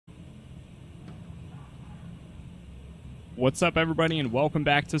What's up, everybody, and welcome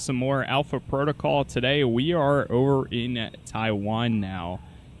back to some more Alpha Protocol. Today we are over in Taiwan now.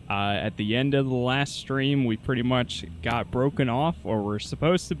 At the end of the last stream, we pretty much got broken off, or were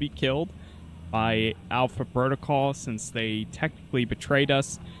supposed to be killed by Alpha Protocol since they technically betrayed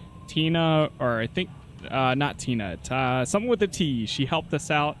us. Tina, or I think, not Tina, someone with a T, she helped us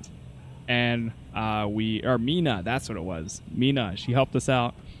out, and Mina, that's what it was. Mina, she helped us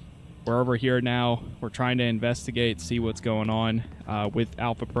out. We're over here now. We're trying to investigate, see what's going on with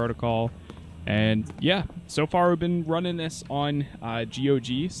Alpha Protocol. And yeah, so far we've been running this on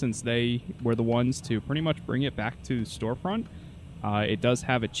GOG since they were the ones to pretty much bring it back to storefront. It does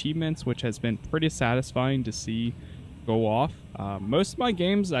have achievements, which has been pretty satisfying to see go off. Most of my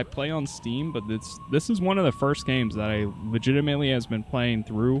games I play on Steam, but this is one of the first games that I legitimately has been playing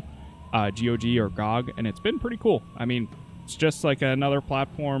through GOG or GOG, and it's been pretty cool. I mean, it's just like another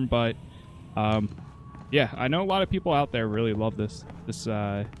platform, but yeah, I know a lot of people out there really love this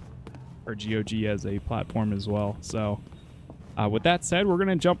or GOG as a platform as well. So with that said, we're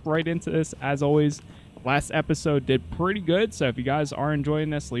gonna jump right into this. As always, last episode did pretty good, so if you guys are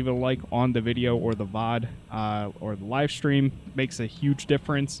enjoying this, leave a like on the video or the VOD or the live stream. Makes a huge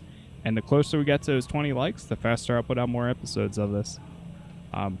difference, and the closer we get to those 20 likes, the faster I'll put out more episodes of this.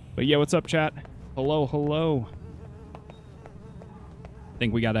 But yeah, what's up, chat? Hello. I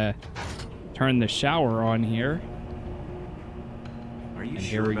think we gotta turn the shower on here. Are you and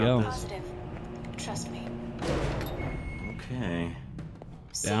sure here we about go. this? Positive. Trust me. Okay.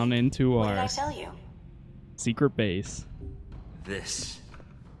 Down into What did I our tell you? secret base. This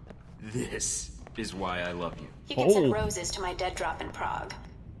is why I love you. You can send Oh. roses to my dead drop in Prague.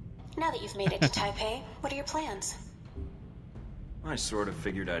 Now that you've made it to Taipei, what are your plans? I sort of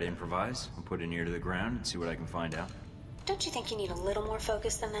figured I'd improvise. I'll put an ear to the ground and see what I can find out. Don't you think you need a little more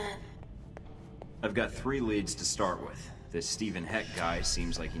focus than that? I've got 3 leads to start with. This Stephen Heck guy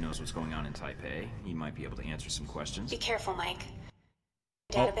seems like he knows what's going on in Taipei. He might be able to answer some questions. Be careful, Mike.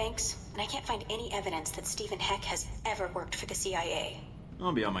 Databanks, and I can't find any evidence that Stephen Heck has ever worked for the CIA.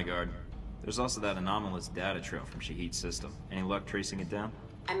 I'll be on my guard. There's also that anomalous data trail from Shahid's system. Any luck tracing it down?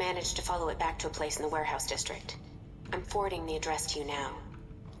 I managed to follow it back to a place in the warehouse district. I'm forwarding the address to you now.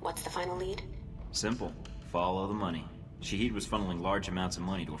 What's the final lead? Simple. Follow the money. Shahid was funneling large amounts of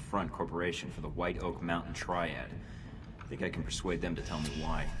money to a front corporation for the White Oak Mountain Triad. I think I can persuade them to tell me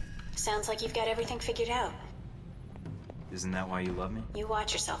why. Sounds like you've got everything figured out. Isn't that why you love me? You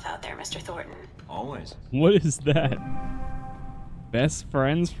watch yourself out there, Mr. Thornton. Always. What is that? Best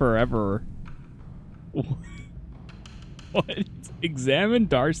friends forever. What? Examine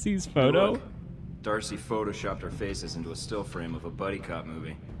Darcy's photo? Look, Darcy photoshopped our faces into a still frame of a buddy cop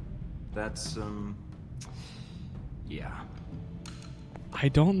movie. That's, yeah. I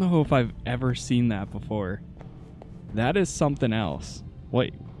don't know if I've ever seen that before. That is something else.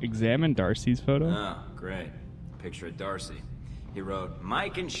 Wait, examine Darcy's photo? Ah, great. Picture of Darcy. He wrote,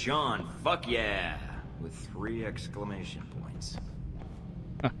 Mike and Sean, fuck yeah! With 3 exclamation points.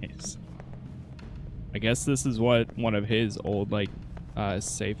 Nice. I guess this is what one of his old, like,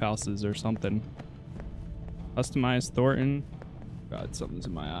 safe houses or something. Customized Thornton. God, something's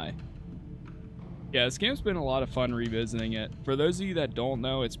in my eye. Yeah, this game's been a lot of fun revisiting it. For those of you that don't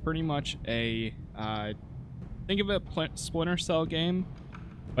know, it's pretty much a, think of a Splinter Cell game,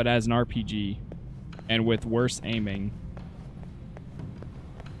 but as an RPG, and with worse aiming.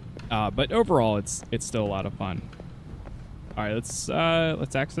 But overall, it's still a lot of fun. All right, let's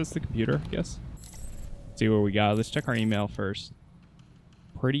access the computer, I guess. See what we got. Let's check our email first.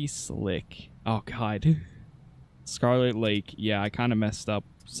 Pretty slick. Oh God. Scarlet Lake. Yeah, I kind of messed up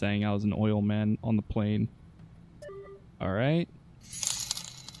saying I was an oil man on the plane. All right.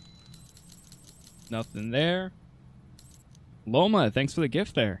 Nothing there. Loma, thanks for the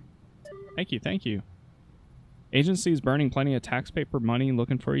gift there. Thank you. Agency's burning plenty of tax paper money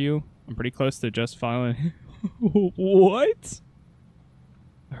looking for you. I'm pretty close to just filing. What?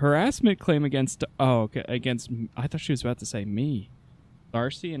 Harassment claim against... Oh, okay. Against... I thought she was about to say me.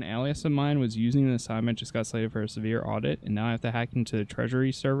 Darcy, an alias of mine, was using an assignment, just got slated for a severe audit, and now I have to hack into the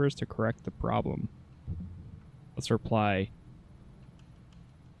Treasury servers to correct the problem. Let's reply.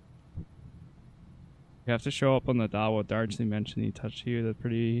 You have to show up on the dot what Darcy mentioned. He touched you. That's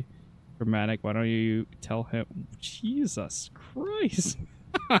pretty dramatic. Why don't you tell him? Jesus Christ.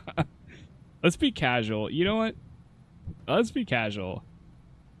 Let's be casual. You know what? Let's be casual.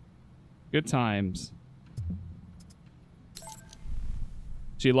 Good times.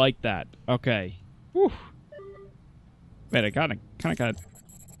 She liked that. Okay. Whew. Man, I kind of got...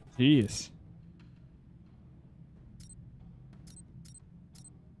 Jeez.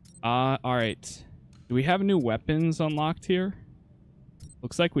 Alright. Do we have new weapons unlocked here?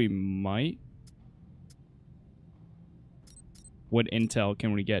 Looks like we might. What intel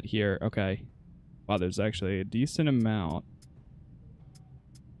can we get here? Okay. Wow, there's actually a decent amount.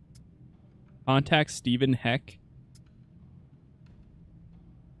 Contact Stephen Heck.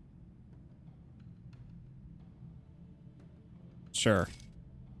 Sure.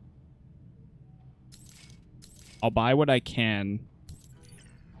 I'll buy what I can.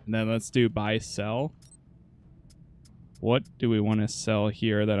 And then let's do buy, sell. What do we want to sell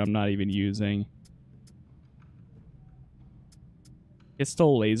here that I'm not even using?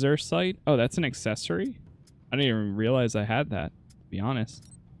 Pistol laser sight? Oh, that's an accessory? I didn't even realize I had that, to be honest.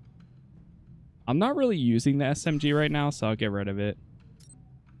 I'm not really using the SMG right now, so I'll get rid of it.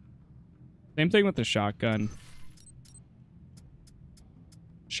 Same thing with the shotgun.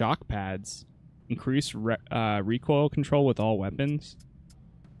 Shock pads. Increase recoil control with all weapons.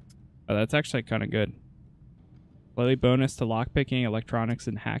 Oh, that's actually kind of good. Slightly bonus to lockpicking, electronics,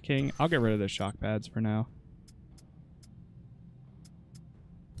 and hacking. I'll get rid of the shock pads for now.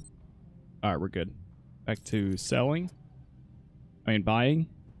 Alright, we're good. Back to selling. Buying.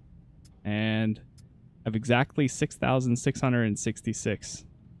 And I have exactly 6,666.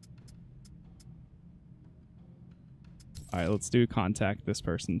 Alright, let's do contact this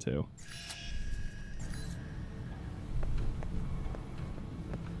person too.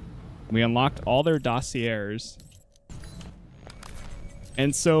 We unlocked all their dossiers.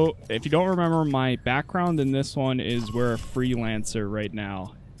 And so, if you don't remember, my background in this one is we're a freelancer right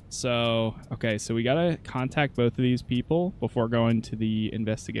now. So, okay, so we gotta contact both of these people before going to the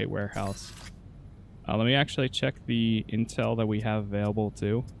investigate warehouse. Let me actually check the intel that we have available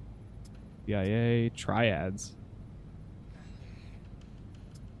too. CIA triads.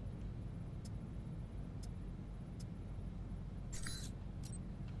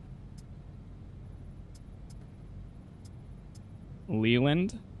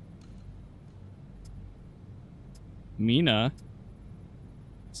 Leland. Mina.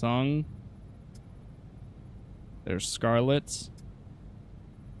 Sung. There's Scarlet's.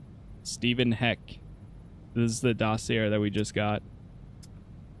 Stephen Heck. This is the dossier that we just got.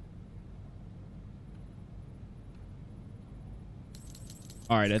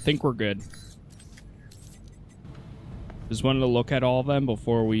 Alright, I think we're good. Just wanted to look at all of them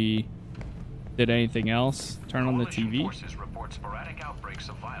before we did anything else. Turn on the TV. Forces report sporadic outbreaks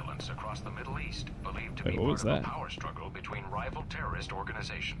of violence across the Middle East, believed to be what was part of that? a power struggle between rival terrorist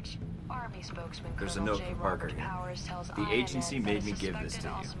organizations. Army spokesman There's a Colonel note J. from Parker Robert here. Powers tells The INN agency that made a me give this to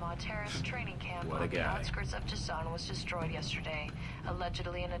suspected you. Al-Samad terrorist training camp What a on the guy. outskirts of Jasan was destroyed yesterday,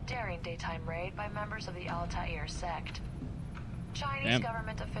 allegedly in a daring daytime raid by members of the Al-Ta'ir sect. Chinese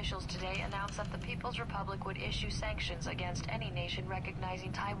government officials today announced that the People's Republic would issue sanctions against any nation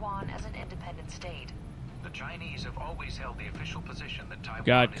recognizing Taiwan as an independent state. The Chinese have always held the official position that Taiwan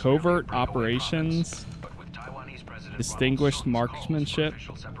Got is covert merely a breakaway operations. province. But with Taiwanese President Distinguished Ronald Reagan's calls for marksmanship.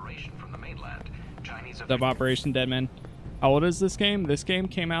 official separation from the mainland, Chinese Of officials Operation Deadman. How old is this game? This game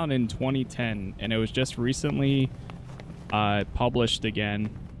came out in 2010, and it was just recently published again,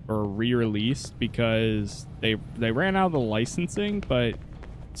 or re-released, because they ran out of the licensing, but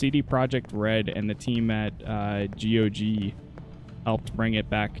CD Projekt Red and the team at GOG helped bring it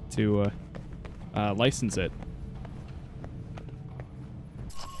back to license it.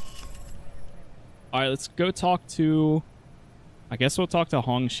 Alright, let's go talk to... I guess we'll talk to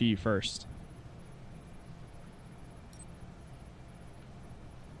Hong Shi first.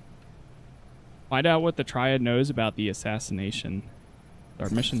 Find out what the Triad knows about the assassination. Our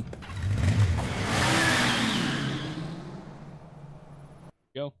mission.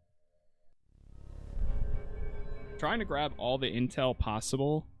 Go. Trying to grab all the intel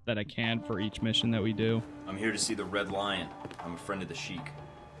possible that I can for each mission that we do. I'm here to see the Red Lion. I'm a friend of the Sheik.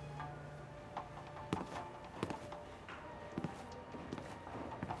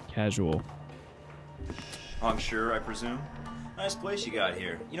 Casual. I'm sure, I presume. Nice place you got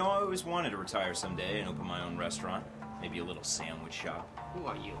here. You know, I always wanted to retire someday and open my own restaurant. Maybe a little sandwich shop. Who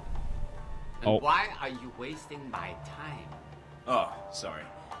are you? And Oh. why are you wasting my time? Oh, sorry.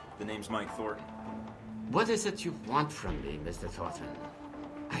 The name's Mike Thorton. What is it you want from me, Mr. Thornton?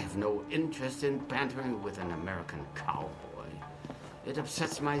 I have no interest in bantering with an American cowboy. It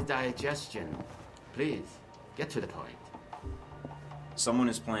upsets my digestion. Please, get to the point. Someone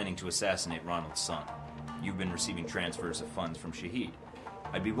is planning to assassinate Ronald's son. You've been receiving transfers of funds from Shahid.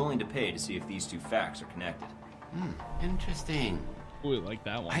 I'd be willing to pay to see if these two facts are connected. Interesting. Ooh, like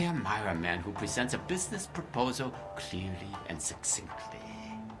that I one. admire a man who presents a business proposal clearly and succinctly.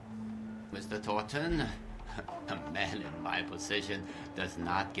 Mr. Thornton, A man in my position does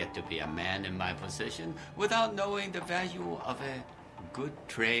not get to be a man in my position without knowing the value of a good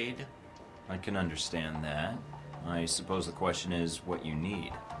trade. I can understand that. I suppose the question is what you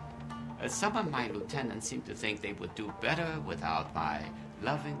need. Some of my lieutenants seem to think they would do better without my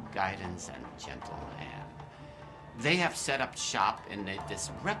loving guidance and gentle hand. They have set up shop in a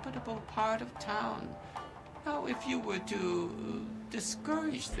disreputable part of town. Now, if you were to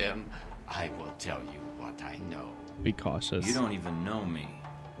discourage them, I will tell you what I know. Be cautious. You don't even know me.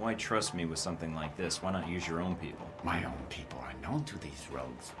 Why trust me with something like this? Why not use your own people? My own people are known to these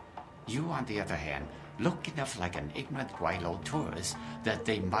roads. You, on the other hand, look enough like an ignorant Guaylo tourist that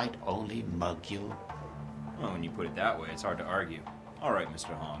they might only mug you. Well, when you put it that way, it's hard to argue. All right,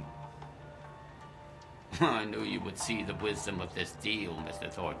 Mr. Hong. I knew you would see the wisdom of this deal,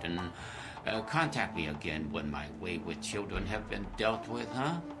 Mr. Thornton. Contact me again when my wayward children have been dealt with,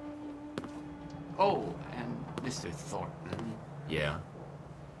 huh? Oh, and Mr. Thornton. Yeah?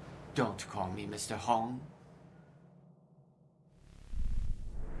 Don't call me Mr. Hong.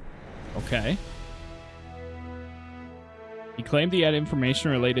 Okay. He claimed he had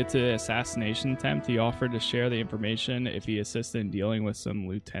information related to the assassination attempt. He offered to share the information if he assisted in dealing with some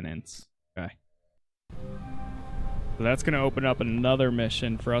lieutenants. Okay. So that's going to open up another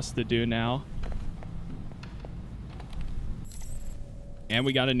mission for us to do now. And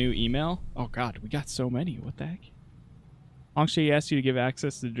we got a new email. Oh god, we got so many. What the heck? Hongshay asked you to give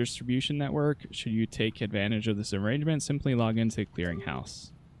access to the distribution network. Should you take advantage of this arrangement, simply log into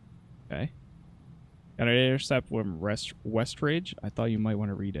Clearinghouse. Okay. Got an intercept from Westridge. I thought you might want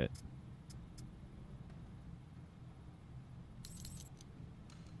to read it.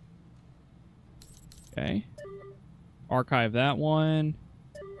 Okay. Archive that one.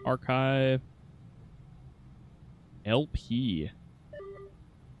 Archive. LP.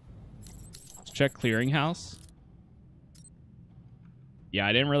 Let's check Clearinghouse. Yeah,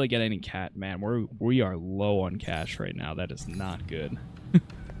 I didn't really get any cat. Man, we are low on cash right now. That is not good.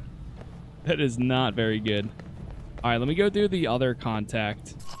 That is not very good. All right, let me go do the other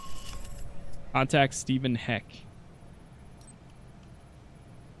contact. Contact Stephen Heck.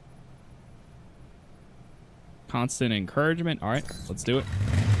 Constant encouragement. All right, let's do it.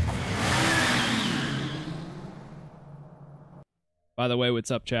 By the way, what's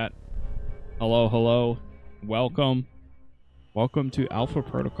up, chat? Hello, hello. Welcome. Welcome to Alpha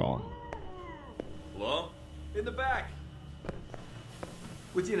Protocol. Hello? In the back.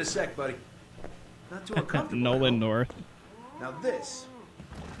 With you in a sec, buddy. Not too uncomfortable. Nolan North. Now this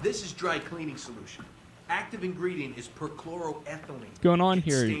is dry cleaning solution. Active ingredient is perchloroethylene. What's going on It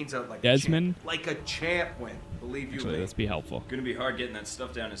here, stains out like Desmond? Like a champ went, believe you Actually, me. let's be helpful. Gonna be hard getting that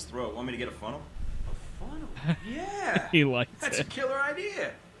stuff down his throat. Want me to get a funnel? A funnel? Yeah. He likes That's it. a killer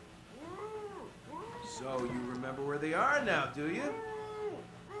idea. So you remember where they are now, do you?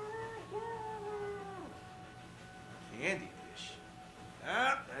 Candy dish.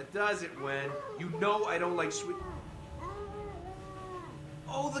 Ah, that does it, Wen. You know I don't like sweet...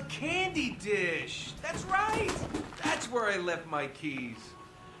 Oh, the candy dish! That's right! That's where I left my keys.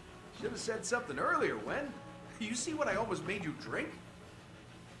 Should have said something earlier, Wen. You see what I almost made you drink?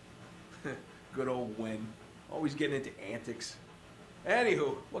 Good old Wen. Always getting into antics.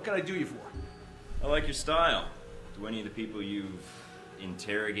 Anywho, what can I do you for? I like your style. Do any of the people you've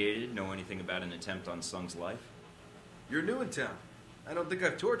interrogated know anything about an attempt on Sung's life? You're new in town. I don't think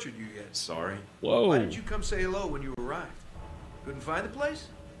I've tortured you yet. Sorry. Whoa. Why did you come say hello when you arrived? Couldn't find the place?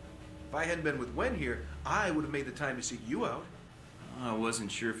 If I hadn't been with Wen here, I would have made the time to seek you out. I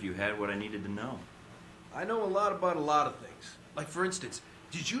wasn't sure if you had what I needed to know. I know a lot about a lot of things. Like, for instance,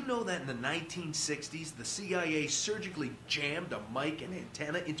 did you know that in the 1960s, the CIA surgically jammed a mic and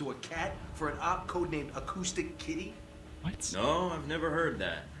antenna into a cat for an op codenamed Acoustic Kitty? What? No, I've never heard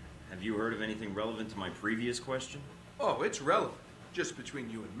that. Have you heard of anything relevant to my previous question? Oh, it's relevant. Just between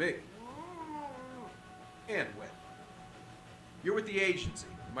you and me. And Wen. You're with the agency,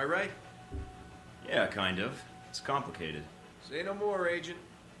 am I right? Yeah, kind of. It's complicated. Say no more, Agent.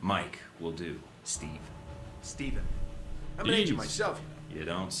 Mike will do. Steve. Steven. I'm an agent myself. You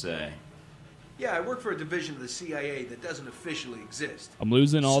don't say. Yeah, I work for a division of the CIA that doesn't officially exist. I'm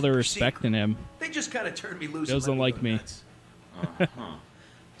losing all the Super respect secret. in him. They just kind of turned me loose. Doesn't and let like go me. nuts. Uh-huh.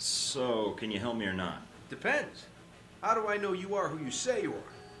 So, can you help me or not? Depends. How do I know you are who you say you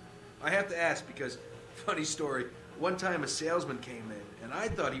are? I have to ask because, funny story, one time a salesman came in, and I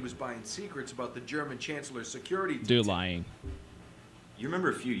thought he was buying secrets about the German Chancellor's security Dude, detail. lying. You remember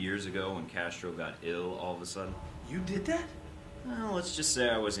a few years ago when Castro got ill all of a sudden? You did that? Well, let's just say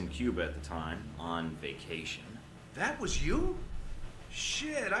I was in Cuba at the time, on vacation. That was you?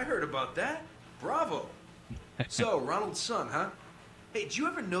 Shit, I heard about that. Bravo. So, Ronald Sung, huh? Hey, did you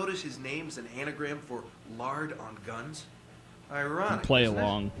ever notice his name's an anagram for lard on guns? Ironic. Play isn't it?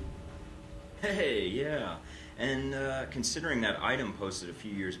 along. Hey, yeah. And considering that item posted a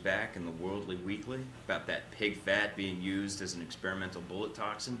few years back in the Worldly Weekly about that pig fat being used as an experimental bullet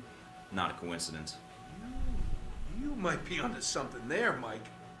toxin, not a coincidence. You might be onto something there, Mike.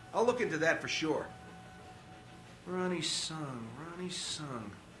 I'll look into that for sure. Ronnie Sung, Ronnie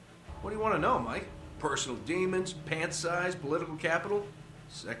Sung. What do you want to know, Mike? Personal demons, pant size, political capital,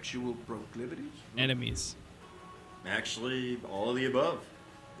 sexual proclivities? Enemies. Actually, all of the above.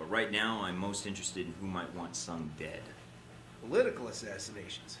 But right now, I'm most interested in who might want Sung dead. Political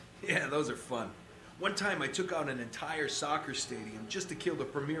assassinations. Yeah, those are fun. One time I took out an entire soccer stadium just to kill the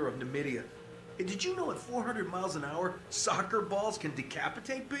premier of Namibia. Hey, did you know at 400 miles an hour, soccer balls can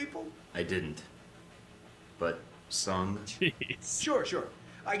decapitate people? I didn't. But Sung... Jeez. Sure.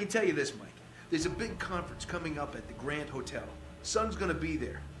 I can tell you this, Mike. There's a big conference coming up at the Grand Hotel. Sung's gonna be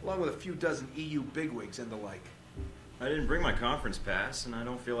there, along with a few dozen EU bigwigs and the like. I didn't bring my conference pass, and I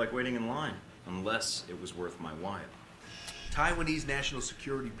don't feel like waiting in line, unless it was worth my while. Taiwanese National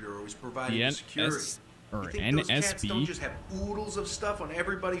Security Bureau is providing The the security. or You think those cats NSB? don't just have oodles of stuff on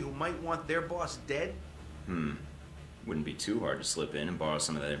everybody who might want their boss dead? Wouldn't be too hard to slip in and borrow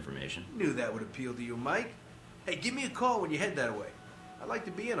some of that information. Knew that would appeal to you, Mike. Hey, give me a call when you head that way. I'd like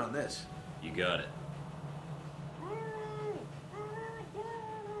to be in on this. You got it.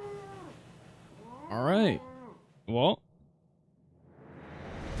 All right. Well,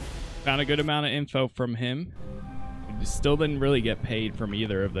 found a good amount of info from him. We still didn't really get paid from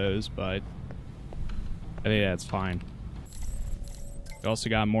either of those, but I think that's fine. We also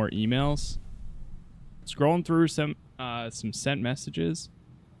got more emails. Scrolling through some sent messages.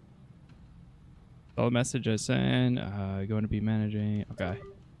 All the message I sent. Going to be managing. Okay.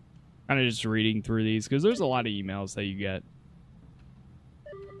 Kind of just reading through these because there's a lot of emails that you get.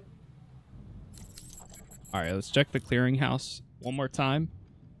 All right, let's check the clearinghouse one more time,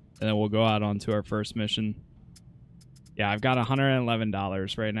 and then we'll go out onto our first mission. Yeah, I've got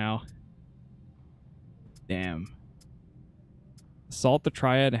 $111 right now. Damn. Assault the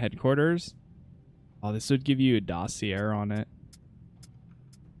Triad headquarters. Oh, this would give you a dossier on it.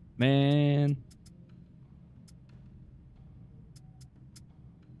 Man.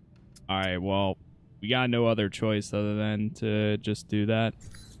 Alright, well, we got no other choice other than to just do that.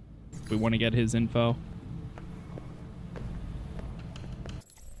 We want to get his info.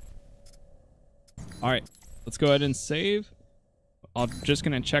 Alright, let's go ahead and save. I'm just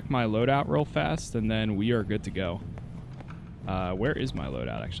going to check my loadout real fast, and then we are good to go. Where is my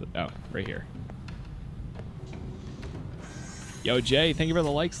loadout, actually? Oh, right here. Yo, Jay, thank you for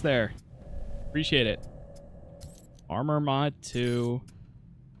the likes there. Appreciate it. Armor mod 2.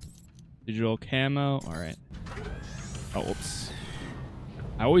 Digital camo. Alright. Oh, whoops.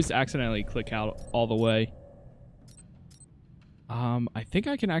 I always accidentally click out all the way. I think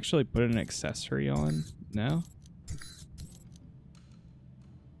I can actually put an accessory on. No?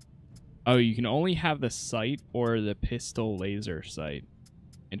 Oh, you can only have the sight or the pistol laser sight.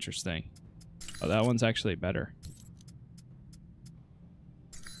 Interesting. Oh, that one's actually better.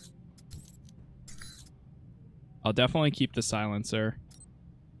 I'll definitely keep the silencer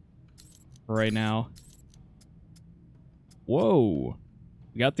for right now. Whoa.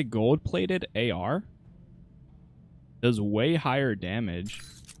 We got the gold-plated AR. Does way higher damage.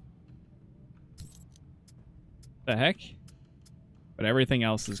 The heck? But everything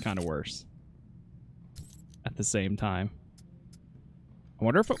else is kind of worse. At the same time. I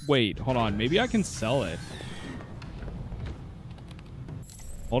wonder if it... Wait, hold on. Maybe I can sell it.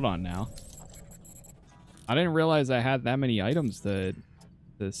 Hold on now. I didn't realize I had that many items to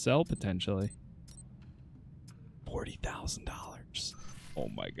sell potentially. $40,000. Oh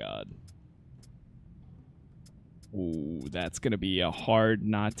my god. Ooh, that's gonna be a hard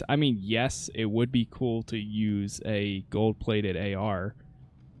not to, I mean, yes, it would be cool to use a gold-plated AR,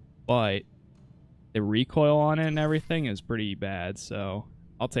 but the recoil on it and everything is pretty bad, so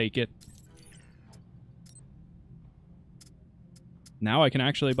I'll take it. Now I can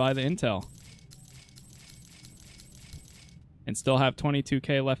actually buy the intel. And still have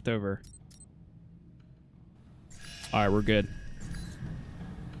 22K left over. Alright, we're good.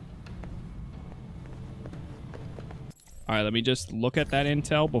 Alright, let me just look at that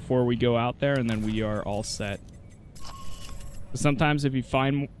intel before we go out there, and then we are all set. Sometimes if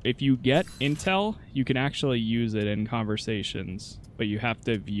you get intel, you can actually use it in conversations, but you have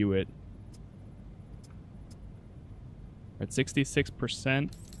to view it. We're at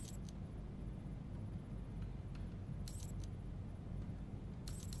 66%.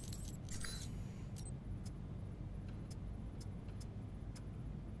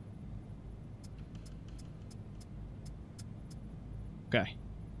 Okay.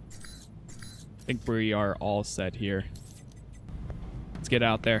 I think we are all set here. Let's get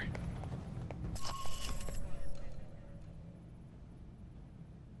out there.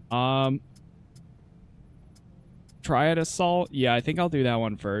 Triad assault? Yeah, I think I'll do that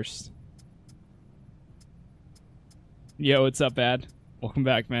one first. Yo, what's up, Ad? Welcome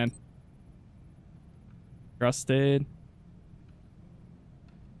back, man. Trusted.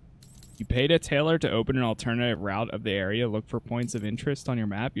 You paid a tailor to open an alternative route of the area. Look for points of interest on your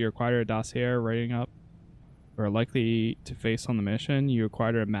map. You acquired a dossier rating up or are likely to face on the mission. You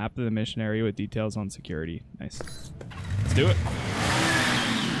acquired a map of the mission area with details on security. Nice. Let's do it.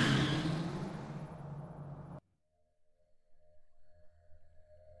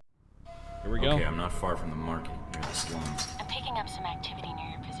 Here we go. Okay, I'm not far from the market near the slums. I'm picking up some activity near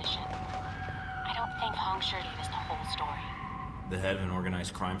your position. I don't think Hong Shi gave us the whole story. The head of an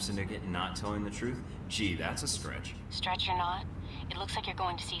organized crime syndicate not telling the truth? Gee, that's a stretch. Stretch or not, it looks like you're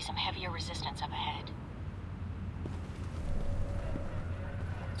going to see some heavier resistance up ahead.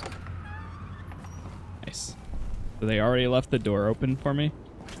 Nice. So they already left the door open for me?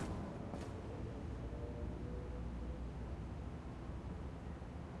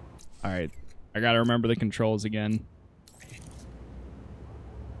 Alright. I gotta remember the controls again.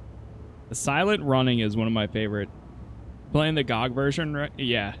 The silent running is one of my favorite. Playing the GOG version, right?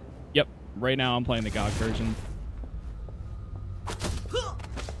 Yeah. Yep. Right now I'm playing the GOG version.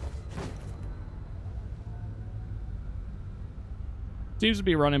 Seems to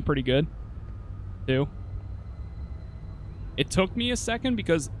be running pretty good, too. It took me a second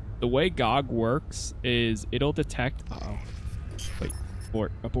because the way GOG works is it'll detect... Uh-oh. Wait.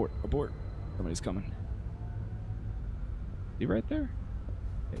 Abort. Abort. Abort. Somebody's coming. Is he right there?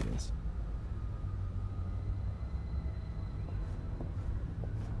 There he is.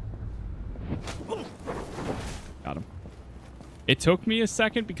 Got him. It took me a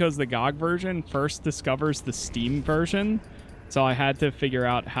second because the GOG version first discovers the Steam version, so I had to figure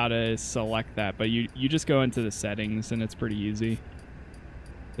out how to select that. But you just go into the settings and it's pretty easy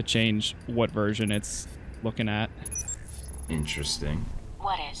to change what version it's looking at. Interesting.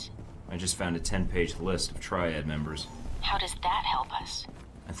 What is? I just found a 10-page list of Triad members. How does that help us?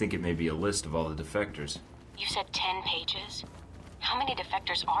 I think it may be a list of all the defectors. You said 10 pages? How many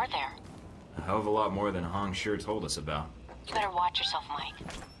defectors are there? A hell of a lot more than Hong sure told us about. You better watch yourself, Mike.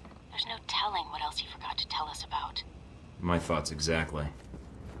 There's no telling what else he forgot to tell us about. My thoughts exactly.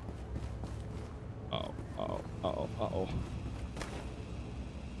 Uh-oh, uh-oh, uh-oh, uh-oh.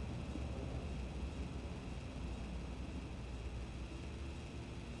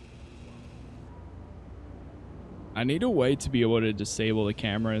 I need a way to be able to disable the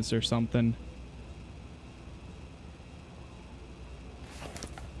cameras or something.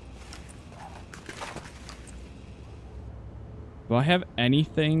 Do I have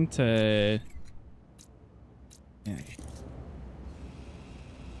anything to... Yeah.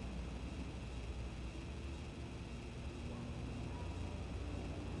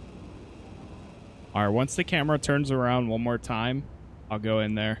 Alright, once the camera turns around one more time, I'll go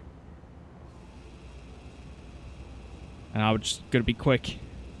in there. And I'm just gonna be quick.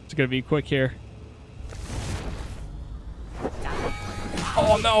 It's gonna be quick here.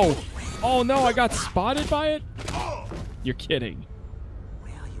 Oh no! Oh no, I got spotted by it? You're kidding.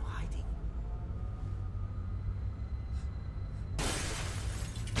 Where are you hiding?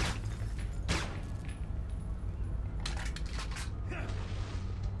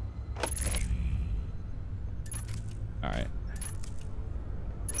 Alright.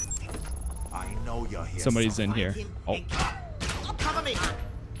 I know you're here. Somebody's in here. Oh. Cover me.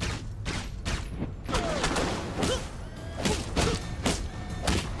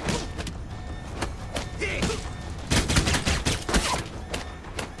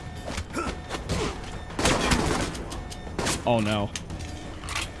 Oh no.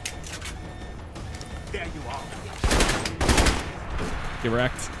 There you are. Get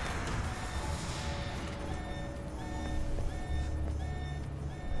wrecked.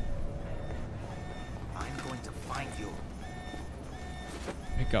 I'm going to find you.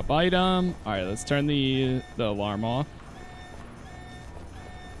 Pick up item. Alright, let's turn the alarm off.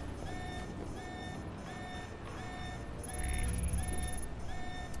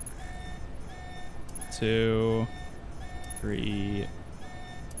 Two, 3,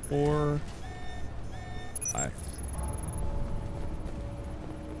 4, 5.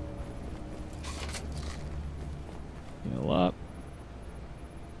 Heal up.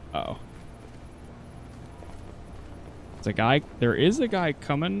 Uh-oh. There's a guy. There is a guy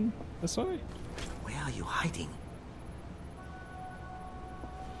coming this way. Where are you hiding?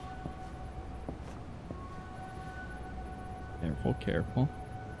 There Careful, careful.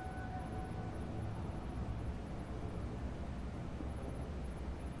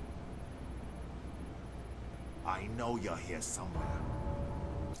 I know you're here somewhere.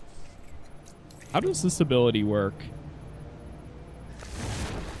 How does this ability work?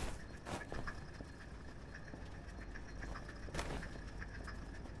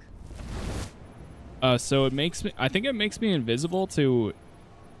 So it makes me, I think it makes me invisible to,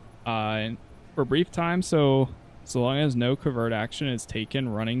 for a brief time. So long as no covert action is taken,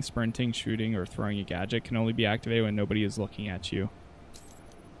 running, sprinting, shooting, or throwing a gadget can only be activated when nobody is looking at you.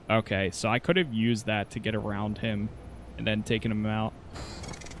 Okay, so I could have used that to get around him and then taken him out.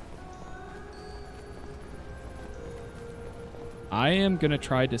 I am going to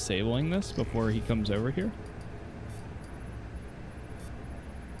try disabling this before he comes over here.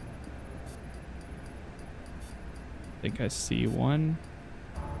 I think I see one.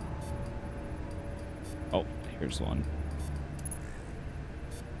 Oh, here's one.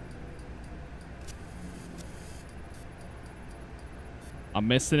 I'm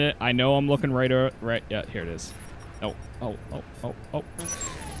missing it. I know I'm looking right. Yeah, here it is. Oh.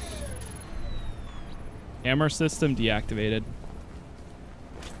 Hammer system deactivated.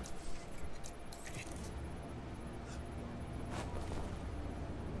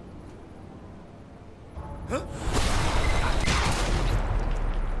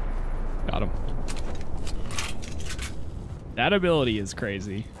 Got him. That ability is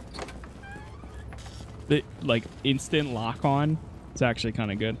crazy. The like instant lock on. It's actually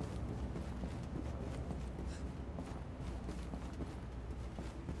kind of good.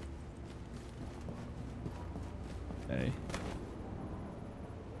 Okay.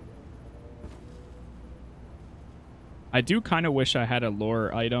 I do kind of wish I had a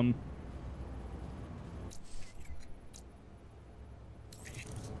lore item.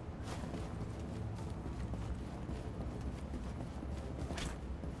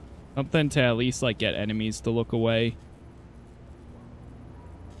 Something to at least like get enemies to look away.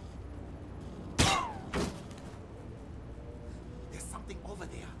 There's something over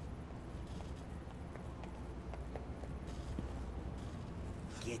there.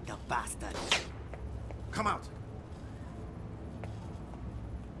 Get the bastard. Come out.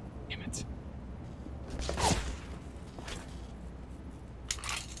 Damn it.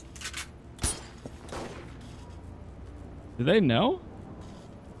 Do they know?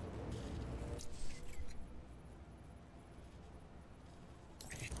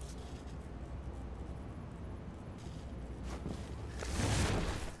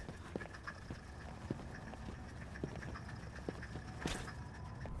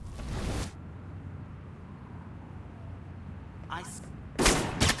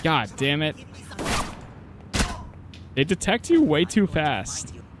 God damn it. They detect you way too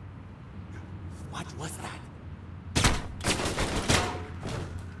fast. What was that?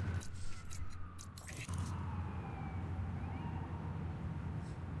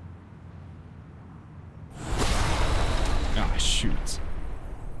 Ah, shoot.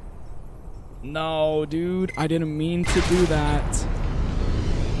 No, dude. I didn't mean to do that.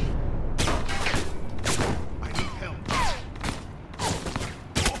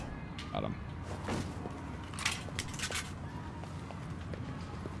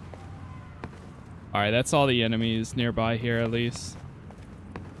 Alright, that's all the enemies nearby here, at least.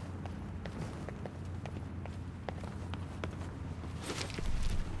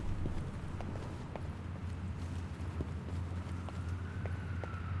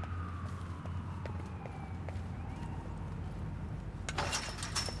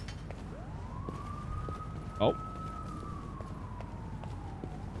 Oh.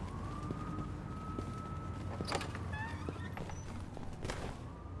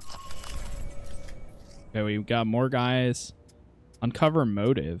 Okay, we've got more guys. Uncover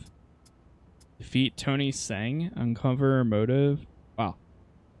motive. Defeat Tony Sang. Uncover motive. Wow.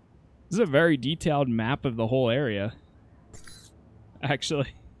 This is a very detailed map of the whole area.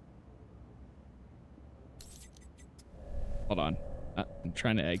 Actually. Hold on. I'm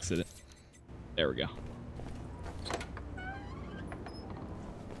trying to exit it. There we go.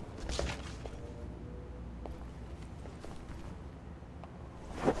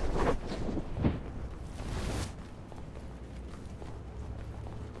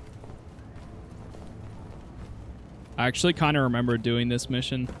 I actually kind of remember doing this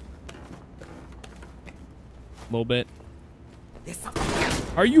mission. A little bit.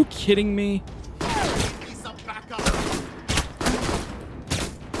 Are you kidding me?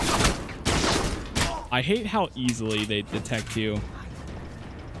 I hate how easily they detect you.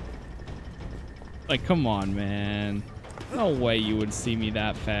 Like, come on, man. No way you would see me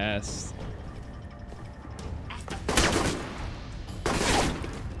that fast.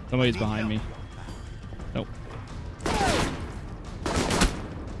 Somebody's behind me. Nope.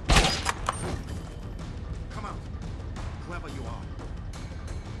 Come out, whoever you are.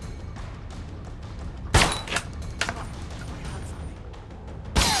 Come on, my hands on me.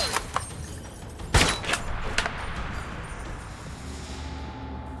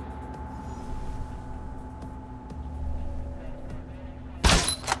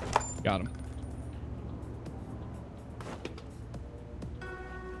 Got him.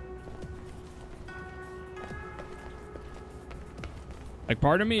 Like,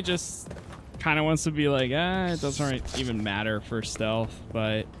 part of me just kind of wants to be like, it doesn't even matter for stealth,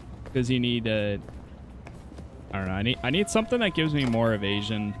 but because you need I don't know, I need something that gives me more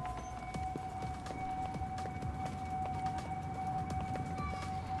evasion.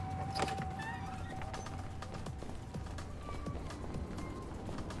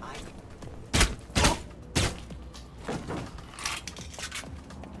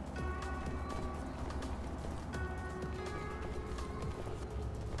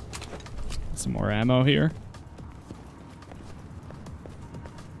 Some more ammo here.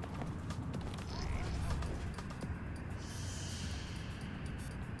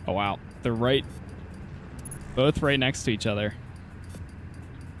 Oh wow, they're both right next to each other.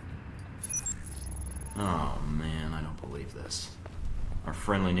 Oh man, I don't believe this. Our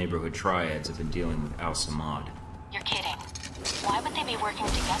friendly neighborhood triads have been dealing with Al-Samad. You're kidding. Why would they be working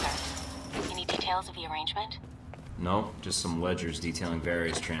together? Any details of the arrangement? No, just some ledgers detailing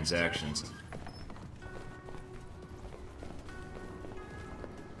various transactions.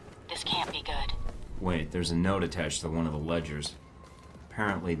 This can't be good. Wait, there's a note attached to one of the ledgers.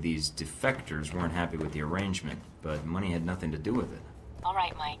 Apparently these defectors weren't happy with the arrangement, but money had nothing to do with it. All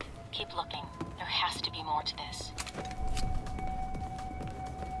right, Mike. Keep looking. There has to be more to this.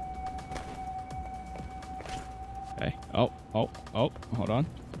 Okay. Oh, hold on.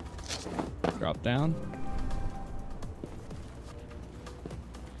 Drop down.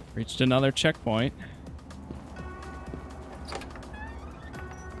 Reached another checkpoint.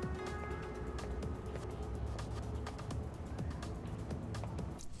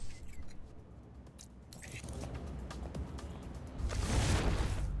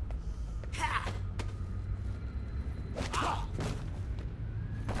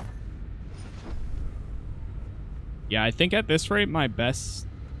 Yeah, I think at this rate, my best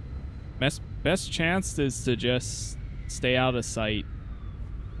chance is to just stay out of sight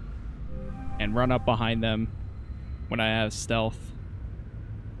and run up behind them when I have stealth.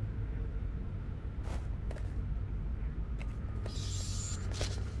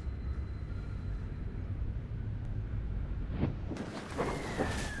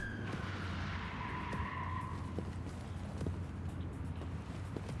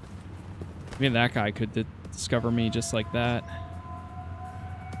 I mean, that guy could discover me just like that.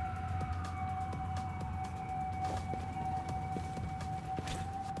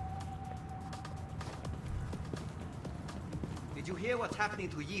 Did you hear what's happening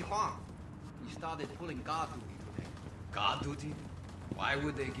to Yi Huang? He started pulling guard duty today. Guard duty? Why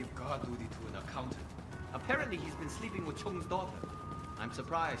would they give guard duty to an accountant? Apparently he's been sleeping with Chung's daughter. I'm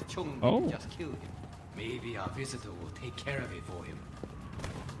surprised Chung didn't just kill him. Maybe our visitor will take care of it for him.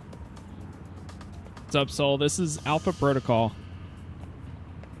 What's up, Soul? This is Alpha Protocol.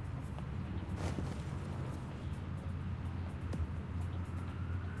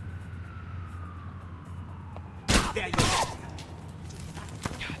 There you go.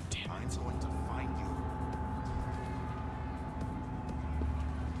 God damn. I'm going to find you.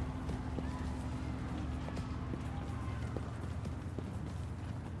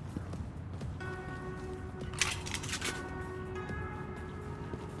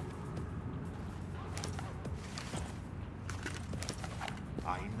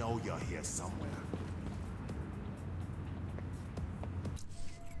 I know you're here somewhere.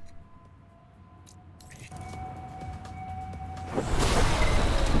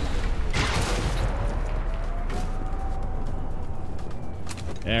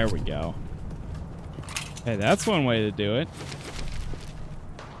 There we go. Hey, that's one way to do it.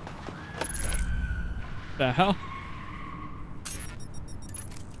 The hell?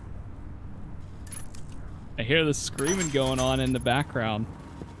 I hear the screaming going on in the background.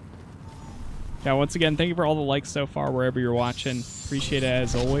 Yeah, once again, thank you for all the likes so far wherever you're watching. Appreciate it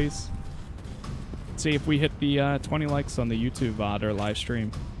as always. Let's see if we hit the 20 likes on the YouTube VOD or live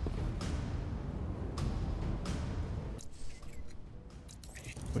stream.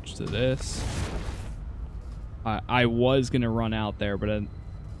 Switch to this. I was going to run out there, but at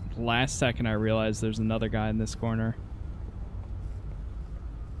the last second I realized there's another guy in this corner.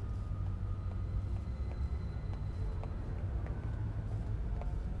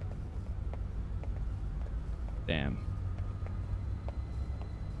 Damn.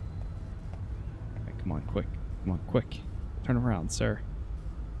 Right, come on, quick. Come on, quick. Turn around, sir.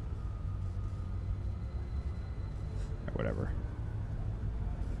 Right, whatever.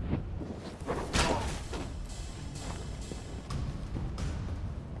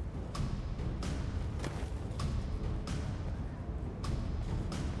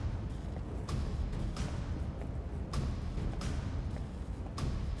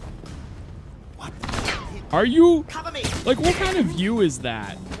 Are you? Like, what kind of view is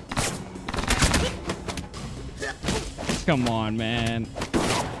that? Come on, man.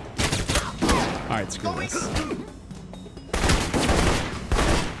 Alright, screw this.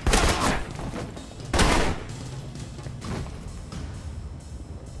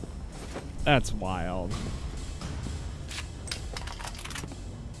 That's wild.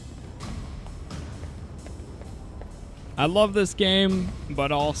 I love this game,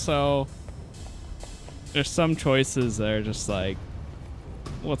 but also there's some choices that are just like,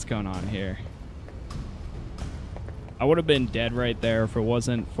 what's going on here? I would have been dead right there if it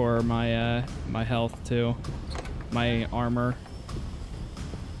wasn't for my my health too, my armor.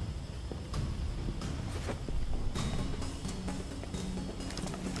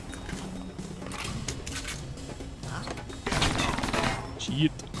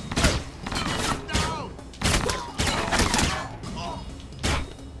 Cheat.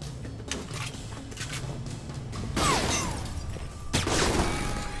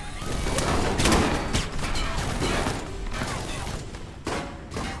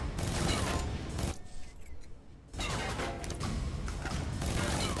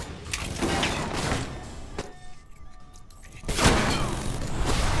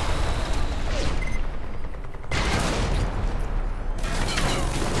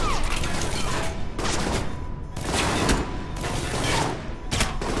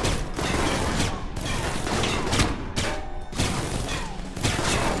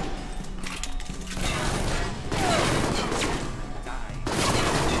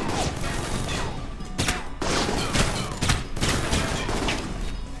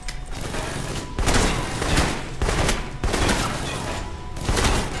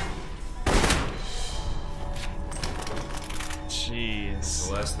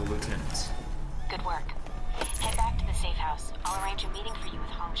 The lieutenants. Good work. Head back to the safe house. I'll arrange a meeting for you with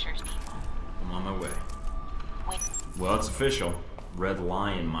Hongshire's people. I'm on my way. Wait. Well, it's official. Red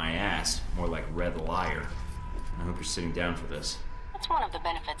lion my ass. More like red liar. I hope you're sitting down for this. That's one of the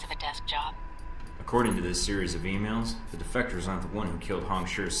benefits of a desk job. According to this series of emails, the defectors aren't the one who killed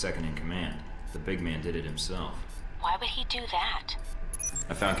Hongshire's second-in-command. The big man did it himself. Why would he do that?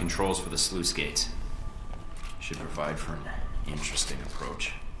 I found controls for the sluice gates. Should provide for an interesting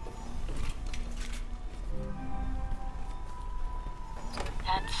approach.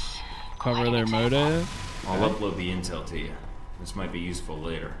 That's Cover their motive. I'll upload the intel to you. This might be useful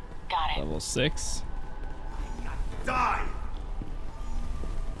later. Got it. Level 6. Die!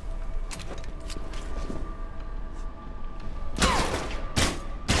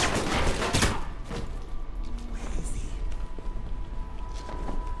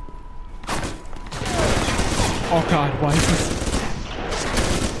 Oh god, why is this?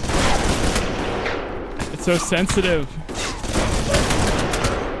 It's so sensitive.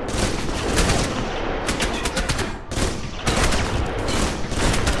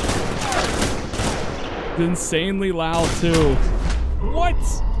 It's insanely loud too. What?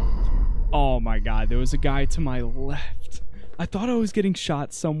 Oh my god, there was a guy to my left. I thought I was getting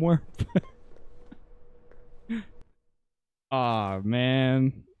shot somewhere. Aw,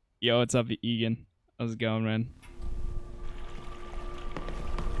 man. Yo, what's up, Egan? How's it going, man?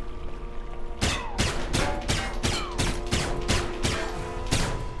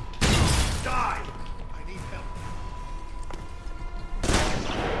 Die! I need help.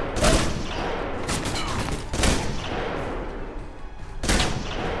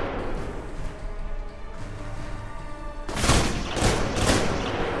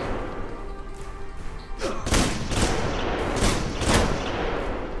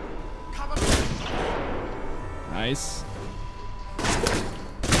 Nice.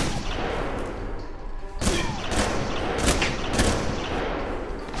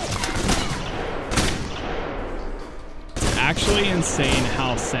 Actually insane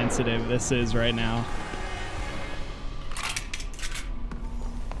how sensitive this is right now.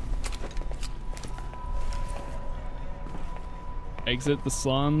 Exit the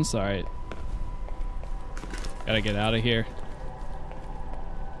slums. All right. Gotta get out of here.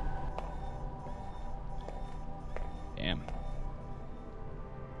 Damn.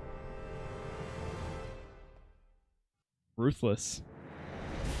 Ruthless.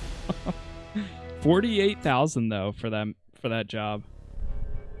 $48,000 though for that job.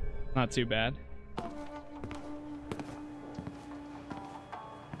 Not too bad.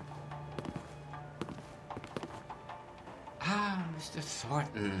 Ah, Mr.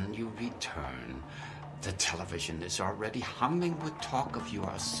 Thornton, you return. The television is already humming with talk of your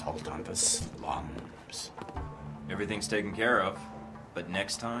assault on the slums. Everything's taken care of, but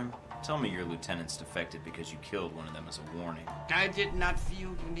next time, tell me your lieutenant's defected because you killed one of them as a warning. I did not feel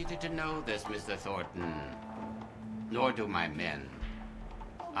you needed to know this, Mr. Thornton. Nor do my men.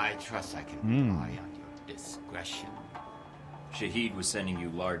 I trust I can rely on your discretion. Shahid was sending you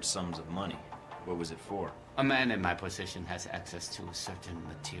large sums of money. What was it for? A man in my position has access to certain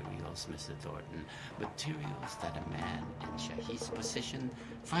materials, Mr. Thornton. Materials that a man in Shahid's position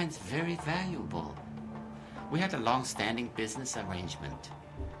finds very valuable. We had a long-standing business arrangement.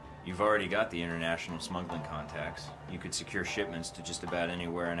 You've already got the international smuggling contacts. You could secure shipments to just about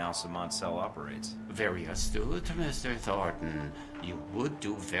anywhere an Al-Samad cell operates. Very astute, Mr. Thornton. You would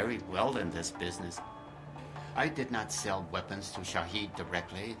do very well in this business. I did not sell weapons to Shahid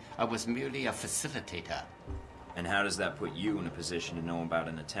directly. I was merely a facilitator. And how does that put you in a position to know about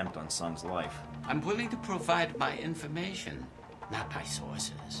an attempt on Sung's life? I'm willing to provide my information, not my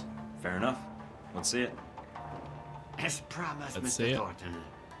sources. Fair enough. Let's see it. As promised, Let's Mr. Thornton.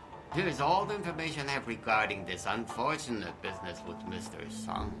 Here is all the information I have regarding this unfortunate business with Mr.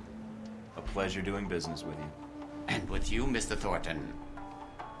 Sung. A pleasure doing business with you. And with you, Mr. Thornton.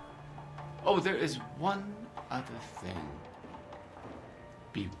 Oh, there is one other thing.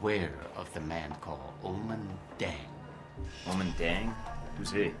 Beware of the man called Oman Dang. Oman Dang?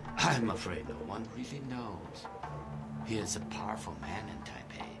 Who's he? I'm afraid no one really knows. He is a powerful man in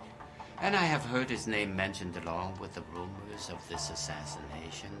Taipei, and I have heard his name mentioned along with the rumors of this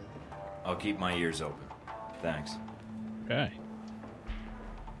assassination. I'll keep my ears open. Thanks. Okay.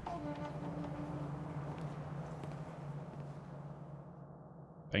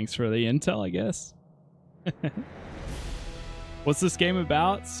 Thanks for the intel, I guess. What's this game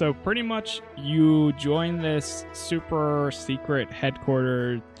about? So pretty much you join this super secret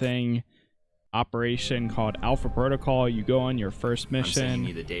headquarter thing operation called Alpha Protocol. You go on your first mission. I'm sending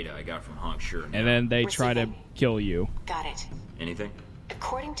you the data I got from Hong Sure. And then they try to kill you. Got it. Anything?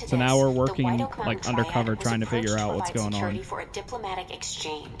 According to so now we're working like undercover trying to figure out what's going on. For a diplomatic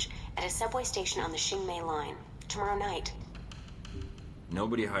exchange at a subway station on the Xingmei line tomorrow night.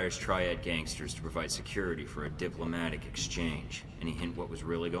 Nobody hires triad gangsters to provide security for a diplomatic exchange. Any hint what was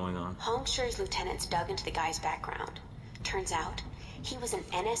really going on? Hong Shure's lieutenants dug into the guy's background. Turns out, he was an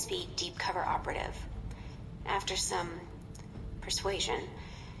NSB deep cover operative. After some persuasion,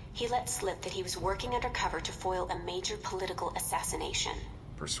 he let slip that he was working undercover to foil a major political assassination.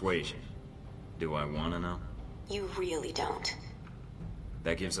 Persuasion? Do I want to know? You really don't.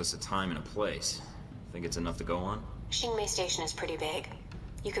 That gives us a time and a place. Think it's enough to go on? Xingmei Station is pretty big.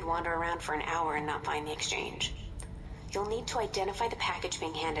 You could wander around for an hour and not find the exchange. You'll need to identify the package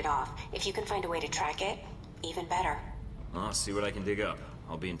being handed off. If you can find a way to track it, even better. I'll see what I can dig up.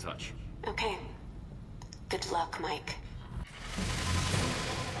 I'll be in touch. Okay. Good luck, Mike.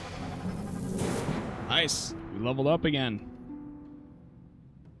 Nice. We leveled up again.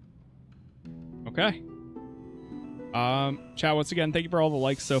 Okay. Chat, once again, thank you for all the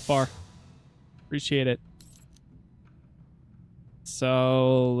likes so far. Appreciate it.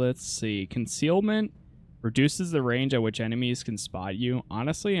 So, let's see. Concealment reduces the range at which enemies can spot you.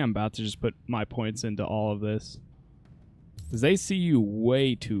 Honestly, I'm about to just put my points into all of this, because they see you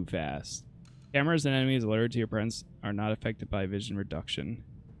way too fast. Cameras and enemies alerted to your presence are not affected by vision reduction.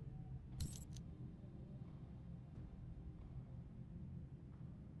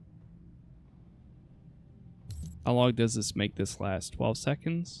 How long does this make this last? 12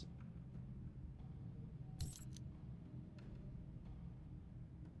 seconds?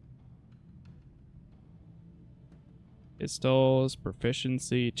 Pistols,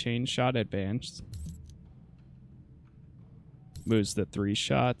 proficiency, chain shot advanced. Moves to 3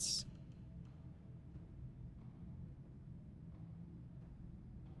 shots.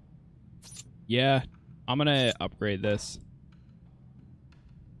 Yeah, I'm gonna upgrade this.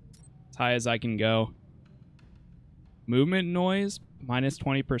 As high as I can go. Movement noise, minus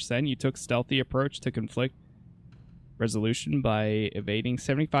 20%. You took stealthy approach to conflict resolution by evading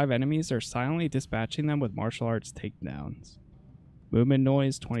 75 enemies or silently dispatching them with martial arts takedowns. Movement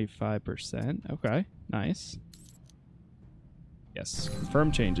noise, 25%. Okay, nice. Yes,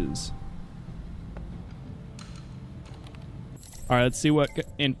 confirm changes. Alright, let's see what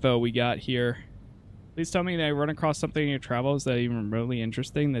info we got here. Please tell me that I run across something in your travels that is even remotely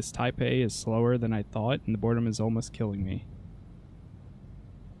interesting. This Taipei is slower than I thought, and the boredom is almost killing me.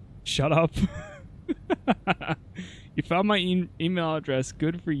 Shut up. You found my email address.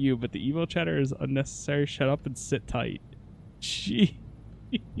 Good for you, but the email chatter is unnecessary. Shut up and sit tight. Jeez.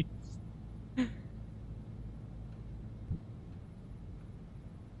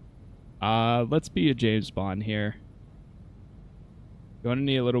 Let's be a James Bond here. You're gonna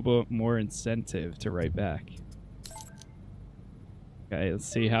need a little bit more incentive to write back. Okay, let's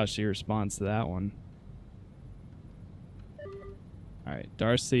see how she responds to that one. Alright,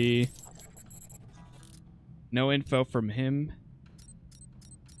 Darcy. No info from him.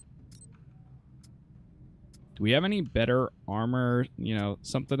 Do we have any better armor? You know,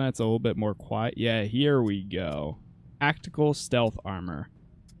 something that's a little bit more quiet? Yeah, here we go. Tactical stealth armor.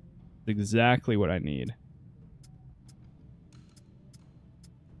 That's exactly what I need.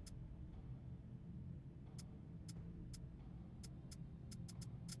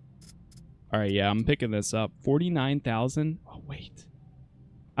 Alright, yeah, I'm picking this up. 49,000? Oh, wait.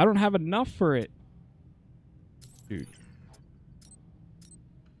 I don't have enough for it. Dude.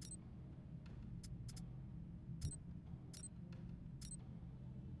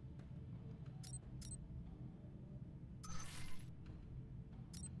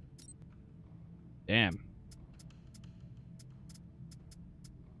 Damn.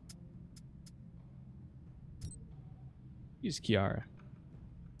 Use Kiara.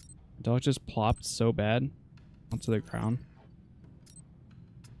 Dog just plopped so bad onto the ground.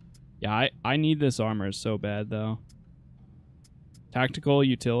 Yeah, I need this armor so bad though. Tactical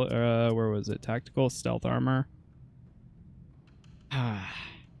utility. Where was it? Tactical stealth armor.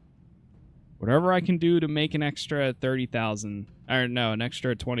 Whatever I can do to make an extra 30,000. Or no, an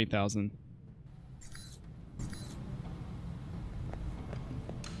extra 20,000.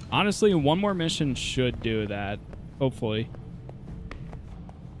 Honestly, one more mission should do that. Hopefully.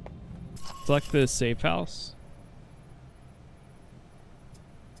 Select the safe house.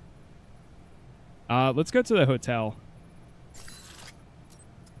 Let's go to the hotel.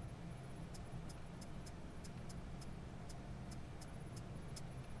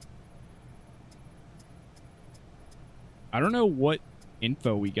 I don't know what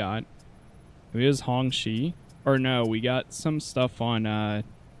info we got. It was Hongxi. Or no, we got some stuff on,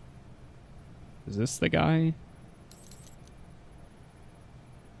 is this the guy?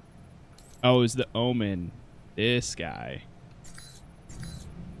 Oh, it was the Omen. This guy.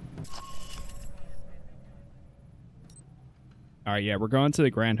 Alright, yeah, we're going to the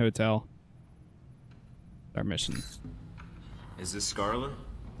Grand Hotel. Our mission. Is this Scarlet?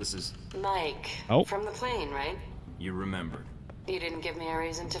 This is... Mike. Oh. From the plane, right? You remembered. You didn't give me a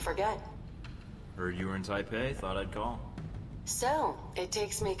reason to forget. Heard you were in Taipei, thought I'd call. So, it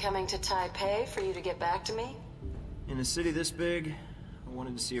takes me coming to Taipei for you to get back to me? In a city this big, I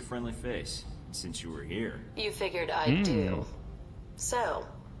wanted to see a friendly face. Since you were here. You figured I'd do. So,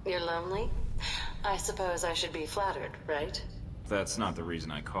 you're lonely? I suppose I should be flattered, right? That's not the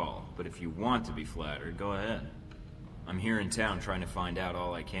reason I call, but if you want to be flattered, go ahead. I'm here in town trying to find out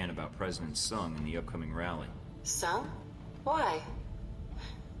all I can about President Sung and the upcoming rally. Sung? Why?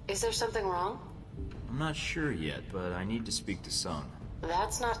 Is there something wrong? I'm not sure yet, but I need to speak to Sung.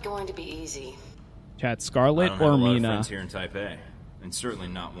 That's not going to be easy. Chat, Scarlet I don't have or a lot of Mina? friends here in Taipei, and certainly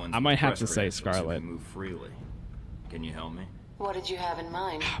not ones. I might have to with say press credentials who Scarlet. can move freely. Can you help me? What did you have in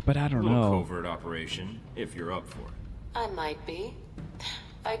mind? But I don't A little know. covert operation, if you're up for it. I might be.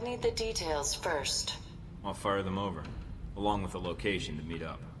 I'd need the details first. I'll fire them over, along with a location to meet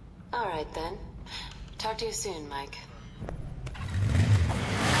up. All right then. Talk to you soon, Mike.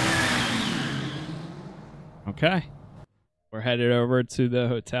 Okay. We're headed over to the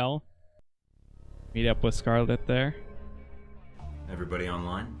hotel. Meet up with Scarlet there. Everybody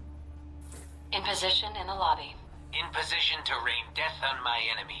online? In position in the lobby. In position to rain death on my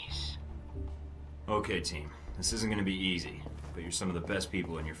enemies. Okay, team. This isn't going to be easy, but you're some of the best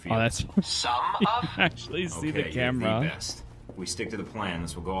people in your field. Oh, that's... Some of? Actually see okay, the camera. You're the best. If we stick to the plan,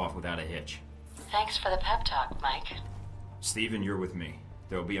 this will go off without a hitch. Thanks for the pep talk, Mike. Steven, you're with me.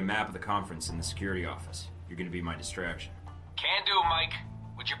 There will be a map of the conference in the security office. You're going to be my distraction. Can do, Mike.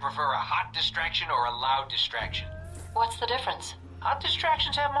 Would you prefer a hot distraction or a loud distraction? What's the difference? Hot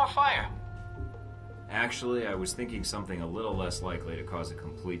distractions have more fire. Actually, I was thinking something a little less likely to cause a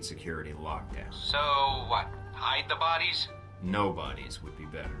complete security lockdown. So, what? Hide the bodies? No bodies would be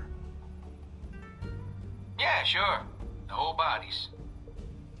better. Yeah, sure. No bodies.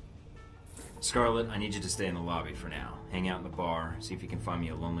 Scarlet, I need you to stay in the lobby for now. Hang out in the bar, see if you can find me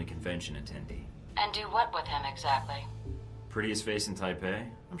a lonely convention attendee. And do what with him exactly? Prettiest face in Taipei?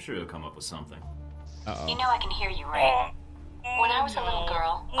 I'm sure he'll come up with something. Uh-oh. You know I can hear you, right? When I was a little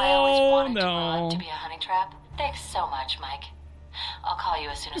girl, I always wanted to grow up to be a honey trap. Thanks so much, Mike. I'll call you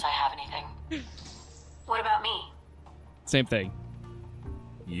as soon as I have anything. What about me? Same thing.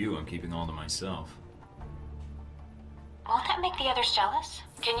 You, I'm keeping all to myself. Won't that make the others jealous?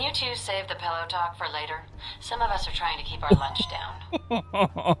 Can you two save the pillow talk for later? Some of us are trying to keep our lunch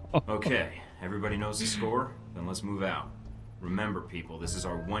down. Okay, everybody knows the score? Then let's move out. Remember, people, this is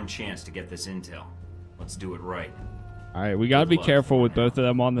our one chance to get this intel. Let's do it right. All right, we got to be careful with both of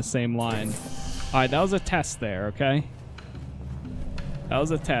them on the same line. All right, that was a test there, okay? That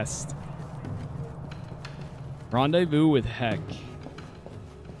was a test. Rendezvous with Heck.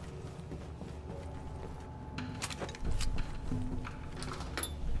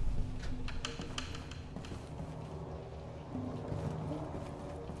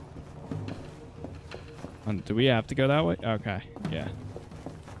 Do we have to go that way? Okay, yeah.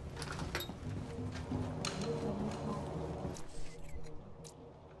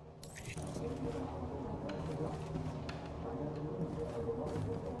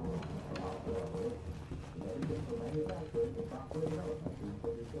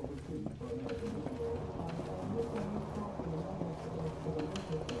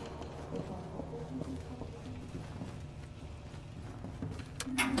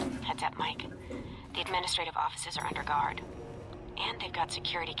 Heads up, Mike. The administrative offices are under guard. And they've got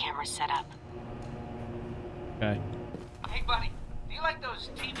security cameras set up. Okay. Hey, buddy, do you like those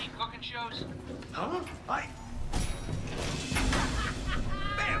TV cooking shows? Huh?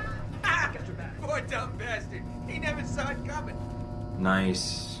 Bam! Ah! Got your back. Poor dumb bastard. He never saw it coming.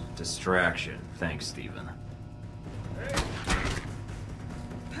 Nice distraction. Thanks, Steven.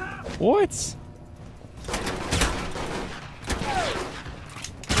 What?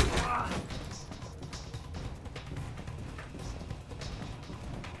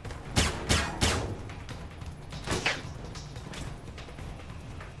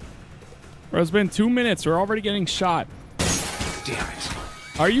 Bro, it's been 2 minutes. We're already getting shot. Damn it.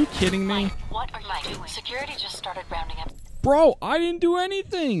 Are you kidding me? Mike, what are you doing? Security just started rounding up. Bro, I didn't do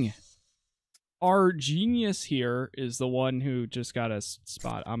anything. Our genius here is the one who just got us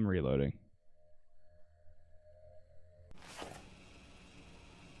spot. I'm reloading.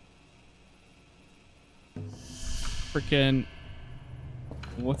 Freaking,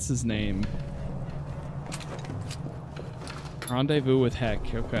 what's his name? Rendezvous with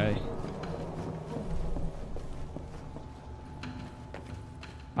Heck. Okay.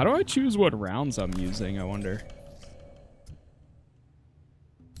 How do I choose what rounds I'm using, I wonder?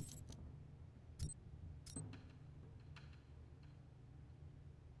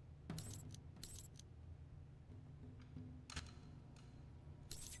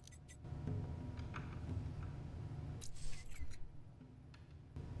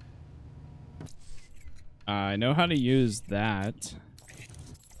 I know how to use that.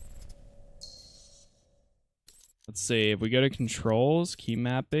 Let's see, if we go to controls, key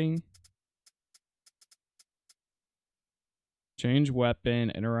mapping, change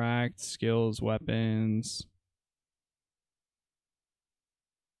weapon, interact, skills, weapons,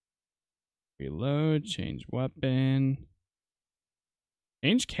 reload, change weapon,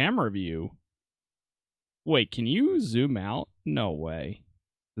 change camera view. Wait, can you zoom out? No way.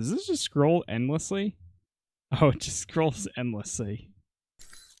 Does this just scroll endlessly? Oh, it just scrolls endlessly.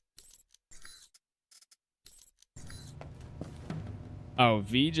 Oh,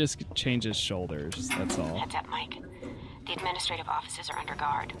 V just changes shoulders, that's all. Heads up, Mike. The administrative offices are under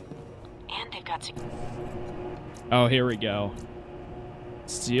guard. And they've got... Oh, here we go.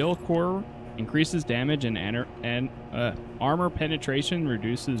 Steel core increases damage and armor penetration,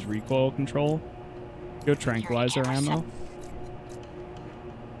 reduces recoil control. Go tranquilizer ammo.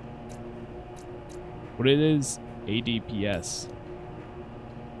 What it is? ADPS.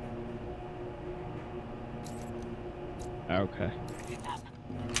 Okay.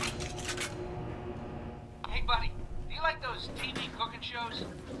 Hey, buddy, do you like those TV cooking shows?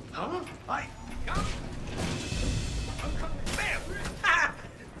 Huh? Come. Bam! Ah!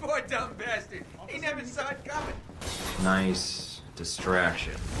 Poor dumb bastard. He never saw it coming. Nice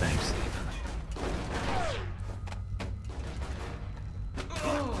distraction. Thanks, Steven.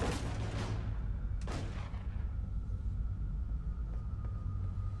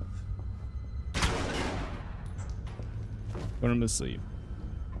 Put him to sleep.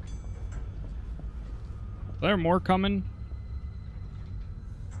 Is there more coming?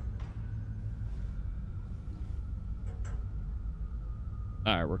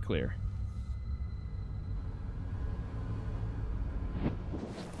 Alright, we're clear.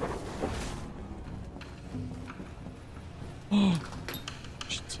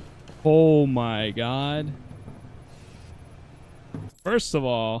 Oh my god. First of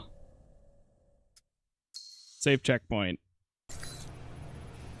all, safe checkpoint.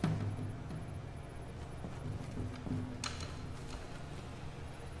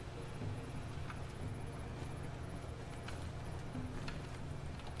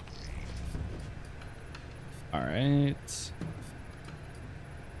 All right.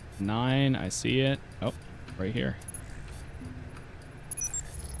 9, I see it. Oh, right here.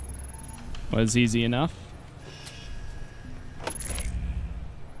 Was easy enough.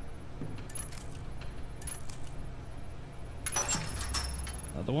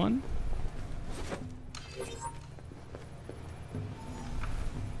 Another one.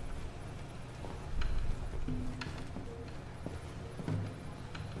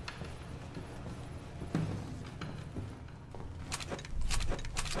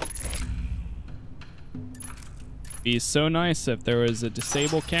 Be so nice if there was a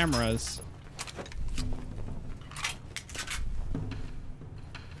disable cameras.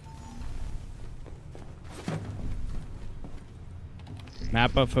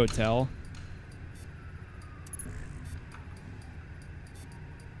 Map of hotel.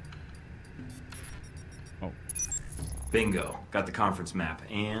 Oh. Bingo. Got the conference map.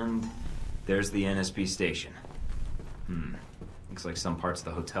 And there's the NSP station. Looks like some parts of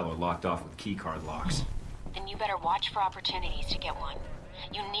the hotel are locked off with keycard locks. Then you better watch for opportunities to get one.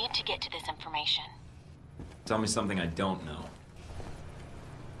 You need to get to this information. Tell me something I don't know.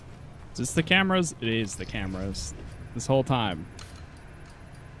 Is this the cameras? It is the cameras. This whole time.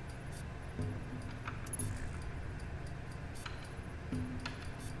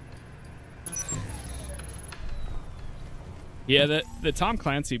 Yeah, the Tom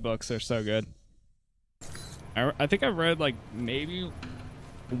Clancy books are so good. I think I've read like maybe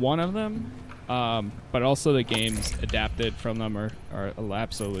one of them, but also the games adapted from them are I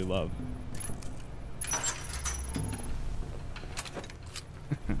absolutely love.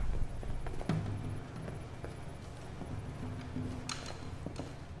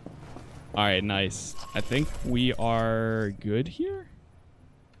 All right, nice. I think we are good here.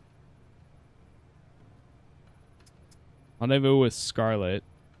 Rendezvous with Scarlet.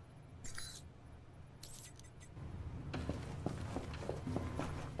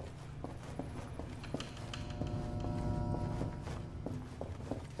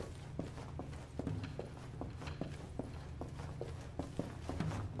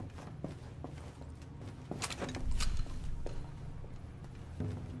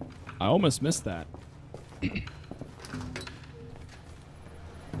 I almost missed that.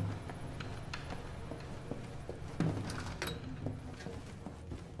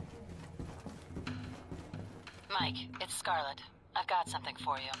 Mike, it's Scarlet. I've got something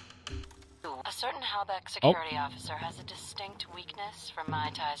for you. A certain Halbeck security officer has a distinct weakness for Mai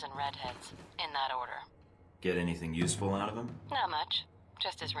Tais and redheads. In that order. Get anything useful out of him? Not much.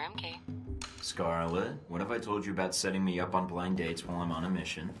 Just his room key. Scarlet, what have I told you about setting me up on blind dates while I'm on a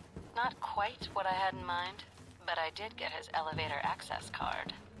mission? Not quite what I had in mind, but I did get his elevator access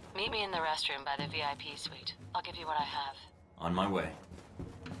card. Meet me in the restroom by the VIP suite. I'll give you what I have. On my way.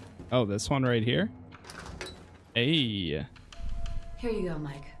 Oh, this one right here? Hey. Here you go,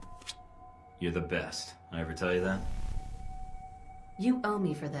 Mike. You're the best. I ever tell you that? You owe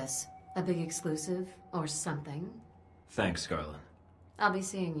me for this. A big exclusive or something. Thanks, Scarlet. I'll be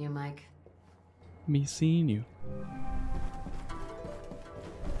seeing you, Mike. Me seeing you.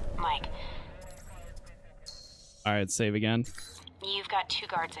 Mike. All right, save again. You've got 2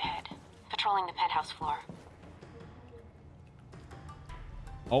 guards ahead, patrolling the penthouse floor.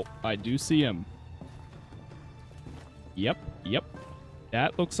 Oh, I do see him. Yep.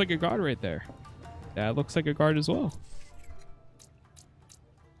 That looks like a guard right there. That looks like a guard as well.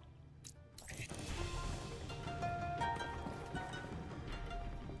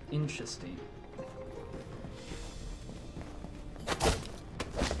 Interesting.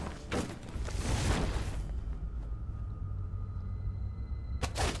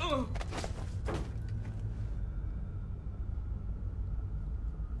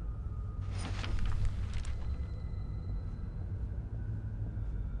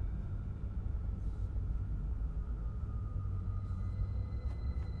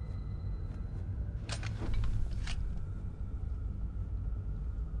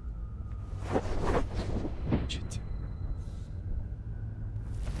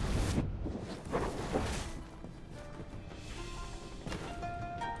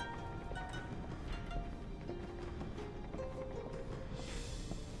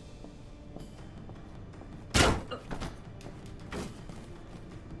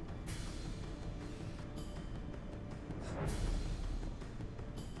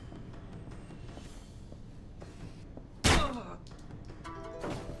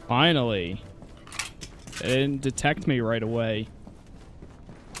 Finally. They didn't detect me right away.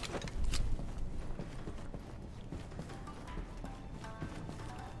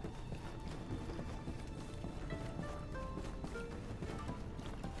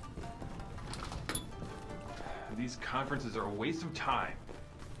 these conferences are a waste of time.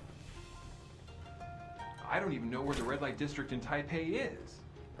 I don't even know where the red light district in Taipei is.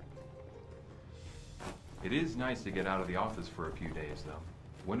 It is nice to get out of the office for a few days, though.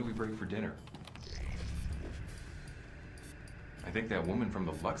 When do we break for dinner? I think that woman from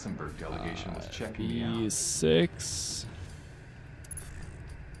the Luxembourg delegation was checking me out. E6.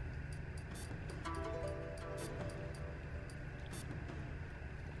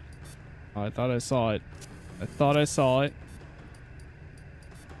 Oh, I thought I saw it. I thought I saw it.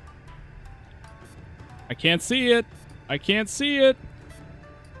 I can't see it. I can't see it.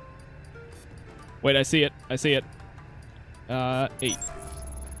 Wait, I see it. I see it. 8.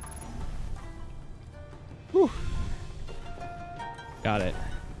 Whew. Got it.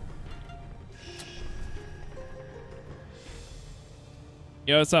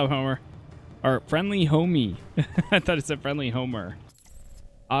 Yo, what's up, Homer? Or friendly homie. I thought it said friendly Homer.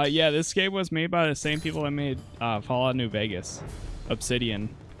 Yeah, this game was made by the same people that made Fallout New Vegas. Obsidian.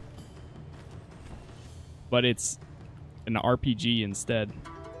 But it's an RPG instead.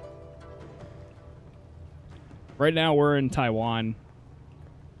 Right now we're in Taiwan.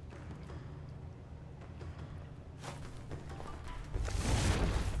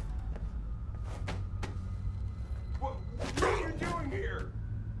 What are you doing here?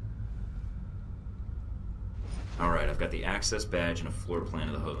 Alright, I've got the access badge and a floor plan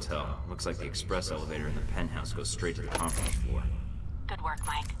of the hotel. Looks like the express elevator in the penthouse goes straight to the conference floor. Good work,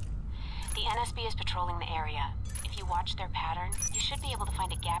 Mike. The NSB is patrolling the area. If you watch their pattern, you should be able to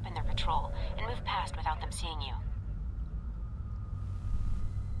find a gap in their patrol and move past without them seeing you.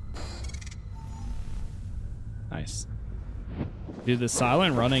 Nice. Dude, the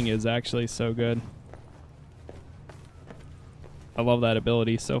silent running is actually so good. I love that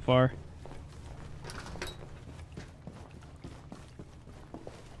ability so far.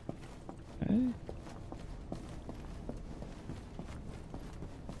 Okay.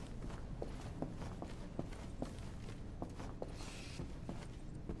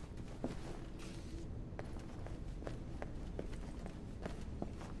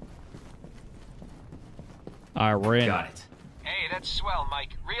 Alright, we're in. Got it. Hey, that's swell,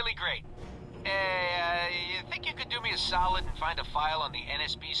 Mike. Really great. You think you could do me a solid and find a file on the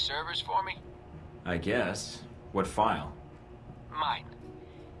NSB servers for me? I guess. What file? Mine.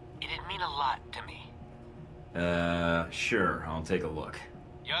 It'd mean a lot to me. Sure. I'll take a look.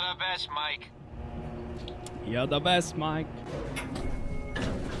 You're the best, Mike. You're the best, Mike.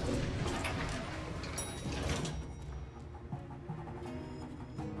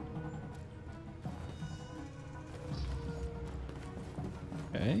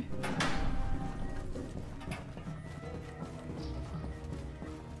 Okay.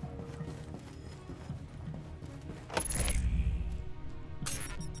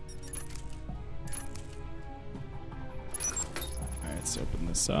 Alright, let's open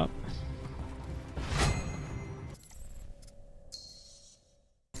this up.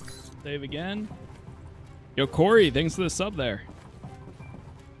 Save again. Yo, Corey, thanks for the sub there.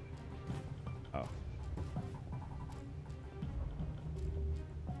 Oh.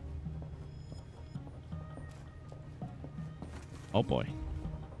 Oh boy.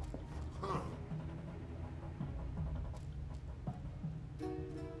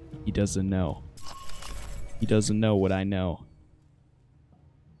 He doesn't know. He doesn't know what I know.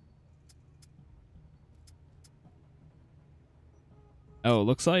 Oh, it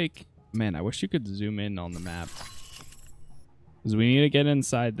looks like... Man, I wish you could zoom in on the map. Because we need to get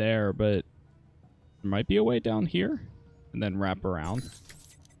inside there, but... There might be a way down here. And then wrap around.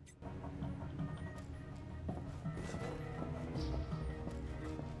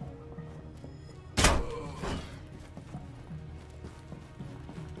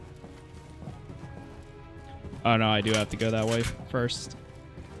 Oh no, I do have to go that way first.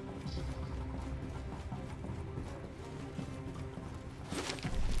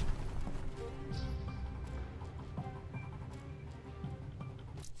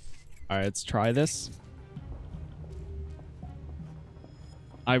 Alright, let's try this.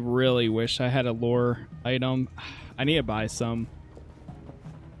 I really wish I had a lore item. I need to buy some.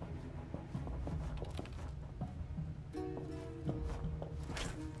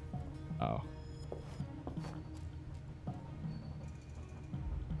 Oh.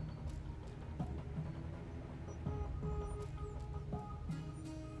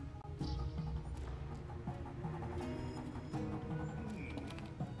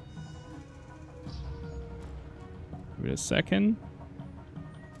 Give it a second.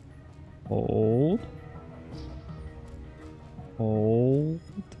 Hold. Hold.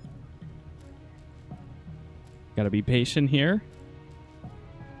 Gotta be patient here.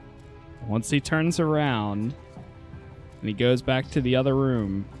 Once he turns around, And he goes back to the other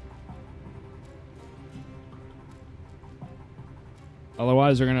room.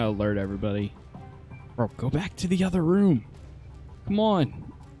 Otherwise, they're gonna alert everybody. Bro, go back to the other room. Come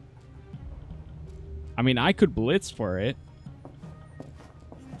on. I mean, I could blitz for it.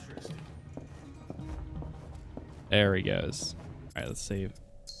 There he goes. All right, let's save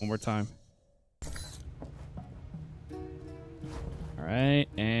one more time. All right,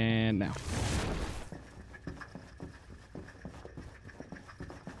 and now.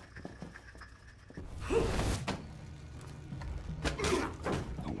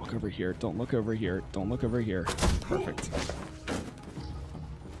 Don't look over here. Don't look over here. Don't look over here. Perfect.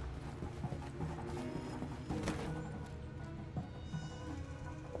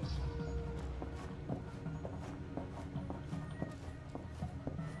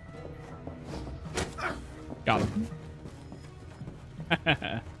 Got him.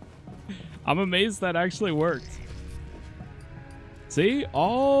 I'm amazed that actually worked. See?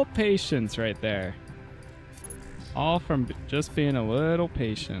 All patience right there. All from just being a little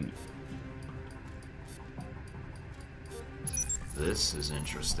patient. This is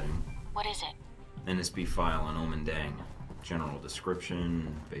interesting. What is it? NSB file on Omendang. General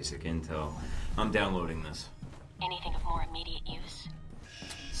description, basic intel. I'm downloading this. Anything of more immediate use?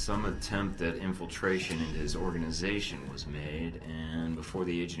 Some attempt at infiltration into his organization was made, and before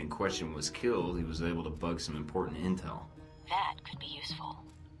the agent in question was killed, he was able to bug some important intel. That could be useful.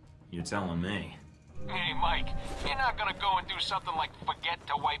 You're telling me. Hey, Mike, you're not gonna go and do something like forget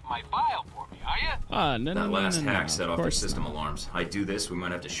to wipe my file for me, are you? No, that last hack no, set off their system alarms. I do this, we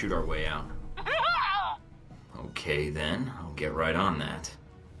might have to shoot our way out. Okay, then. I'll get right on that.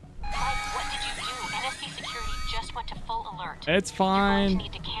 Mike, what did you do? NSC security just went to full alert. It's fine. You're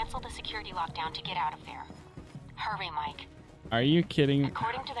going to need to cancel the security lockdown to get out of there. Hurry, Mike. Are you kidding?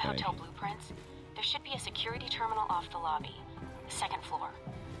 According to the hotel blueprints, there should be a security terminal off the lobby. The second floor.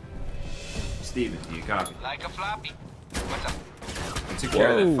 Steven, do you copy? Like a floppy. What's up? And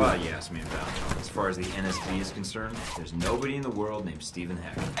secure that file you asked me about. As far as the NSB is concerned, there's nobody in the world named Stephen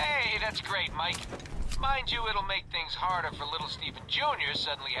Heck. Hey, that's great, Mike. Mind you, it'll make things harder for little Stephen Jr.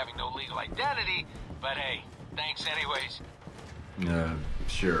 suddenly having no legal identity, but hey, thanks anyways.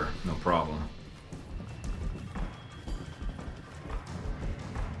 Sure, no problem.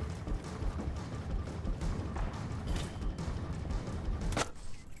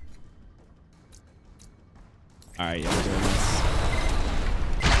 Alright, I'm doing this.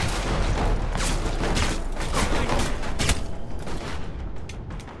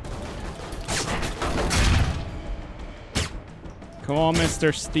 Come on,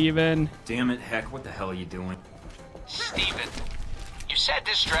 Mr. Steven. Damn it, Heck, what the hell are you doing? Steven, you said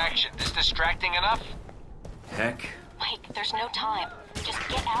distraction. Is distracting enough? Heck? Mike, there's no time. Just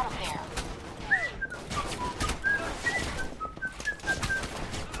get out of there.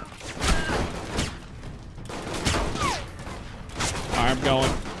 Alright, I'm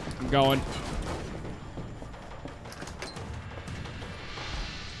going. I'm going.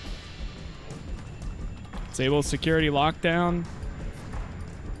 Disable security lockdown.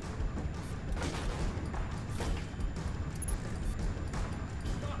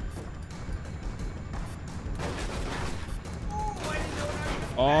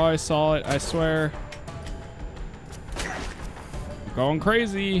 Oh, I saw it. I swear. I'm going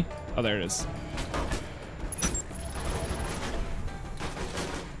crazy. Oh, there it is.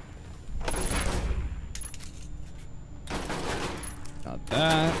 Got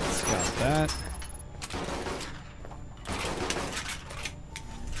that. Got that.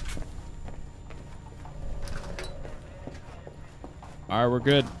 All right, we're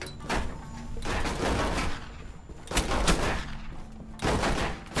good.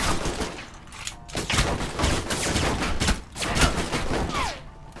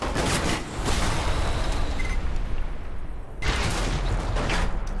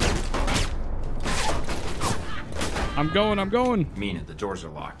 I'm going. Mina, the doors are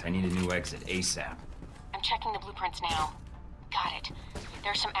locked. I need a new exit ASAP. I'm checking the blueprints now. Got it.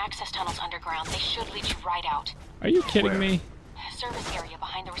 There are some access tunnels underground. They should lead you right out. Are you kidding me? Service area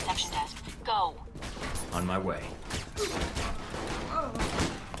behind the reception desk. Go. On my way.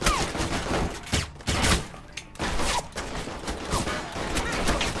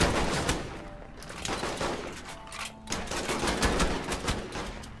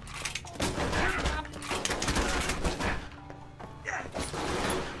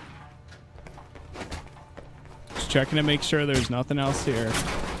 Checking to make sure there's nothing else here.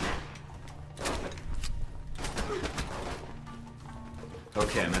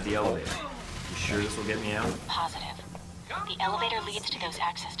 Okay, I'm at the elevator. You sure this will get me out? Positive. The elevator leads to those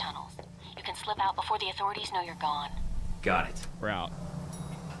access tunnels. You can slip out before the authorities know you're gone. Got it. We're out.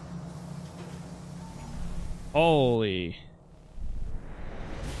 Holy.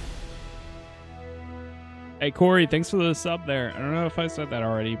 Hey, Corey, thanks for the sub there. I don't know if I said that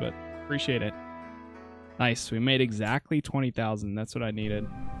already, but appreciate it. Nice. We made exactly 20,000. That's what I needed.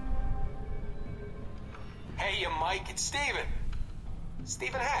 Hey, Mike, it's Steven.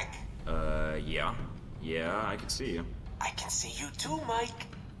 Steven Heck. Yeah. Yeah, I can see you. I can see you too, Mike.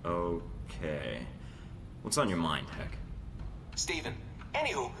 Okay. What's on your mind, Heck? Steven,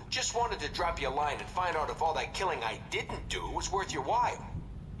 anywho, just wanted to drop you a line and find out if all that killing I didn't do was worth your while.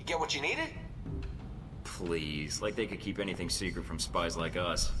 You get what you needed? Please, like they could keep anything secret from spies like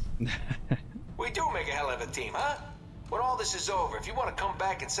us. We do make a hell of a team, huh? When all this is over, if you want to come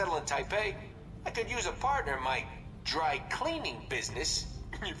back and settle in Taipei, I could use a partner in my dry cleaning business,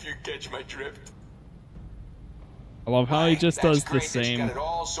 if you catch my drift. I love how he just does the same, got it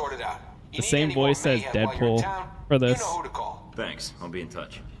all sorted out. the same voice as Deadpool for this. You know who to call. Thanks, I'll be in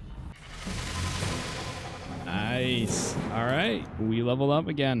touch. Nice. All right, we leveled up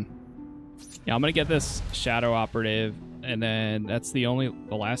again. Yeah, I'm gonna get this Shadow Operative, and then that's the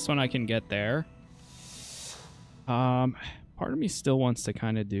last one I can get there. Part of me still wants to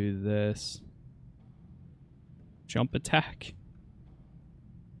kind of do this jump attack.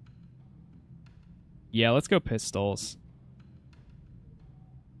 Yeah, let's go pistols.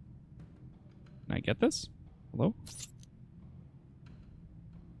 Can I get this? Hello?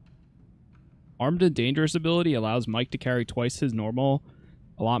 Armed and Dangerous ability allows Mike to carry twice his normal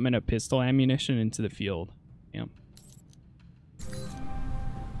allotment of pistol ammunition into the field. Damn.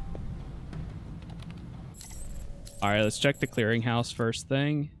 Alright, let's check the clearinghouse first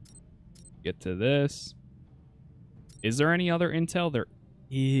thing. Get to this. Is there any other intel? There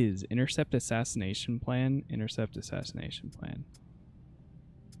is. Intercept assassination plan. Intercept assassination plan.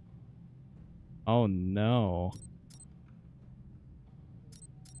 Oh no.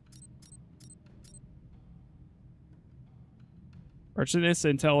 Purchase this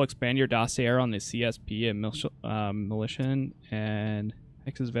intel will expand your dossier on the CSP and militia, and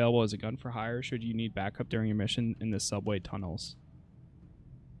X is available as a gun for hire should you need backup during your mission in the subway tunnels.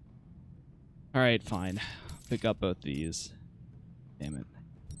 Alright, fine. Pick up both these. Damn it.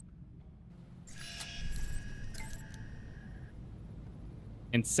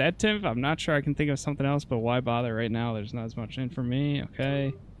 Incentive? I'm not sure I can think of something else, but why bother right now? There's not as much in for me.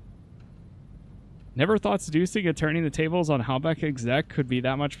 Okay. Never thought seducing and turning the tables on Halbeck exec could be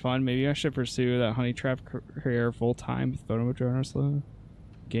that much fun. Maybe I should pursue that honey trap career full time. Photo journalist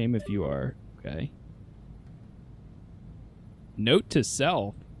game if you are. Okay. Note to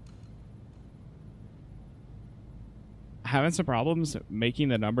self. Having some problems making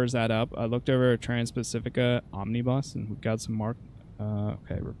the numbers add up. I looked over Trans-Pacifica Omnibus and we got some mark.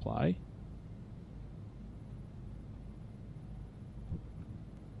 Okay, reply.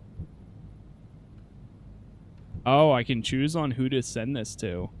 Oh, I can choose on who to send this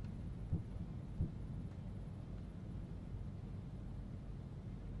to.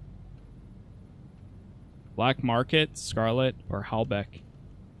 Black Market, Scarlet, or Halbeck.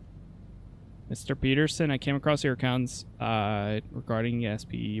 Mr. Peterson, I came across your accounts regarding the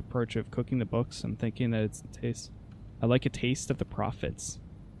SPE approach of cooking the books. I'm thinking that it's a taste. I like a taste of the profits.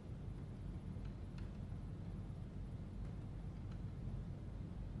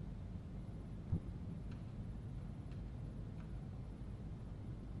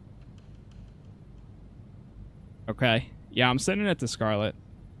 Okay. Yeah, I'm sending it to Scarlet.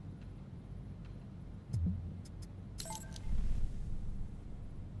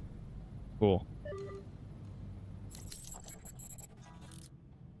 Cool.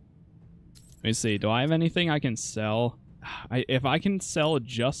 Let me see. Do I have anything I can sell? If I can sell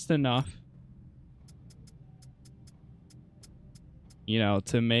just enough, you know,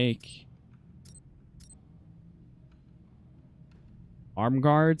 to make arm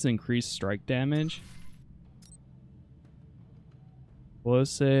guards increase strike damage.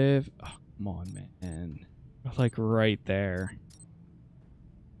 Explosive. Oh, come on, man. Like right there.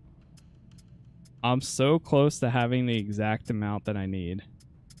 I'm so close to having the exact amount that I need.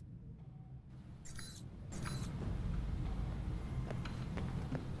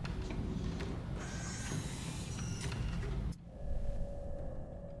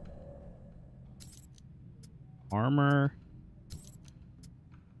 Armor.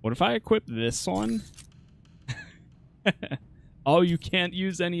 What if I equip this one? Oh, you can't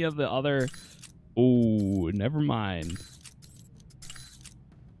use any of the other... Oh, never mind.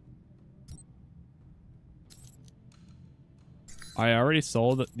 I already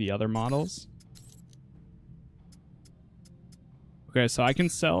sold the other models. Okay, so I can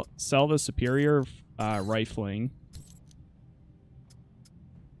sell the superior rifling.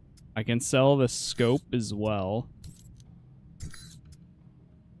 I can sell the scope as well.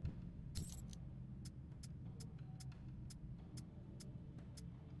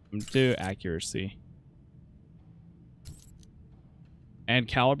 I'm gonna do accuracy. And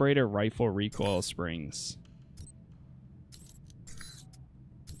calibrated rifle recoil springs.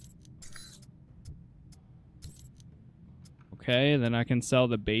 Okay, then I can sell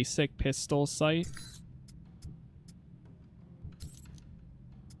the basic pistol sight.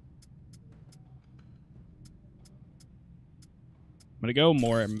 I'm gonna go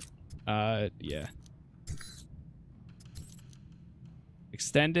more, yeah.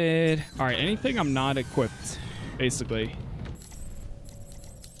 Extended. Alright, anything I'm not equipped, basically.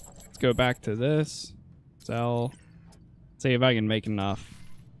 Let's go back to this. Sell. See if I can make enough.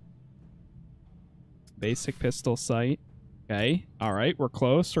 Basic pistol sight. Okay, alright, we're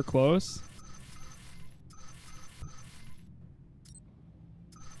close, we're close.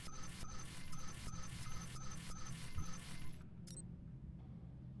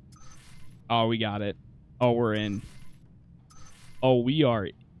 Oh, we got it. Oh, we're in. Oh, we are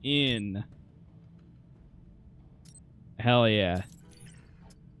in. Hell yeah.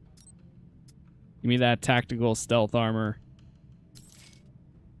 Give me that tactical stealth armor.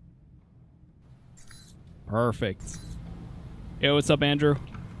 Perfect. Yo, what's up, Andrew?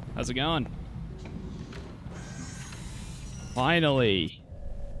 How's it going? Finally.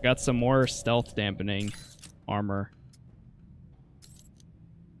 Got some more stealth dampening armor.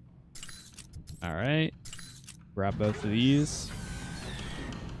 Alright. Grab both of these.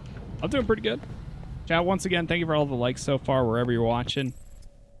 I'm doing pretty good. Chat, once again, thank you for all the likes so far, wherever you're watching.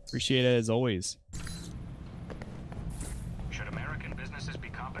 Appreciate it as always. Should American businesses be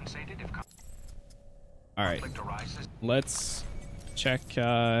compensated if Alright. conflict arises? Let's check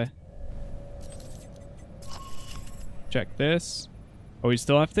check this. Oh, we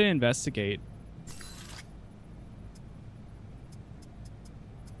still have to investigate.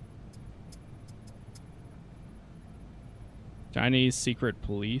 Chinese secret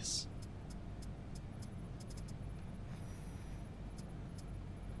police.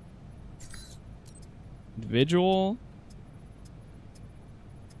 Individual.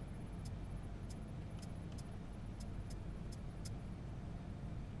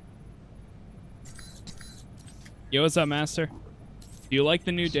 Yo, what's up, Master? Do you like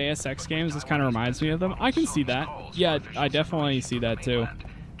the new Deus Ex games? This kind of reminds me of them. I can see that. Yeah, I definitely see that too.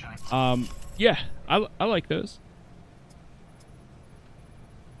 Yeah, I like those.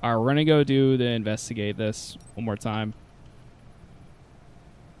 Alright, we're gonna go do the investigate this one more time.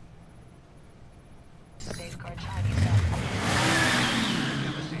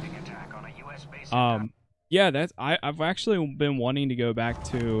 Yeah, that's I've actually been wanting to go back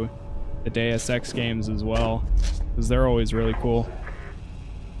to the Deus Ex games as well, because they're always really cool.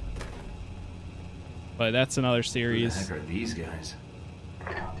 But that's another series. Who the heck are these guys?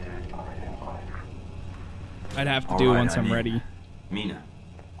 I'd have to do once I'm ready. Mina,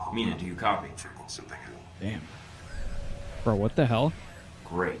 do you copy? Damn. Bro, what the hell?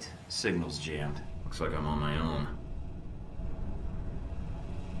 Great. Signal's jammed. Looks like I'm on my own.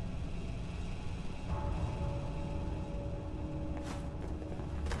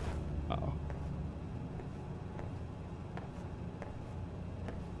 Uh-oh.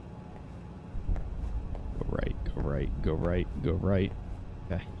 Go right, go right, go right, go right.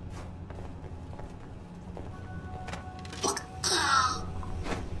 Okay.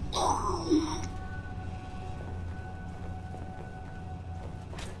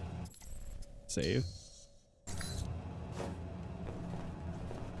 Save.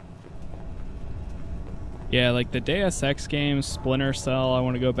 Yeah, like the Deus Ex games, Splinter Cell, I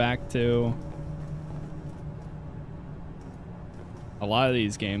want to go back to. A lot of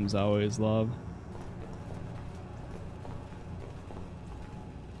these games I always love.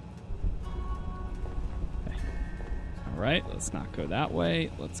 Okay. Alright, let's not go that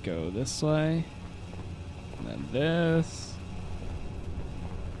way. Let's go this way. And then this.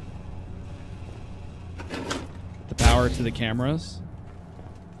 The power to the cameras.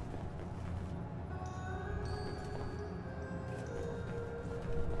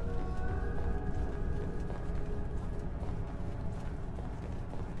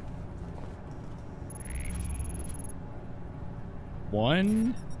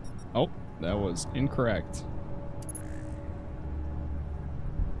 One. Oh, that was incorrect.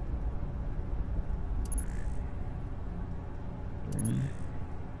 Three.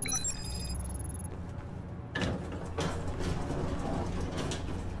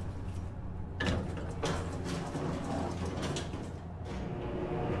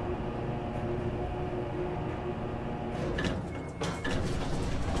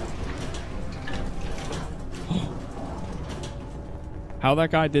 How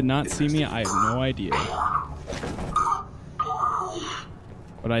that guy did not see me, I have no idea.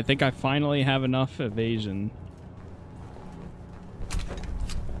 But I think I finally have enough evasion.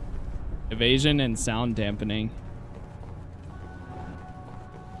 Evasion and sound dampening.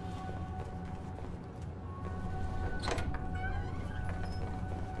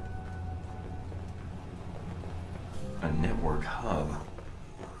 A network hub.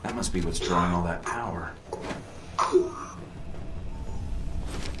 That must be what's drawing all that power.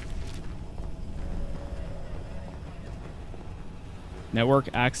 Network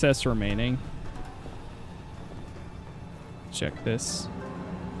access remaining. Check this.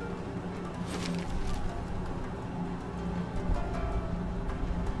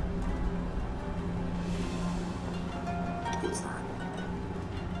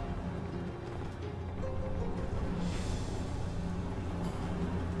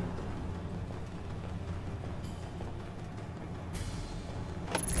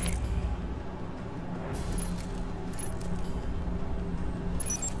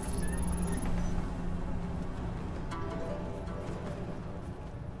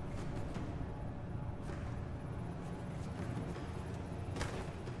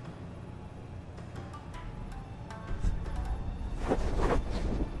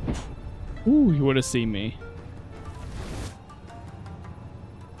 Ooh, you would have seen me.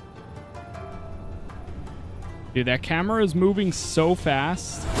 Dude, that camera is moving so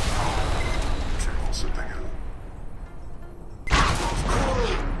fast.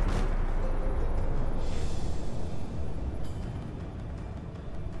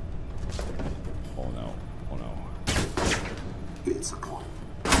 Oh no. Oh no.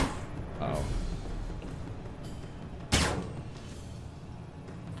 Oh.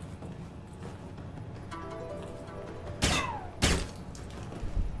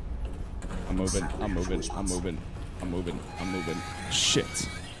 I'm moving, I'm moving, I'm moving, I'm moving, I'm moving. Shit.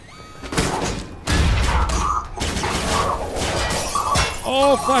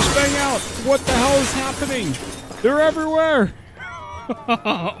 Oh, flashbang out! What the hell is happening? They're everywhere!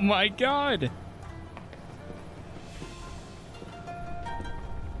 Oh my god!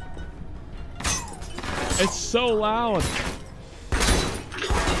 It's so loud!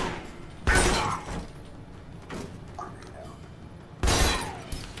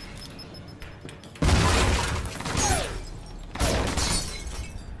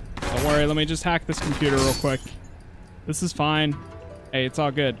 Don't worry, let me just hack this computer real quick. This is fine. Hey, it's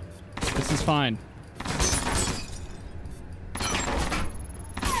all good. This is fine.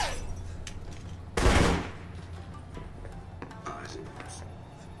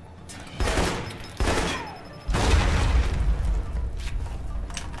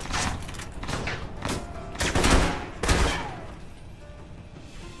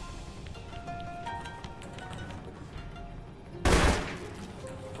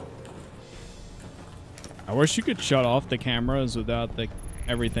 I wish you could shut off the cameras without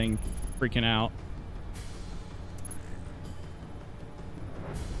everything freaking out.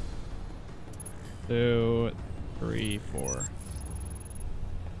 Two, three, four.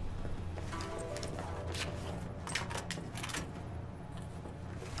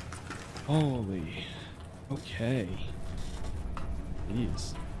 Holy. Okay.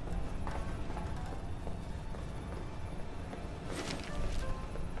 Jeez.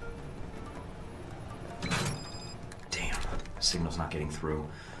 Signal's not getting through.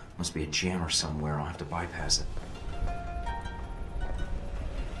 Must be a jammer somewhere. I'll have to bypass it.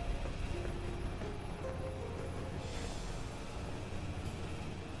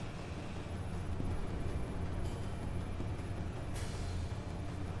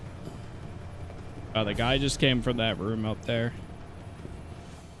 Oh, the guy just came from that room up there.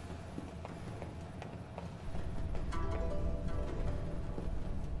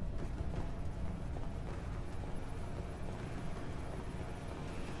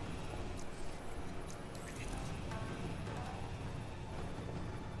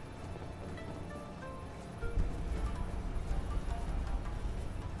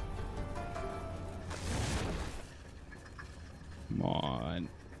 Come on.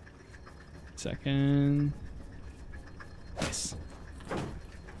 Second. Nice.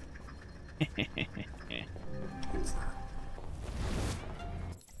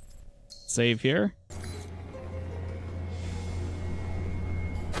 Save here.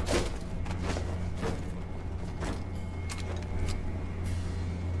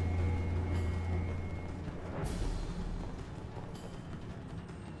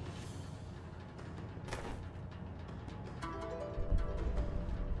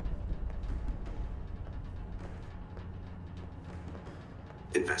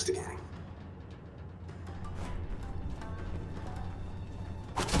 Investigating.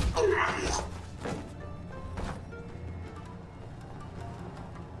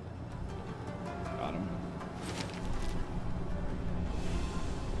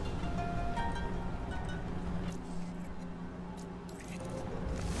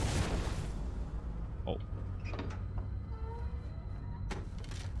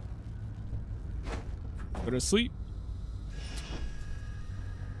 Go to sleep.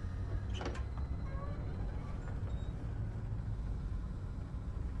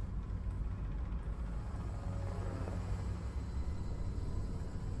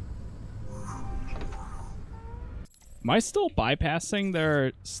 Am I still bypassing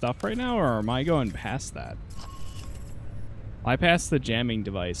their stuff right now, or am I going past that? Bypass the jamming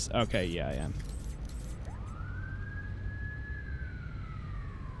device. Okay, yeah, I am.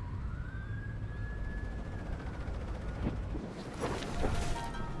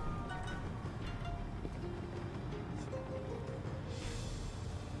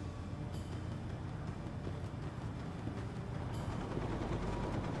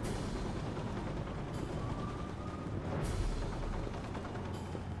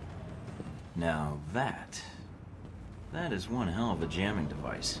 Now that is one hell of a jamming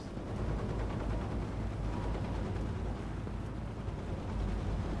device.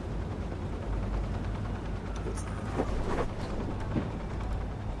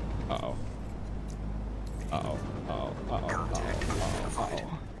 Uh-oh. Uh-oh. Uh-oh. Uh-oh.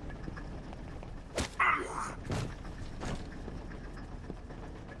 Uh-oh.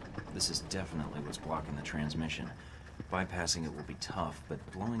 This is definitely what's blocking the transmission. Bypassing it will be tough, but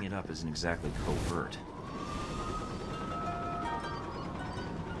blowing it up isn't exactly covert.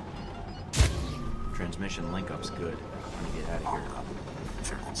 Transmission link-up's good. Let me get out of here.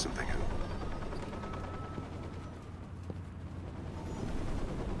 Checking something out.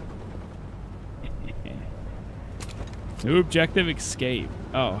 New objective, escape.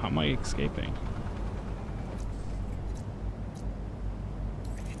 Oh, how am I escaping?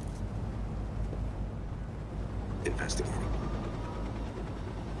 Investigating.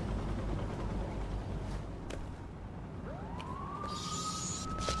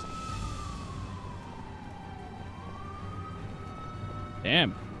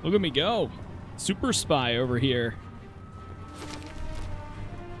 Damn, look at me go. Super spy over here.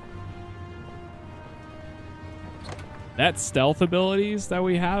 That stealth abilities that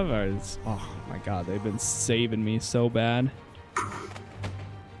we have are, oh my god, they've been saving me so bad.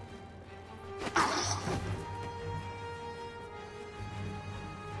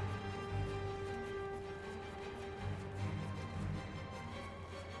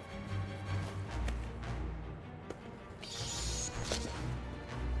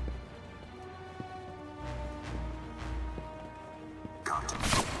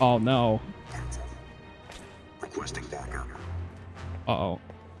 Oh no. Requesting backup. Uh-oh.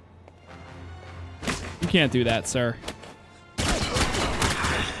 You can't do that, sir.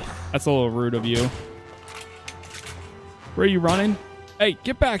 That's a little rude of you. Where are you running? Hey,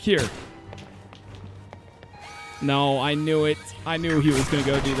 get back here. No, I knew it. I knew he was going to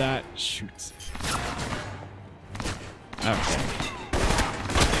go do that. Shoot. Okay.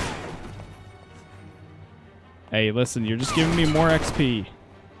 Hey, listen, you're just giving me more XP.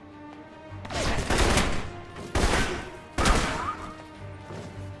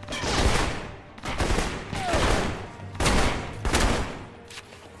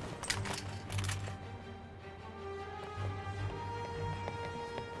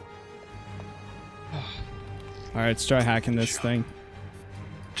 All right, let's try hacking this thing.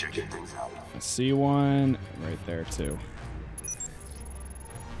 Checking things out. I see one right there too.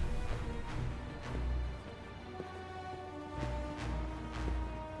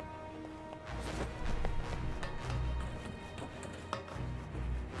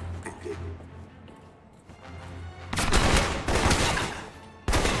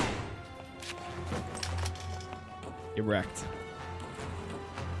 Get wrecked.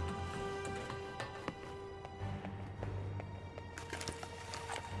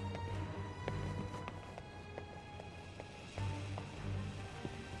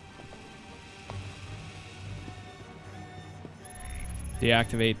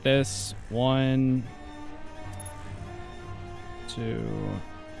 Deactivate this. 1, 2,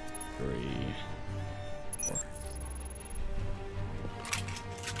 3, 4.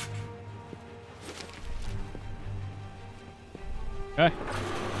 Okay.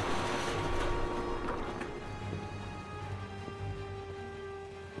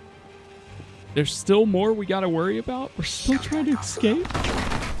 There's still more we gotta worry about? We're still trying to escape?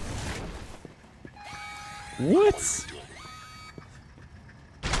 What?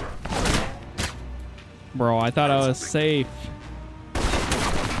 Bro, I thought I was safe.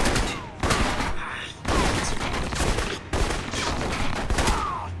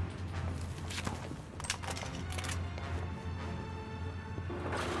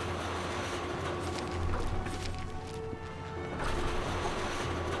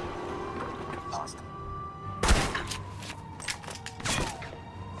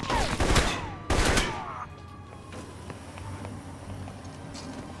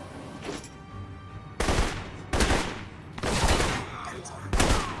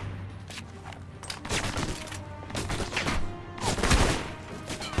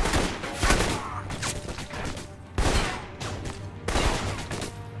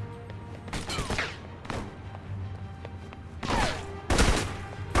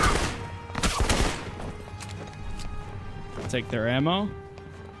 take their ammo.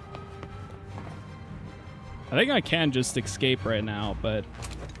 I think I can just escape right now, but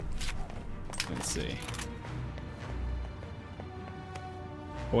let's see.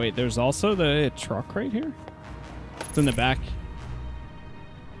 Oh, wait, there's also the truck right here? It's in the back.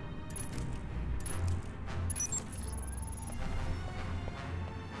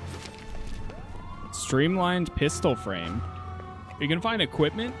 Streamlined pistol frame. You can find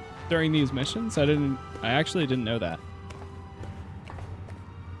equipment during these missions. I actually didn't know that.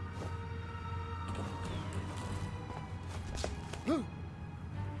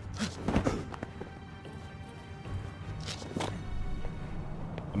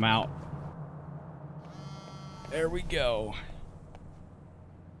 I'm out. There we go.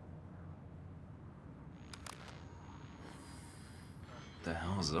 What the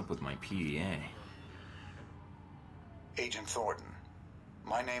hell is up with my PDA? Agent Thornton,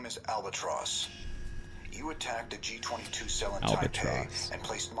 my name is Albatross. You attacked a G-22 cell in Taipei and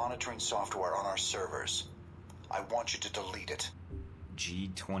placed monitoring software on our servers. I want you to delete it.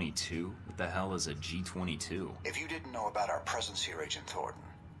 G-22? What the hell is a G-22? If you didn't know about our presence here, Agent Thornton,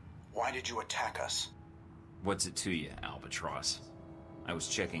 why did you attack us? What's it to you, Albatross? I was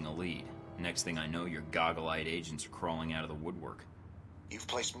checking a lead. Next thing I know, your goggle-eyed agents are crawling out of the woodwork. You've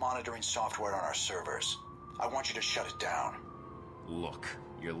placed monitoring software on our servers. I want you to shut it down. Look,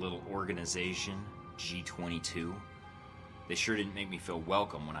 your little organization, G-22, they sure didn't make me feel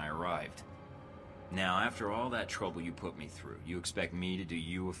welcome when I arrived. Now, after all that trouble you put me through, you expect me to do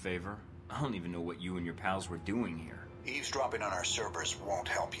you a favor? I don't even know what you and your pals were doing here. Eavesdropping on our servers won't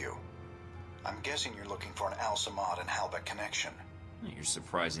help you. I'm guessing you're looking for an Al-Samad and Halbech connection. You're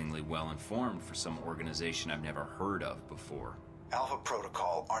surprisingly well informed for some organization I've never heard of before. Alpha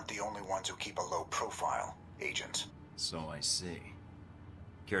Protocol aren't the only ones who keep a low profile, Agent. So I see.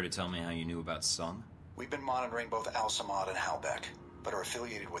 Care to tell me how you knew about Sung? We've been monitoring both Al-Samad and Halbech, but are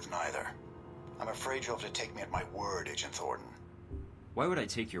affiliated with neither. I'm afraid you'll have to take me at my word, Agent Thornton. Why would I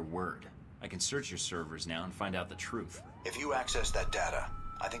take your word? I can search your servers now and find out the truth. If you access that data,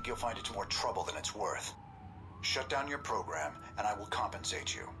 I think you'll find it's more trouble than it's worth. Shut down your program, and I will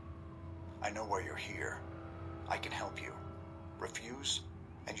compensate you. I know why you're here. I can help you. Refuse,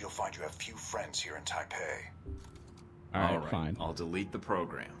 and you'll find you have few friends here in Taipei. All right, fine. I'll delete the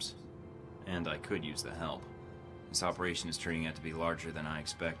programs. And I could use the help. This operation is turning out to be larger than I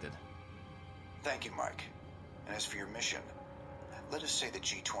expected. Thank you, Mike. And as for your mission, let us say that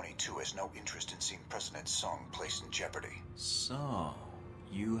G-22 has no interest in seeing President Sung placed in jeopardy. So,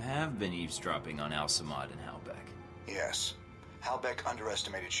 you have been eavesdropping on Al-Samad and Halbech. Yes. Halbech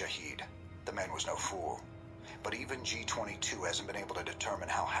underestimated Shahid. The man was no fool. But even G-22 hasn't been able to determine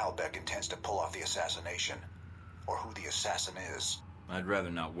how Halbech intends to pull off the assassination, or who the assassin is. I'd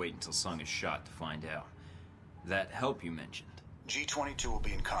rather not wait until Sung is shot to find out. That help you mentioned. G-22 will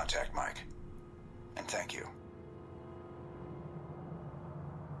be in contact, Mike. And thank you.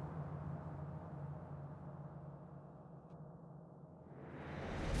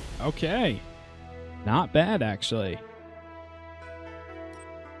 Okay. Not bad, actually.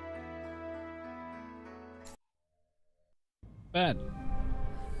 Bad.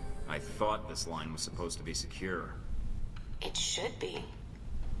 I thought this line was supposed to be secure. It should be.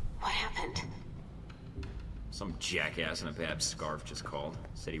 What happened? Some jackass in a bad scarf just called.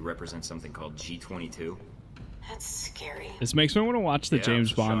 Said he represents something called G-22. That's scary. This makes me want to watch the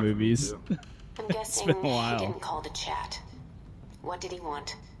James Bond movies. I'm guessing been a while. he didn't call to chat. What did he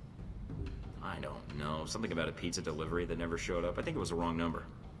want? I don't know. Something about a pizza delivery that never showed up. I think it was the wrong number.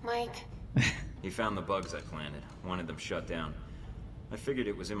 Mike? He found the bugs I planted. Wanted them shut down. I figured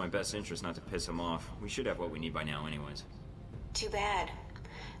it was in my best interest not to piss him off. We should have what we need by now anyways. Too bad.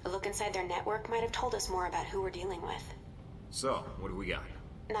 A look inside their network might have told us more about who we're dealing with. So, what do we got?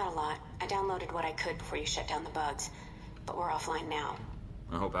 Not a lot. I downloaded what I could before you shut down the bugs. But we're offline now.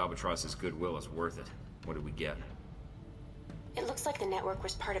 I hope Albatross's goodwill is worth it. What did we get? It looks like the network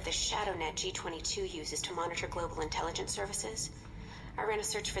was part of the shadow net G-22 uses to monitor global intelligence services. I ran a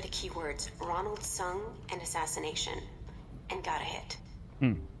search for the keywords Ronald Sung and assassination, and got a hit.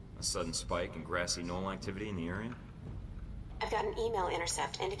 A sudden spike in grassy knoll activity in the area? I've got an email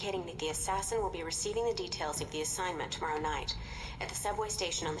intercept indicating that the assassin will be receiving the details of the assignment tomorrow night at the subway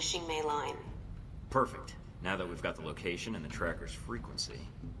station on the Xingmei line. Perfect. Now that we've got the location and the tracker's frequency.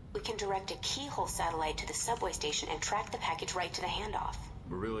 We can direct a keyhole satellite to the subway station and track the package right to the handoff.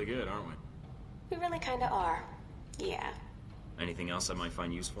 We're really good, aren't we? We really kinda are. Yeah. Anything else I might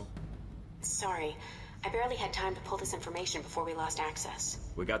find useful? Sorry. I barely had time to pull this information before we lost access.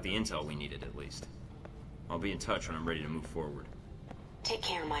 We got the intel we needed, at least. I'll be in touch when I'm ready to move forward. Take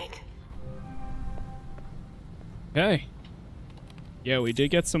care, Mike. Okay. Yeah, we did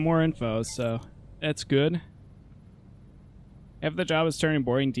get some more info, so that's good. Half the job is turning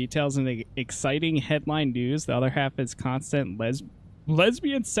boring details into exciting headline news. The other half is constant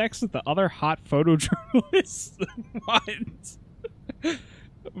lesbian sex with the other hot photojournalists.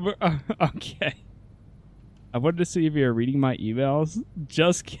 What? Okay. I wanted to see if you're reading my emails.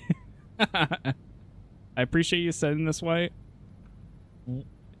 Just kidding. I appreciate you sending this way.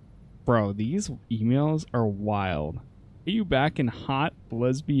 Bro, these emails are wild. Are you back in hot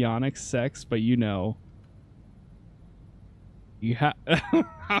lesbianic sex, but you know. You have.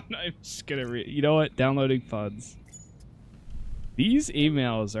 I'm just gonna read. You know what? Downloading funds. These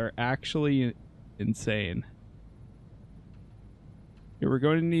emails are actually insane. Yeah, we're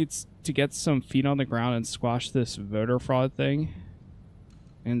going to need to get some feet on the ground and squash this voter fraud thing.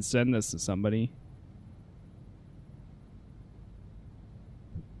 And send this to somebody.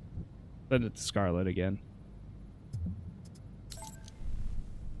 Send it to Scarlet again.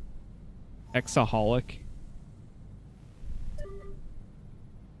 Exaholic.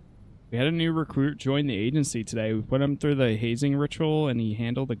 We had a new recruit join the agency today. We put him through the hazing ritual, and he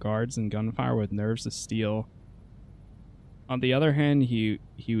handled the guards and gunfire with nerves of steel. On the other hand, he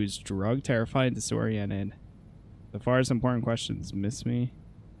was drugged, terrified, and disoriented. So far as important questions miss me.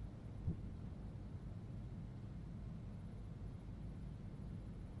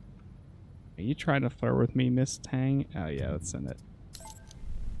 Are you trying to flirt with me, Miss Tang? Oh yeah, let's send it.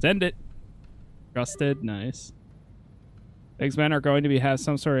 Send it! Trusted, nice. X-Men are going to have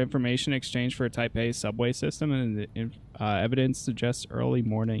some sort of information exchange for a Type A subway system, and the evidence suggests early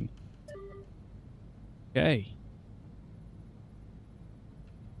morning. Okay.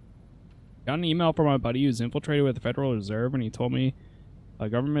 Got an email from my buddy who's infiltrated with the Federal Reserve, and he told me the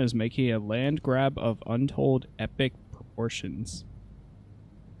government is making a land grab of untold epic proportions.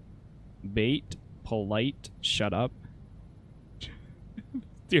 Bait, polite, shut up.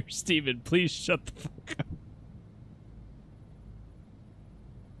 Dear Steven, please shut the fuck up.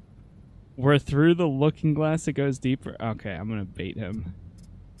 We're through the looking glass, it goes deeper. Okay, I'm gonna bait him.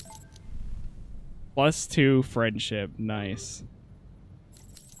 +2 friendship, nice.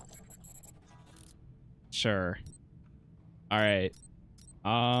 Sure. Alright.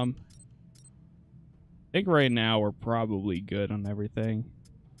 I think right now we're probably good on everything.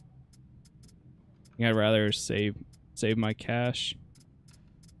 I think I'd rather save my cash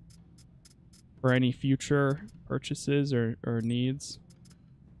for any future purchases or needs.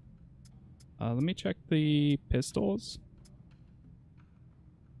 Let me check the pistols.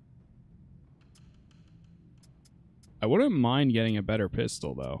 I wouldn't mind getting a better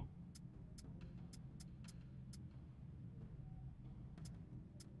pistol, though.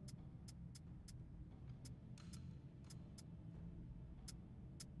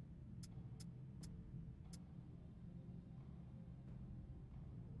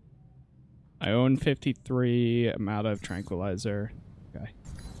 I own 53. I'm out of tranquilizer. Okay.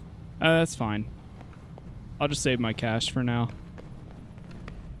 That's fine. I'll just save my cash for now.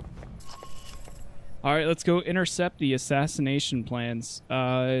 Alright, let's go intercept the assassination plans.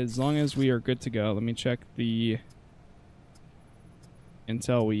 As long as we are good to go. Let me check the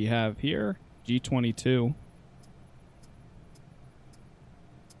intel we have here. G22.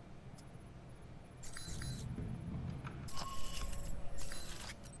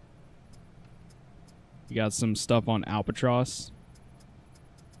 We got some stuff on Albatross.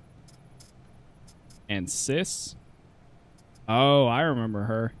 And Sis. Oh, I remember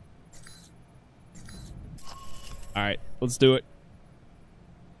her. Alright, let's do it.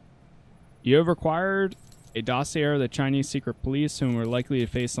 You have acquired a dossier of the Chinese secret police whom we're likely to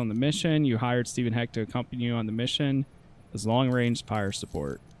face on the mission. You hired Stephen Heck to accompany you on the mission as long-range fire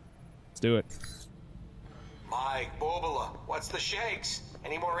support. Let's do it. Mike, Bobola, what's the shakes?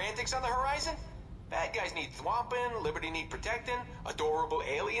 Any more antics on the horizon? Bad guys need thwomping, Liberty need protecting, adorable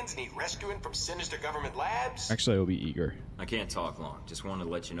aliens need rescuing from sinister government labs. Actually, I'll be eager. I can't talk long. Just wanted to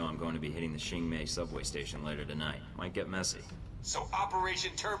let you know I'm going to be hitting the Xingmei subway station later tonight. Might get messy. So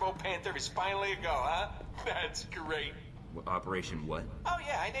Operation Turbo Panther is finally a go, huh? That's great. Operation what? Oh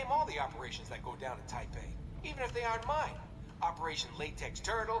yeah, I name all the operations that go down in Taipei, even if they aren't mine. Operation Latex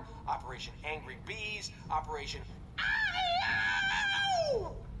Turtle, Operation Angry Bees, Operation...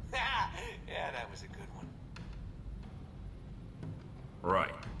 Ow! Yeah, that was a good one.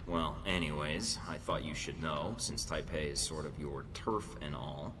 Right. Well, anyways, I thought you should know, since Taipei is sort of your turf and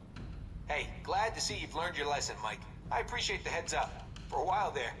all. Hey, glad to see you've learned your lesson, Mike. I appreciate the heads up. For a while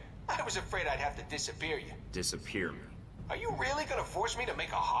there, I was afraid I'd have to disappear you. Disappear me? Are you really gonna force me to make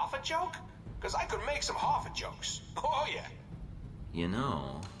a Hoffa joke? Because I could make some Hoffa jokes. Oh, yeah. You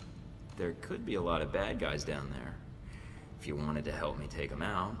know, there could be a lot of bad guys down there. If you wanted to help me take him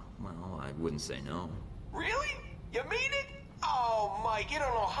out, well, I wouldn't say no. Really? You mean it? Oh, Mike, you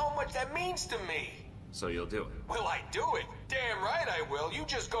don't know how much that means to me. So you'll do it? Will I do it? Damn right I will. You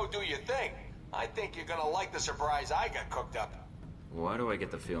just go do your thing. I think you're gonna like the surprise I got cooked up. Why do I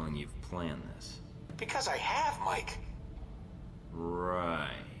get the feeling you've planned this? Because I have, Mike. Right.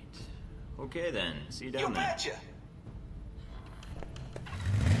 Okay then, see you down there. You betcha.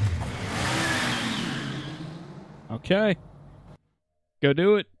 Okay. Go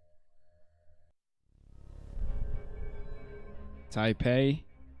do it. Taipei.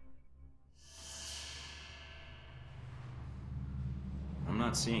 I'm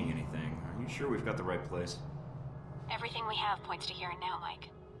not seeing anything. Are you sure we've got the right place? Everything we have points to here and now, Mike.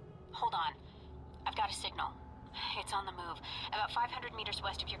 Hold on. I've got a signal. It's on the move, about 500 meters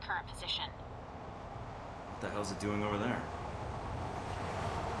west of your current position. What the hell's it doing over there?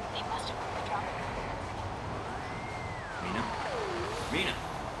 They must have moved the drop. Mina? Mina!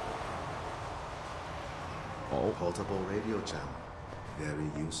 Oh. Portable radio channel. Very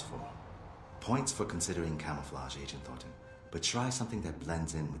useful. Points for considering camouflage, Agent Thorton. But try something that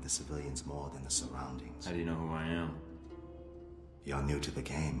blends in with the civilians more than the surroundings. How do you know who I am? You're new to the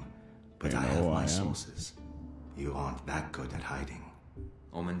game, but I have my sources. You aren't that good at hiding.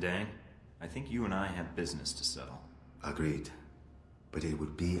 Impending, I think you and I have business to settle. Agreed. But it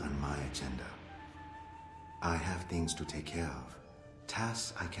would be on my agenda. I have things to take care of.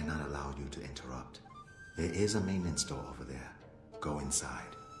 Tasks I cannot allow you to interrupt. There is a maintenance door over there. Go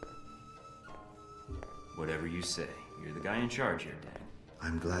inside. Whatever you say. You're the guy in charge here, Dang.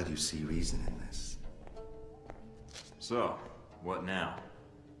 I'm glad you see reason in this. So, what now?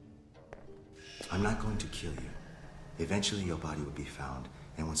 I'm not going to kill you. Eventually your body will be found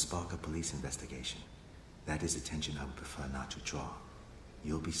and will spark a police investigation. That is attention I would prefer not to draw.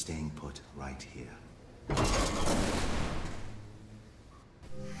 You'll be staying put right here.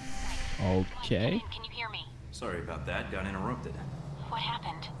 Okay. Can you hear me? Sorry about that, got interrupted. What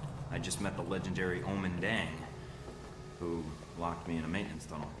happened? I just met the legendary Impending, who locked me in a maintenance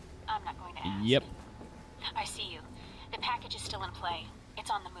tunnel. I'm not going to ask. Yep. I see you. The package is still in play. It's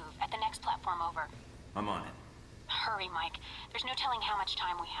on the move, at the next platform over. I'm on it. Hurry, Mike. There's no telling how much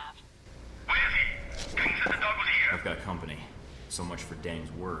time we have. Where is he? King said the dog was here. I've got company. So much for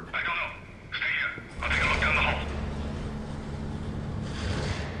Dang's word. I don't know. Stay here. I'll take a look down the hall.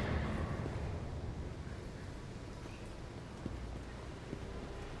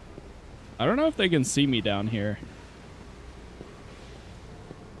 I don't know if they can see me down here.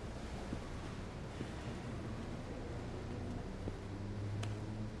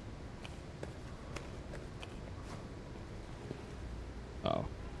 Oh.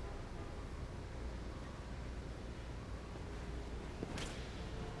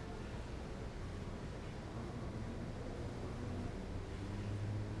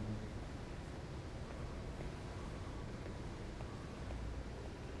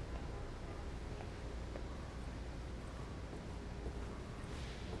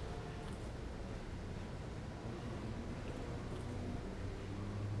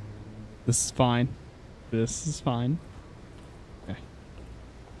 This is fine. This is fine. Okay.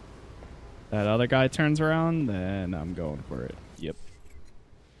 That other guy turns around, then I'm going for it. Yep.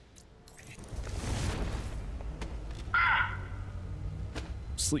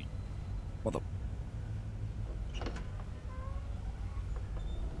 Sleep. What the?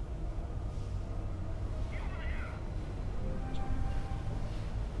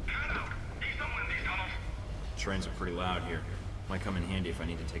 Trains are pretty loud here. Might come in handy if I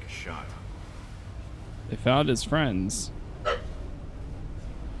need to take a shot. They found his friends.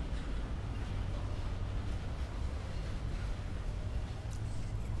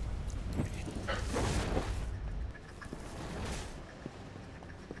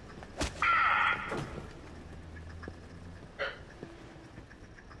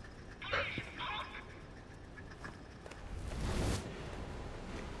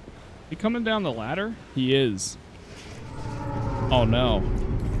 He coming down the ladder? He is. Oh no.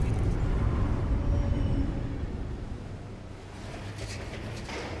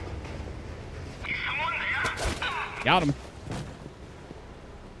 Got him.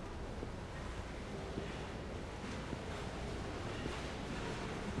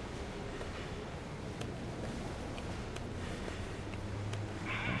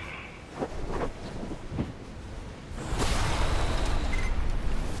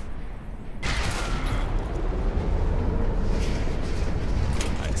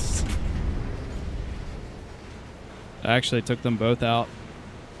 Nice. I actually took them both out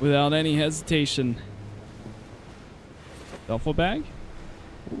without any hesitation. Duffel bag?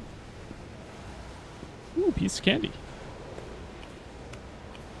 Ooh, piece of candy.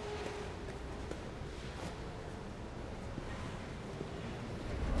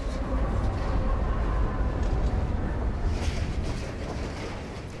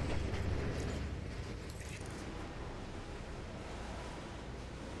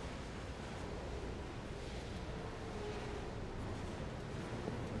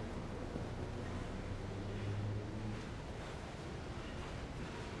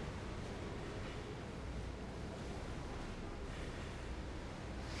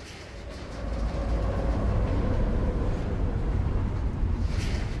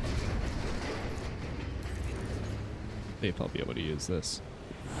 See if I'll be able to use this.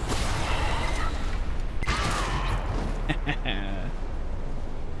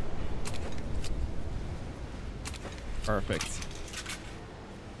 Perfect.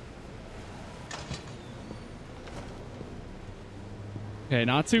 Okay,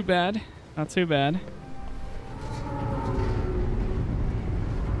 not too bad. Not too bad.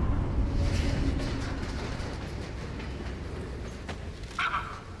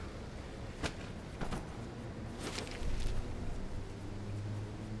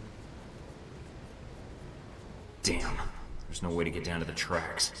 Damn. There's no way to get down to the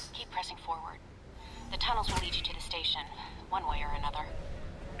tracks. Keep pressing forward. The tunnels will lead you to the station, one way or another.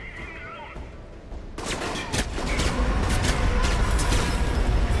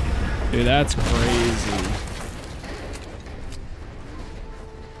 Dude, that's crazy.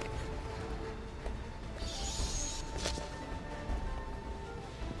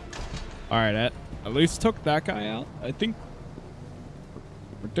 Alright, at least took that guy out. I think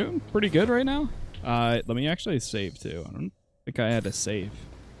we're doing pretty good right now. Let me actually save too. I don't think I had to save.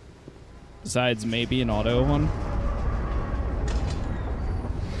 Besides maybe an auto one.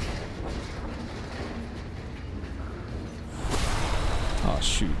 Oh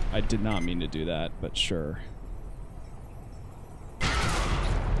shoot, I did not mean to do that, but sure.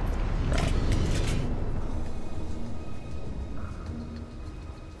 Crap.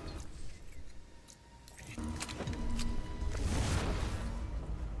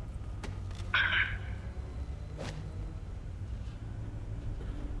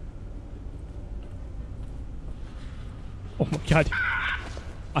 Oh my god.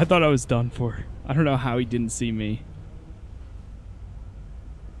 I thought I was done for. I don't know how he didn't see me.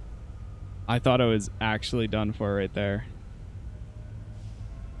 I thought I was actually done for right there.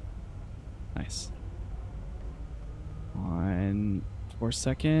 Nice. 4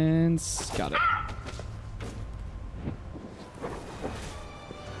 seconds. Got it.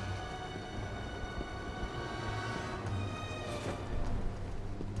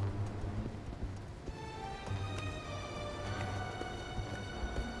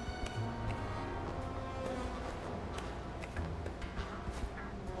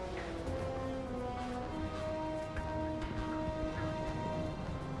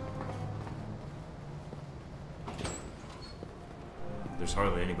 There's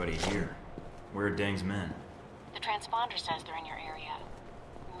hardly anybody here. Where are Deng's men? The transponder says they're in your area.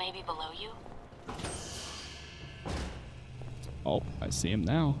 Maybe below you? Oh, I see him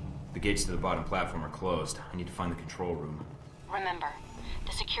now. The gates to the bottom platform are closed. I need to find the control room. Remember,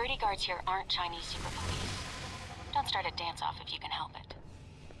 the security guards here aren't Chinese secret police. Don't start a dance-off if you can help it.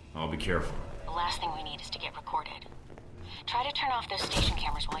 I'll be careful. The last thing we need is to get recorded. Try to turn off those station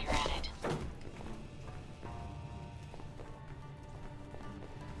cameras while you're at it.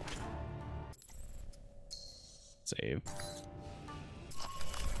 Save.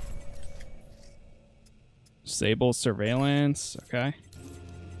 Disable surveillance. Okay.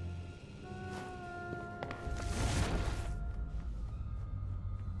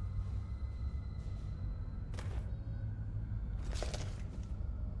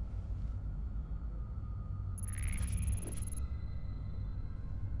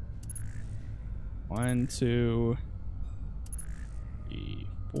 One, 2, 3,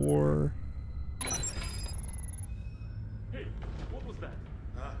 4.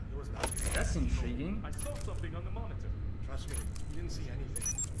 That's intriguing. I saw something on the monitor. Trust me, you didn't see anything.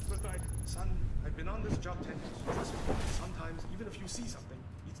 But Son, I've been on this job 10 years. Trust me, sometimes, even if you see something,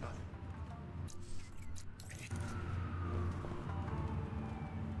 it's nothing.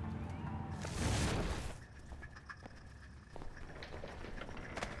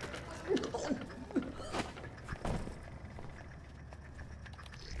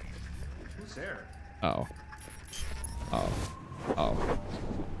 Who's there? Oh. Oh. Oh.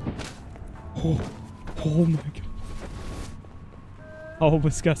 Oh. Oh my god.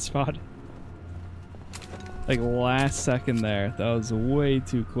 Almost got spotted. Like last second there. That was way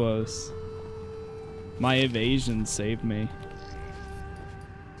too close. My evasion saved me.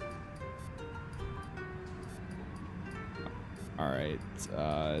 Alright.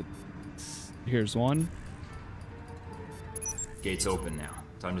 Here's one. Gate's open now.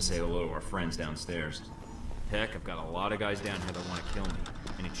 Time to say hello to our friends downstairs. Heck, I've got a lot of guys down here that want to kill me.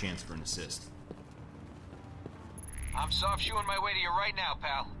 Any chance for an assist? I'm soft shoeing my way to you right now,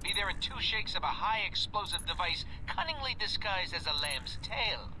 pal. Be there in 2 shakes of a high explosive device cunningly disguised as a lamb's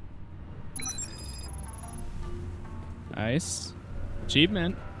tail. Nice.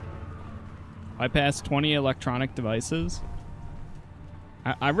 Achievement. I passed 20 electronic devices.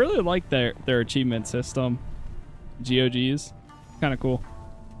 I really like their achievement system. GOGs. Kind of cool.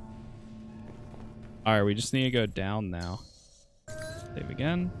 Alright, we just need to go down now. Save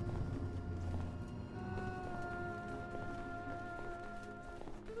again.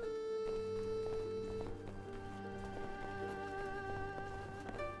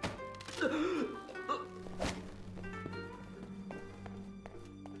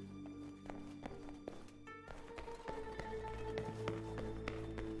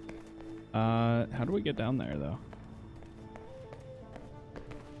 How do we get down there, though?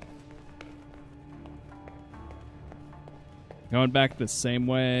 Going back the same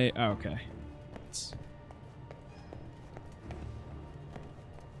way. Oh, okay.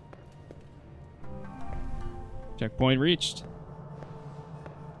 Checkpoint reached.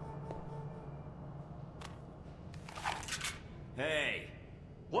 Hey!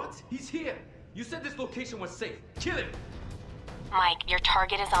 What? He's here! You said this location was safe. Kill him! Mike, your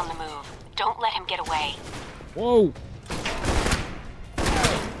target is on the move. Don't let him get away. Whoa!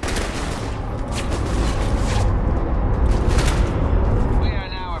 We are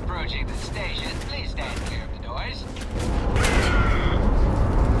now approaching the station. Please stand clear of the doors.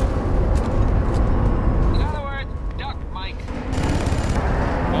 In other words, duck, Mike.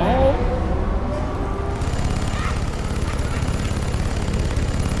 Oh!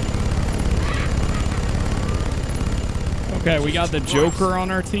 Okay, we got the Joker on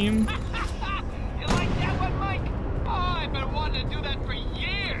our team. You like that one, Mike? Oh, I've been wanting to do that for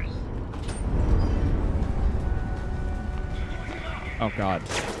years. Oh, God.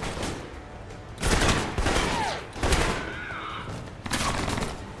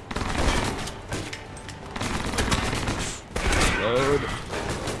 Load.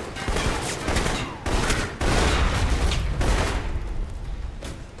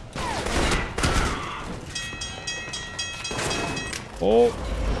 Oh.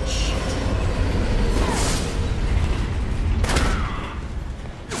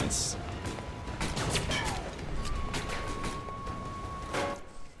 Nice.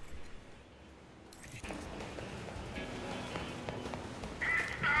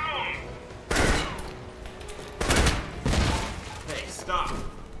 Hey, stop.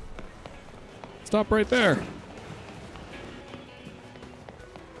 Stop right there.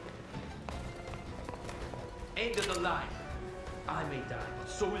 End of the line. I may die, but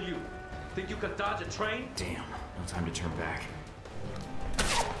so will you. Think you could dodge a train? Damn, no time to turn back.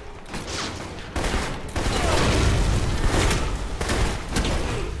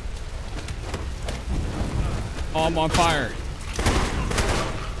 Oh, I'm on fire.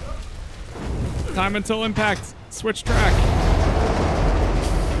 Time until impact. Switch track.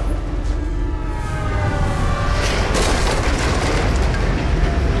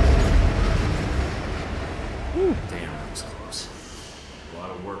 Whew. Damn, that was close. A lot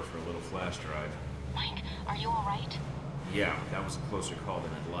of work for a little flash drive. Mike, are you alright? Yeah, that was a closer call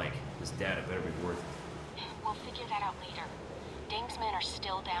than I'd like. This data better be worth it. We'll figure that out later. Ding's men are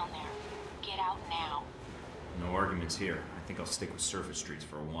still down there. Get out now. No arguments here. I think I'll stick with surface streets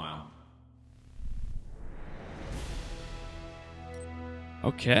for a while.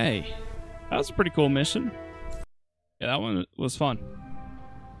 Okay. That was a pretty cool mission. Yeah, that one was fun.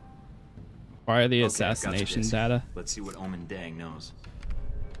 Acquire the assassination data. Let's see what Omen Dang knows.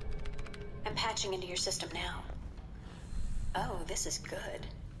 I'm patching into your system now. Oh, this is good.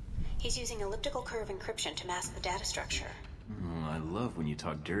 He's using elliptical curve encryption to mask the data structure. Oh, I love when you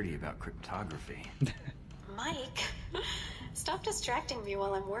talk dirty about cryptography. Mike, stop distracting me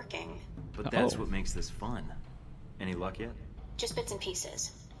while I'm working. But that's what makes this fun. Any luck yet? Just bits and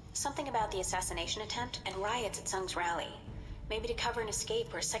pieces. Something about the assassination attempt and riots at Sung's rally. Maybe to cover an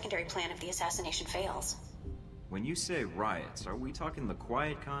escape or a secondary plan if the assassination fails. When you say riots, are we talking the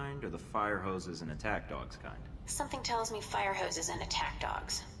quiet kind or the fire hoses and attack dogs kind? Something tells me fire hoses and attack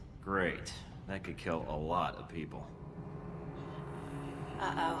dogs. Great. That could kill a lot of people.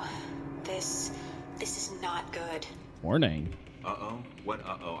 Uh-oh. This is not good. Warning. Uh-oh? What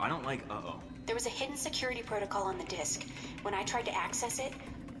uh-oh? I don't like uh-oh. There was a hidden security protocol on the disk. When I tried to access it,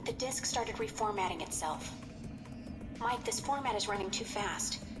 the disk started reformatting itself. Mike, this format is running too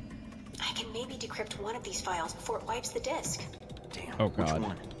fast. I can maybe decrypt one of these files before it wipes the disk. Damn, oh God. Which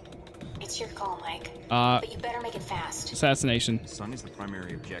one? It's your call, Mike. But you better make it fast. Assassination. Sun is the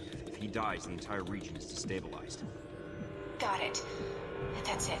primary objective. If he dies, the entire region is destabilized. Got it.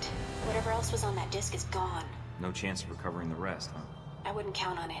 That's it. Whatever else was on that disk is gone. No chance of recovering the rest, huh? I wouldn't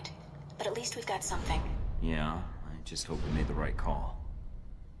count on it. But at least we've got something. Yeah, I just hope we made the right call.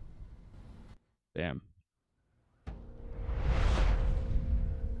 Damn.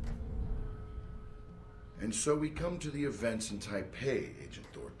 And so we come to the events in Taipei, Agent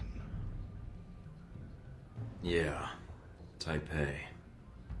Thornton. Yeah, Taipei.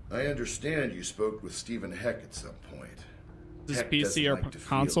 I understand you spoke with Stephen Heck at some point. This Heck PC doesn't or like to feel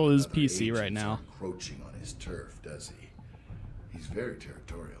console that is other PC right agents now. are encroaching on his turf, does he? He's very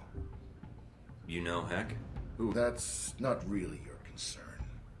territorial. You know Heck? That's not really your concern.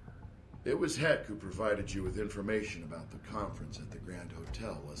 It was Heck who provided you with information about the conference at the Grand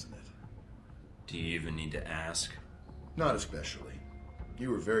Hotel, wasn't it? Do you even need to ask? Not especially.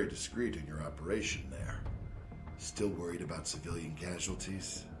 You were very discreet in your operation there. Still worried about civilian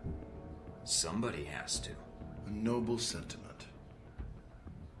casualties? Somebody has to. A noble sentiment.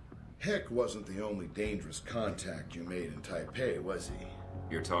 Heck wasn't the only dangerous contact you made in Taipei, was he?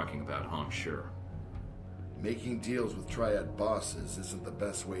 You're talking about Hong Shi. Making deals with triad bosses isn't the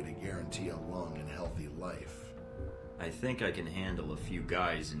best way to guarantee a long and healthy life. I think I can handle a few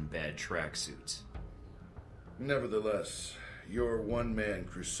guys in bad tracksuits. Nevertheless, your one-man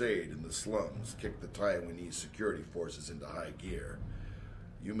crusade in the slums kicked the Taiwanese security forces into high gear.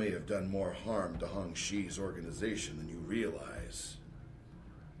 You may have done more harm to Hong Shi's organization than you realize.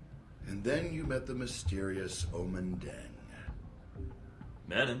 And then you met the mysterious Omen Deng.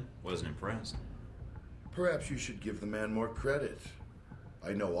 Met him, wasn't impressed. Perhaps you should give the man more credit.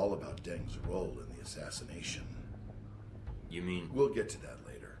 I know all about Deng's role in the assassination. You mean? We'll get to that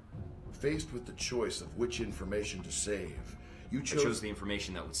later. Faced with the choice of which information to save, you chose... I chose the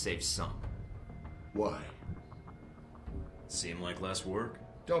information that would save some. Why? Seemed like less work?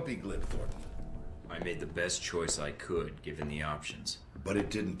 Don't be glib, Thornton. I made the best choice I could, given the options. But it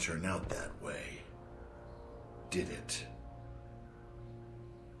didn't turn out that way. Did it?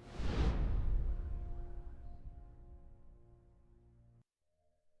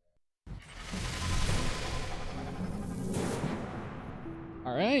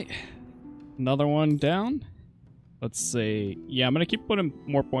 All right, another one down. Let's see. Yeah, I'm gonna keep putting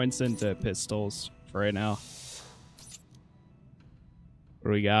more points into pistols for right now. What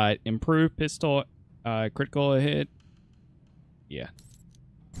do we got? Improved pistol, critical hit. Yeah,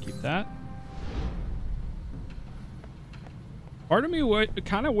 keep that. Part of me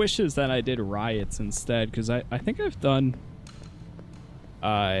kind of wishes that I did riots instead, because I think I've done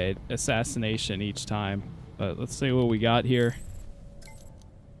assassination each time. But let's see what we got here.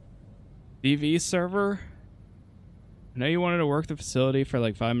 DV server. I know you wanted to work the facility for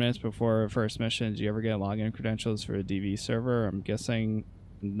like 5 minutes before first mission. Did you ever get login credentials for a DV server? I'm guessing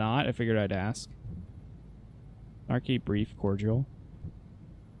not. I figured I'd ask. Snarky, brief, cordial.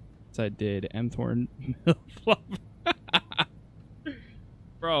 Yes, I did. M. Thornton.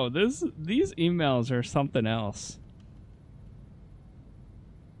 Bro, these emails are something else.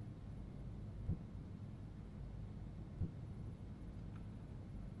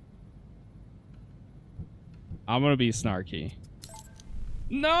 I'm gonna be snarky.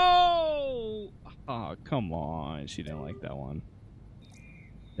 No! Oh, come on. She didn't like that one.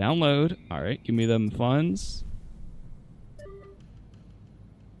 Download. Alright, give me them funds.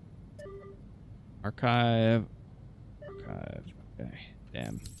 Archive. Archive. Okay.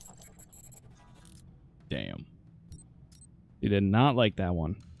 Damn. Damn. She did not like that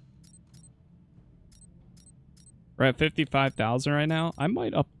one. We're at 55,000 right now. I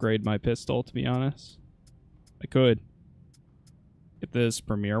might upgrade my pistol, to be honest. I could. Get this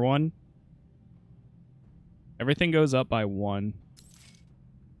premier one. Everything goes up by 1.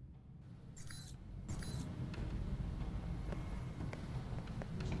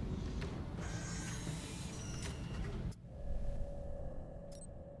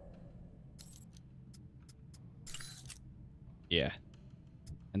 Yeah.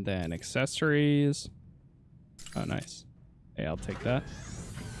 And then accessories. Oh, nice. Hey, I'll take that.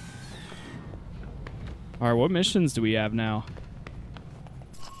 Alright, what missions do we have now?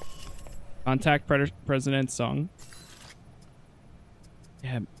 Contact President Sung.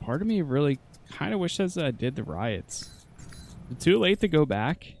 Yeah, part of me really kind of wishes that I did the riots. Is it too late to go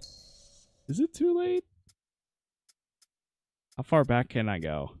back? Is it too late? How far back can I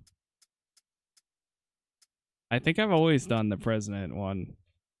go? I think I've always done the president one.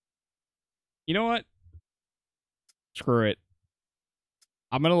 You know what? Screw it.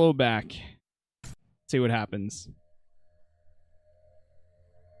 I'm gonna load back. See what happens.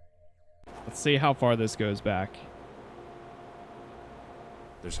 Let's see how far this goes back.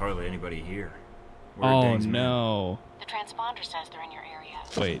 There's hardly anybody here. Where Oh no. The transponder says they're in your area.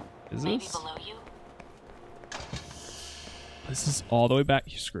 Wait, is Maybe this? below you? This is all the way back.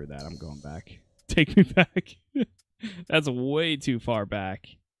 Screw that. I'm going back. Take me back. That's way too far back.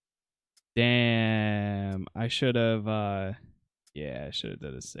 Damn. I should have, yeah, I should have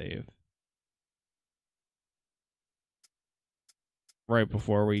done a save. Right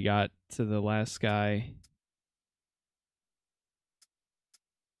before we got to the last guy.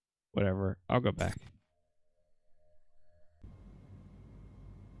 Whatever. I'll go back.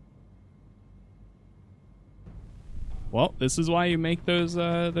 Well, this is why you make those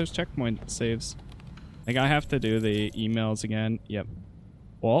checkpoint saves. Like, I have to do the emails again. Yep.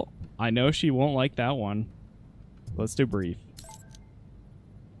 Well, I know she won't like that one. Let's do brief.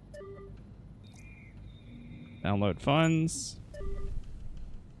 Download funds.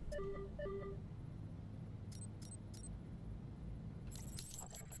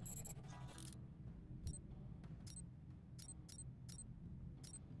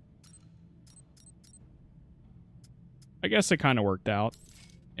 I guess it kind of worked out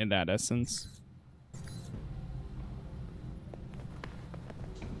in that essence.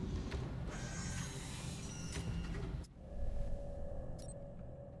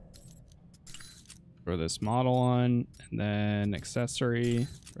 Throw this model on, and then accessory,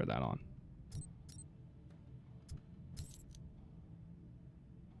 throw that on.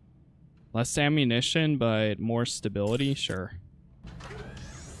 Less ammunition, but more stability, sure.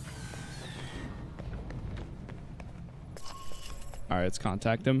 All right, let's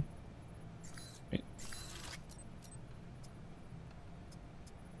contact him. Wait.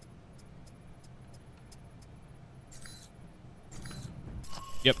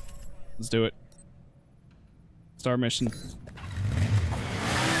 Yep, let's do it. Start mission.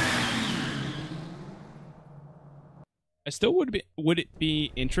 I still would it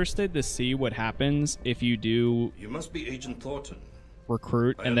be interested to see what happens if you do. You must be Agent Thorton.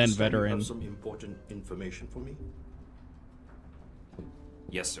 Recruit and then veteran. You have some important information for me.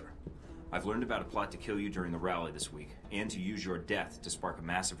 Yes, sir. I've learned about a plot to kill you during the rally this week, and to use your death to spark a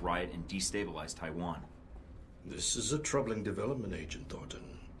massive riot and destabilize Taiwan. This is a troubling development, Agent Thornton.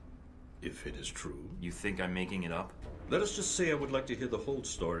 If it is true. You think I'm making it up? Let us just say I would like to hear the whole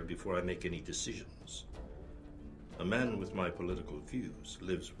story before I make any decisions. A man with my political views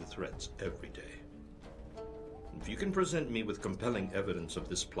lives with threats every day. If you can present me with compelling evidence of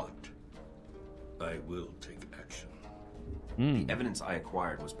this plot, I will take action. The evidence I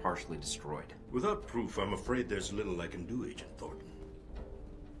acquired was partially destroyed. Without proof, I'm afraid there's little I can do, Agent Thornton.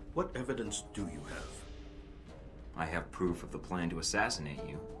 What evidence do you have? I have proof of the plan to assassinate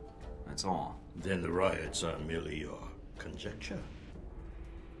you. That's all. Then the riots are merely your conjecture?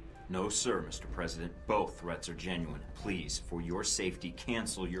 No, sir, Mr. President. Both threats are genuine. Please, for your safety,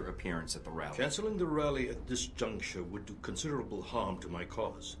 cancel your appearance at the rally. Canceling the rally at this juncture would do considerable harm to my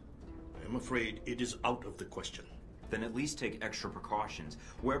cause. I am afraid it is out of the question. Then at least take extra precautions.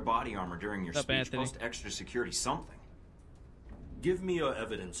 Wear body armor during your speech. Anthony? Post extra security, something. Give me your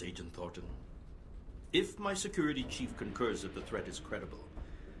evidence, Agent Thornton. If my security chief concurs that the threat is credible,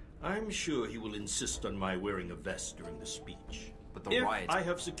 I'm sure he will insist on my wearing a vest during the speech. But the riots... I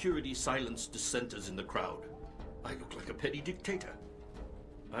have security silence dissenters in the crowd, I look like a petty dictator.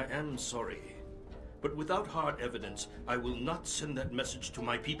 I am sorry, but without hard evidence, I will not send that message to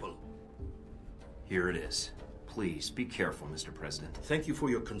my people. Here it is. Please, be careful, Mr. President. Thank you for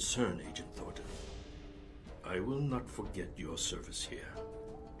your concern, Agent Thornton. I will not forget your service here.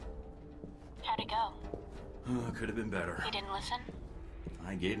 How'd it go? Oh, could have been better. You didn't listen?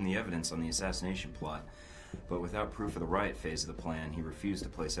 I gave him the evidence on the assassination plot, but without proof of the riot phase of the plan, he refused to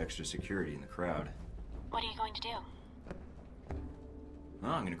place extra security in the crowd. What are you going to do?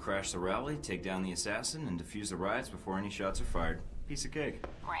 Well, I'm going to crash the rally, take down the assassin, and defuse the riots before any shots are fired. Piece of cake.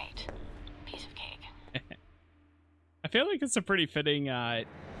 Right. Piece of cake. I feel like it's a pretty fitting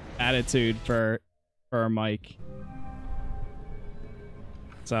attitude for Mike.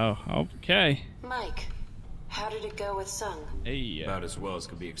 So, okay. Mike, how did it go with Sung? Hey. About as well as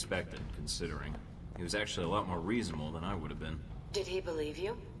could be expected, considering. He was actually a lot more reasonable than I would have been. Did he believe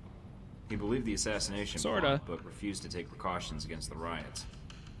you? He believed the assassination Sorta. plot, but refused to take precautions against the riots.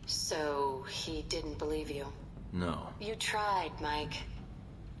 So, he didn't believe you? No. You tried, Mike.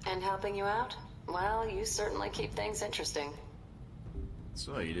 And helping you out? Well, you certainly keep things interesting.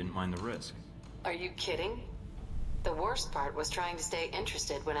 So, you didn't mind the risk? Are you kidding? The worst part was trying to stay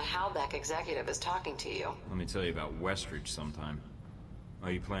interested when a Halbeck executive is talking to you. Let me tell you about Westridge sometime.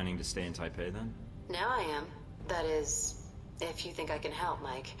 Are you planning to stay in Taipei then? Now I am. That is, if you think I can help,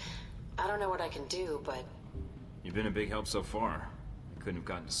 Mike. I don't know what I can do, but... You've been a big help so far. I couldn't have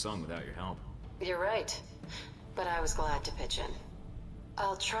gotten to Sung without your help. You're right. But I was glad to pitch in.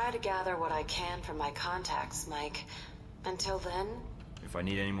 I'll try to gather what I can from my contacts, Mike. Until then... If I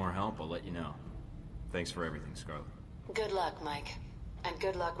need any more help, I'll let you know. Thanks for everything, Scarlet. Good luck, Mike. And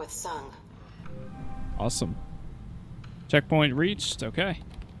good luck with Sung. Awesome. Checkpoint reached. Okay.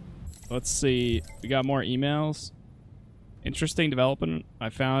 Let's see. We got more emails. Interesting development. I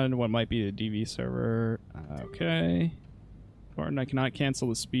found what might be the DV server. Okay. Thornton, I cannot cancel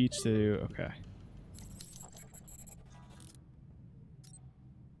the speech to... Okay.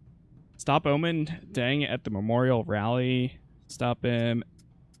 Stop Omen Dang at the memorial rally. Stop him.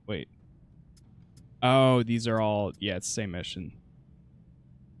 Wait. Oh, these are all... Yeah, it's the same mission.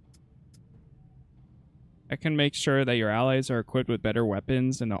 I can make sure that your allies are equipped with better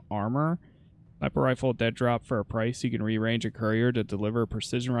weapons and armor. Sniper rifle dead drop for a price. You can rearrange a courier to deliver a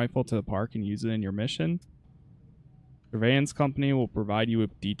precision rifle to the park and use it in your mission. Surveillance company will provide you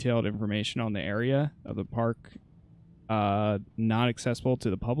with detailed information on the area of the park not accessible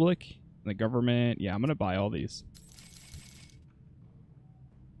to the public. The government. Yeah, I'm gonna buy all these.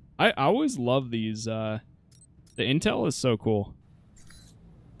 I always love these. The intel is so cool.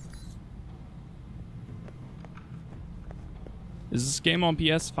 Is this game on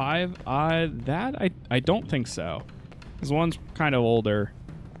PS5? I don't think so. This one's kind of older.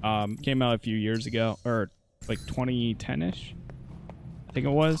 Came out a few years ago, or like 2010-ish. I think it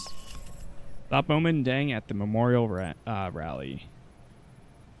was. Stop Omen Dang at the memorial rally.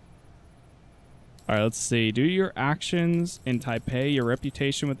 Alright, let's see. Due to your actions in Taipei, your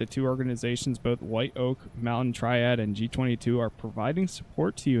reputation with the two organizations, both White Oak Mountain Triad and G22, are providing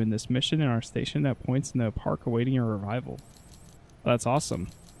support to you in this mission and are stationed at points in the park awaiting your revival. Well, that's awesome.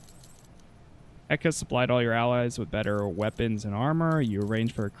 Eka supplied all your allies with better weapons and armor. You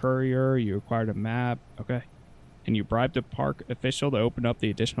arranged for a courier. You acquired a map. Okay. And you bribed a park official to open up the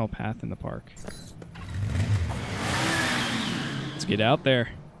additional path in the park. Let's get out there.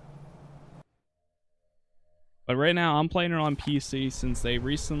 But right now, I'm playing it on PC since they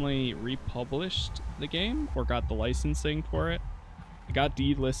recently republished the game or got the licensing for it. It got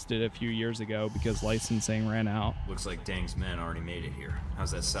delisted a few years ago because licensing ran out. Looks like Dang's men already made it here.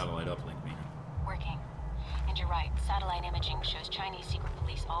 How's that satellite uplink meeting? Working. And you're right, satellite imaging shows Chinese secret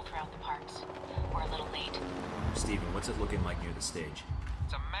police all throughout the parks. We're a little late. Steven, what's it looking like near the stage?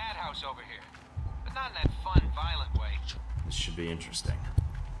 It's a madhouse over here, but not in that fun, violent way. This should be interesting.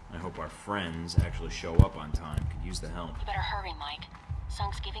 I hope our friends actually show up on time. Could use the help. You better hurry, Mike.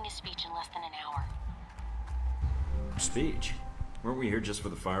 Sung's giving a speech in less than an hour. Speech? Weren't we here just for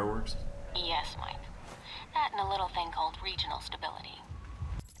the fireworks? Yes, Mike. That and a little thing called regional stability.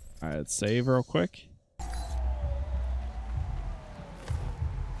 Alright, let's save real quick.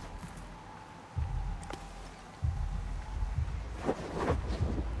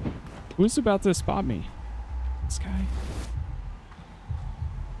 Who's about to spot me? This guy.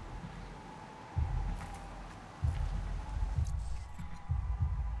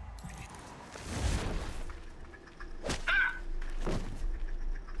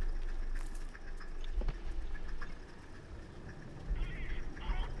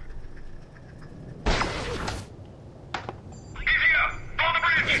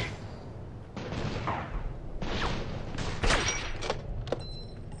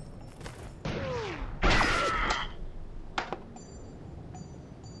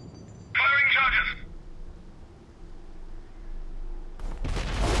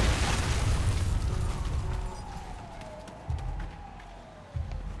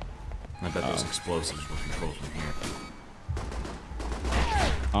 I bet those explosives were controlled from here.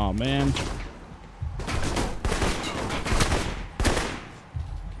 Oh man.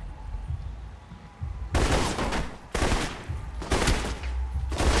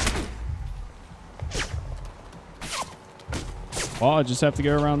 Well, I just have to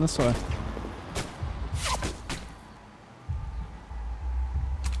go around this way.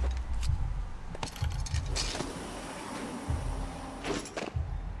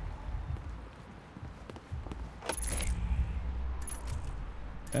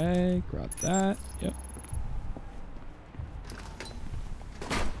 Okay, grab that. Yep.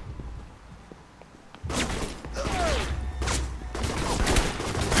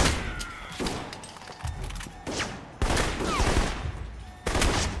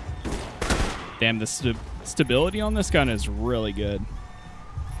 Damn, the stability on this gun is really good.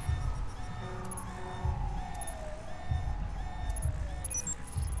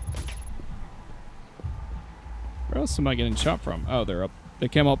 Where else am I getting shot from? Oh, they're up. They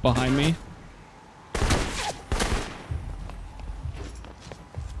came up behind me.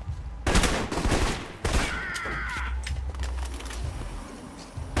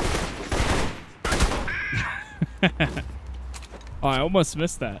 Oh, I almost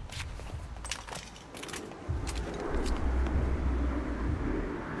missed that.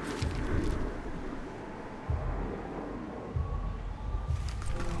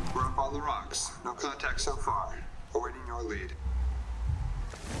 We're up all the rocks. No contact so far. Awaiting your lead.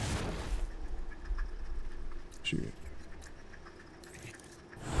 Shoot.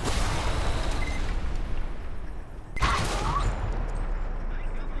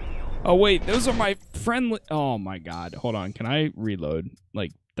 Oh, wait. Those are my friendly... Oh, my God. Hold on. Can I reload?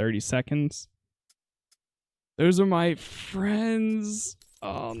 Like 30 seconds? Those are my friends.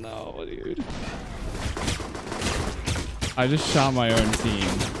 Oh, no, dude. I just shot my own team.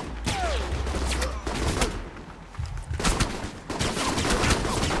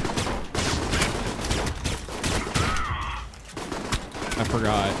 I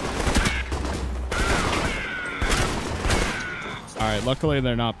forgot. Alright, luckily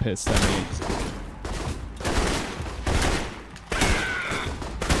they're not pissed at me.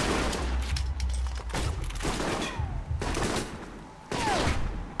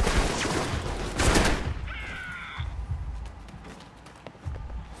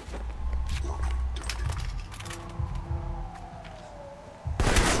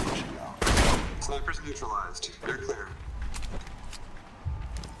 Snipers neutralized. You're clear.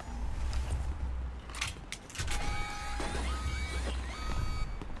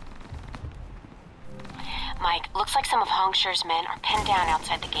 Mike, looks like some of Hong Shi's men are pinned down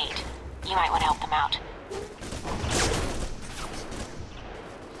outside the gate. You might want to help them out.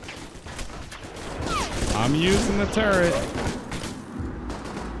 I'm using the turret.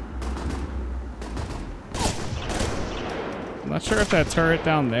 I'm not sure if that turret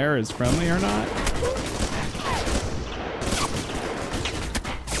down there is friendly or not.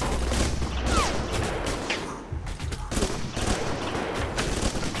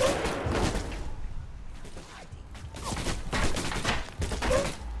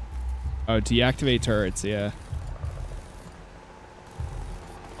 Oh, deactivate turrets, yeah.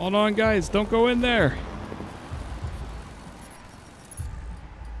 Hold on, guys. Don't go in there.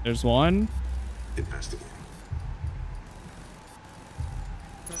 There's one. Investigating.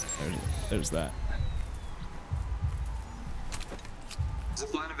 There's that.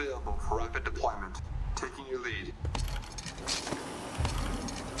 Zipline available for rapid deployment. Taking your lead.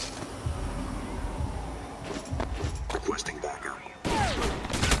 Requesting backup.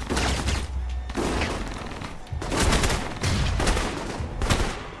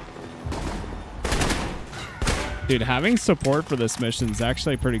 Dude, having support for this mission is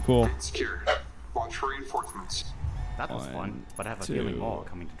actually pretty cool. Secure. Watch for reinforcements. That was fun, but I have a feeling more are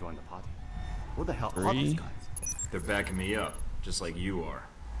coming to join the party. What the hell are these guys? They're backing me up, just like you are.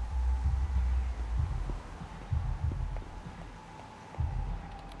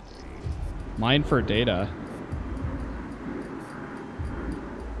 Mine for data.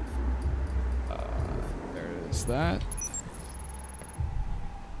 There's that.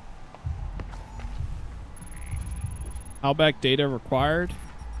 Howback data required?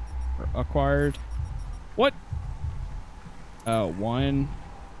 Or acquired? What? Oh, one.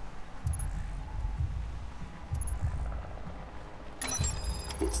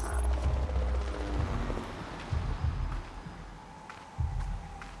 What's that?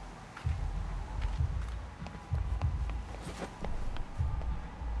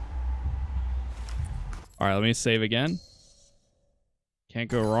 Alright, let me save again. Can't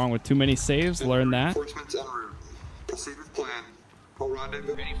go wrong with too many saves. Learn that. Reinforcements en route. Proceed with plan. We'll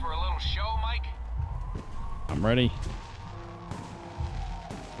rendezvous. Ready for a little show, Mike? I'm ready.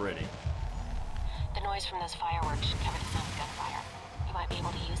 Ready. The noise from those fireworks should cover the sound of gunfire. You might be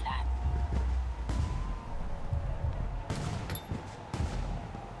able to use that.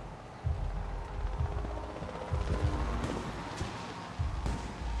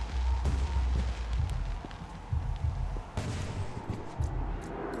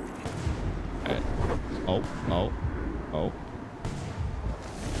 Oh, oh, oh.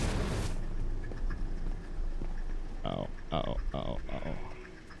 Oh, oh, oh, oh.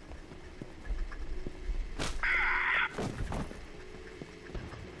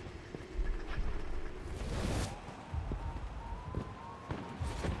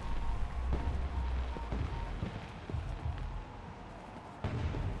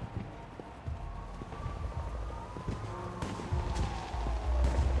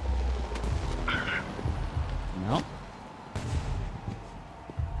 No.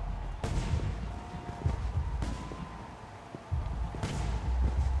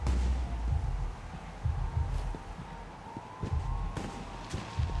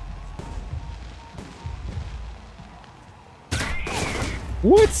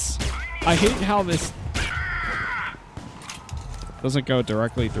 What? I hate how this doesn't go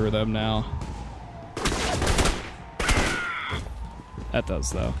directly through them now. That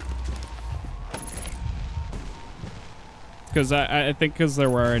does, though. Because I think because they're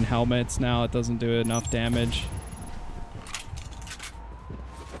wearing helmets now, it doesn't do enough damage.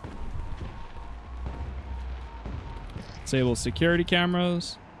 Disable security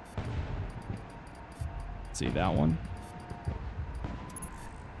cameras. Let's see that one.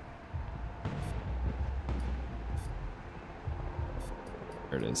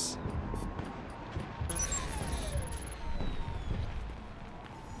 There it is.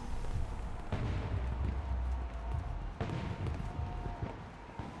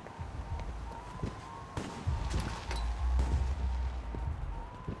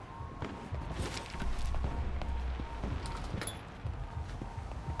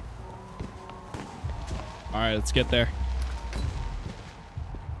 All right, let's get there.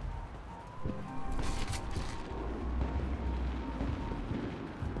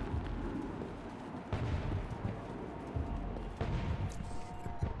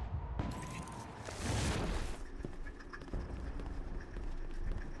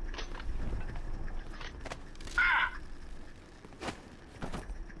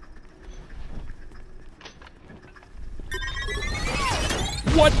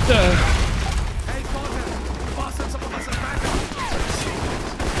 What the? Hey, Thornton! Boss said some of us are back.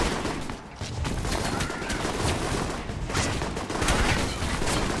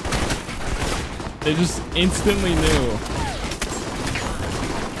 They just instantly knew.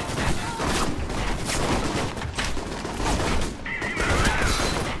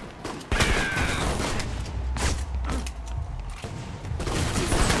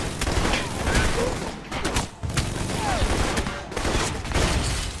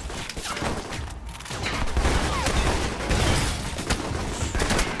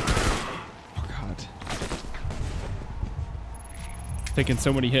 Taking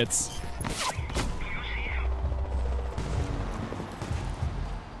so many hits.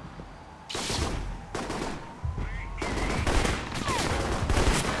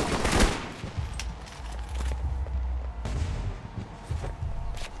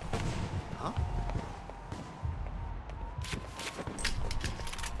 Huh?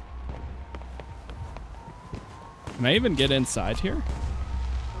 Can I even get inside here?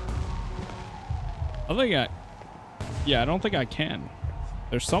 I think I... Yeah, I don't think I can.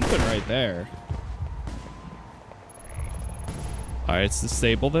 There's something right there. Alright, let's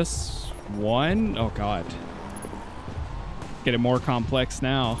disable this. One. Oh, God. Getting more complex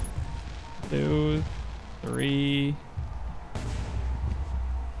now. 2, 3,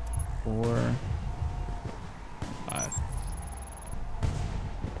 4, 5.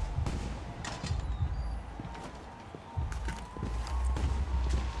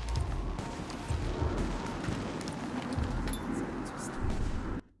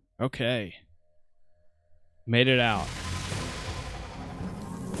 Okay. Made it out.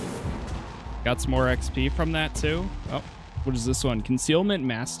 Got some more XP from that too. Oh, what is this one? Concealment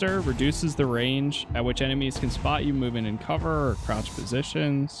Master reduces the range at which enemies can spot you moving in cover or crouch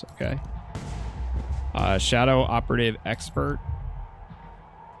positions. Okay. Shadow Operative Expert.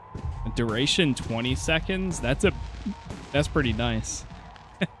 Duration 20 seconds. That's pretty nice.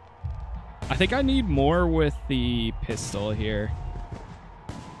 I think I need more with the pistol here.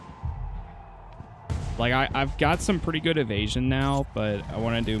 Like, I've got some pretty good evasion now, but I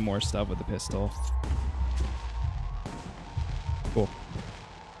want to do more stuff with the pistol. Cool.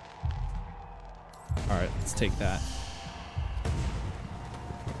 All right, let's take that.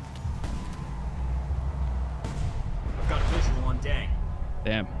 I've got a visual on Dang.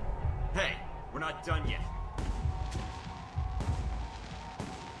 Damn. Hey, we're not done yet.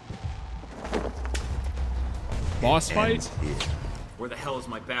 Boss fight? Where the hell is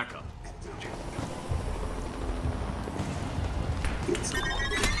my backup? Glad to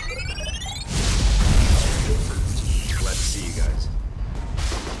see you guys.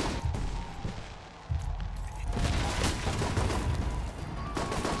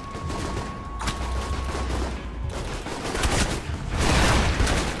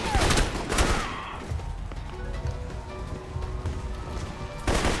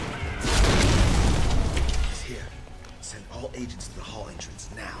 He's here. Send all agents to the hall entrance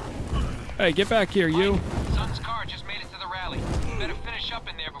now. Hey, get back here, you. Sun's car just made it to the rally. You better finish up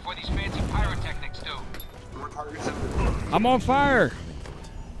in there before these fancy pyrotechnics do. I'm on fire.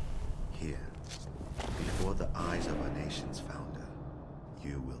 Here, before the eyes of our nation's founder,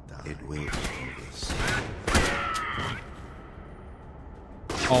 you will die. It will be this.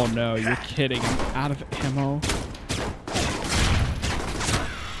 Oh no, you're kidding. I'm out of ammo.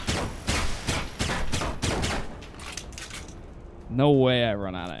 No way I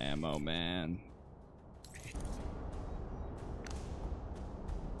run out of ammo, man.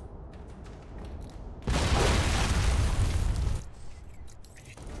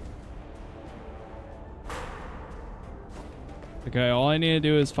 Okay, all I need to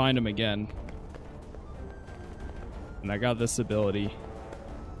do is find him again. And I got this ability.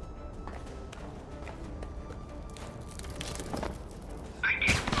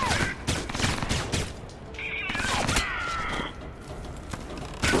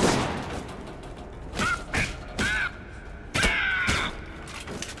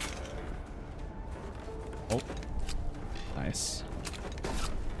 Oh, nice.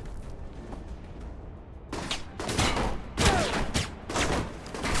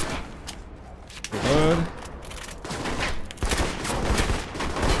 Good.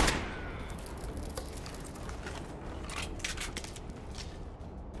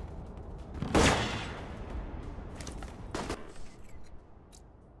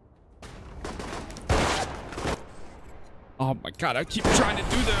 Oh my god, I keep trying to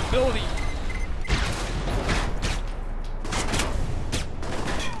do the ability.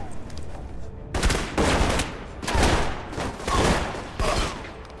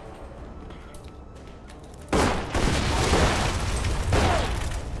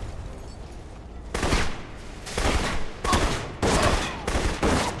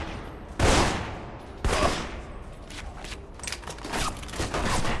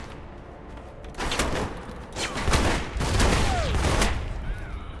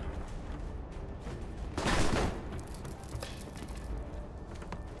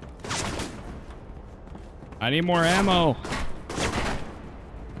 I need more ammo.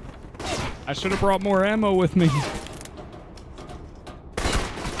 I should have brought more ammo with me.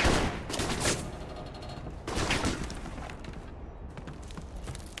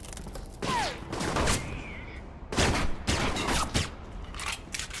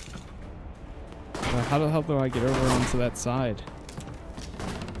 Well, how the hell do I get over onto that side?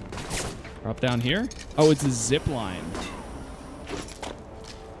 Drop down here? Oh, it's a zip line.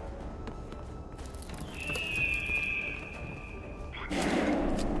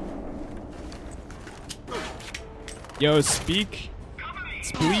 Yo, Spleak,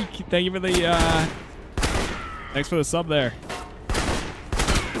 thank you for the, thanks for the sub there.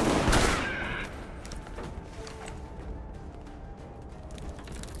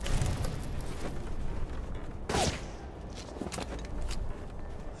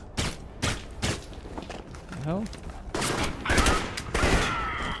 The hell?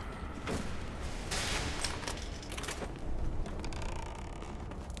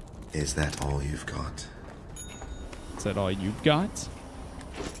 Is that all you've got? Is that all you've got?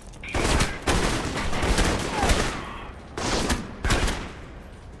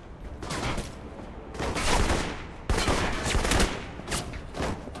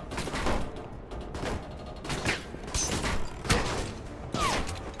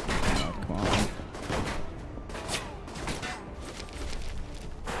 Oh, come on.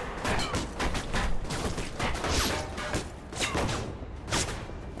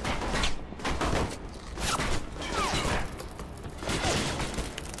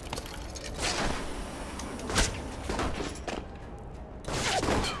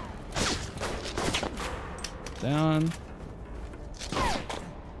 Down.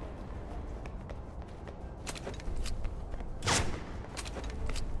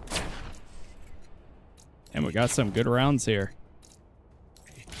 And we got some good rounds here.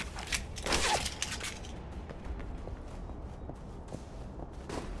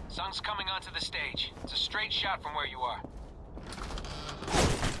 Sun's coming onto the stage. It's a straight shot from where you are.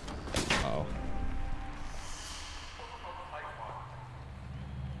 Oh.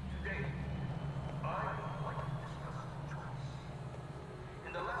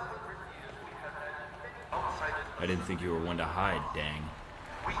 I didn't think you were one to hide, dang.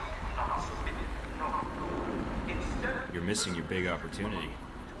 You're missing your big opportunity.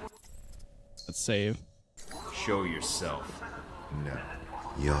 Let's save. Show yourself. No.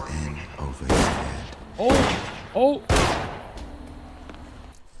 You're in over your head. Oh! Oh!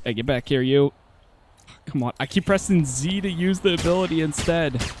 Hey, get back here, you. Come on. I keep pressing Z to use the ability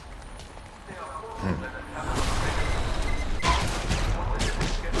instead.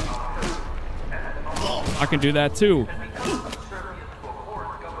 I can do that too.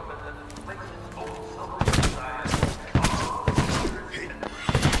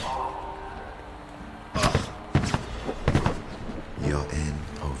 You're in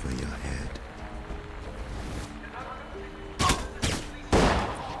over your head.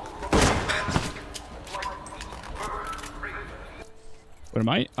 What am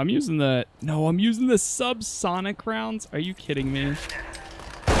I? I'm using the... No, I'm using the subsonic rounds. Are you kidding me?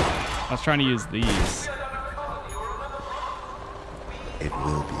 I was trying to use these. It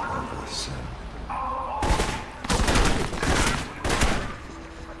will be over soon.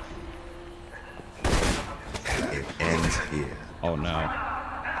 It ends here. Oh no.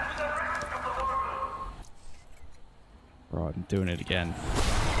 Bro, I'm doing it again.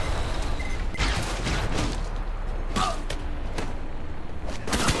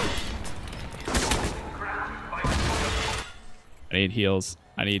 I need heals.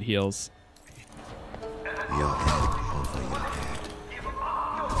 I need heals. You're in over your head.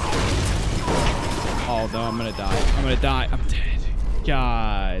 Oh Oh no, I'm gonna die. I'm gonna die. I'm dead.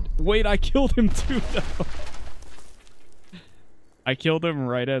 God. Wait, I killed him too, though. I killed him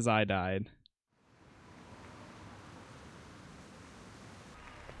right as I died.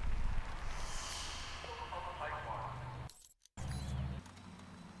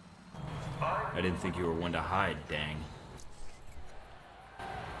 I didn't think you were one to hide, dang.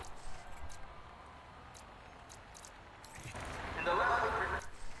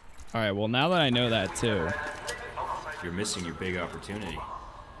 Alright, well now that I know that too. You're missing your big opportunity.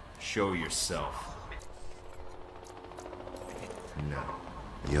 Show yourself. No.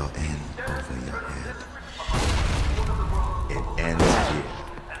 Your end over your head. It ends here.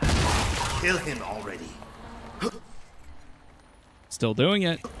 Kill him already. Still doing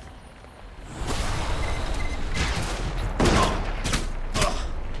it.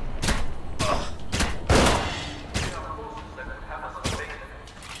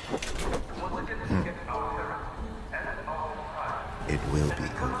 It will be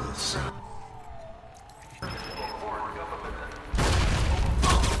over soon.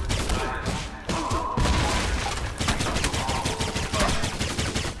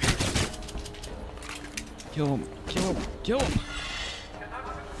 Kill him. Kill him. Kill him.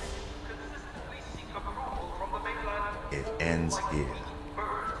 It ends here.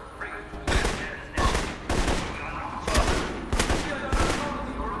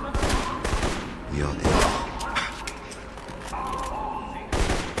 Your end.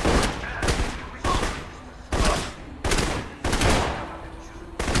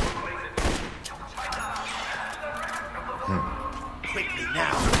 Quickly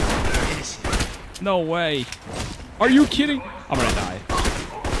now. Finish him. No way. Are you kidding? I'm gonna die.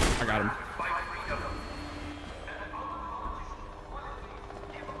 I got him.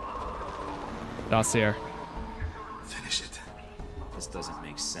 Dossier. Finish it. This doesn't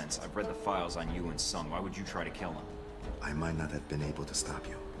make sense. I've read the files on you and Sung. Why would you try to kill him? I might not have been able to stop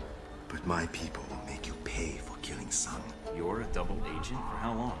you, but my people will make you pay for killing Sung. You're a double agent? For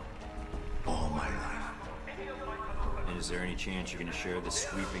how long? All my life. And is there any chance you're gonna share this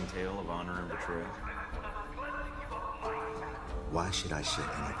sweeping tale of honor and betrayal? Why should I share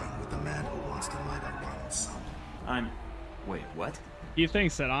anything with the man who wants to murder Ronald Sung? Wait, what? He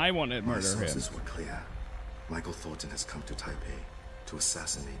thinks that I want to My murder him. sources were clear. Michael Thorton has come to Taipei to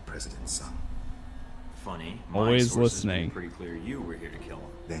assassinate President Sung. Funny. Always sources listening. made it pretty clear you were here to kill him.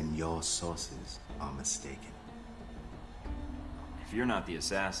 Then your sources are mistaken. If you're not the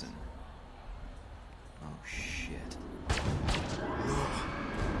assassin... Oh, shit.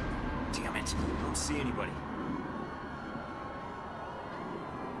 Damn it. I don't see anybody.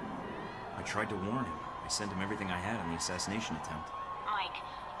 I tried to warn him. I sent him everything I had on the assassination attempt. Mike,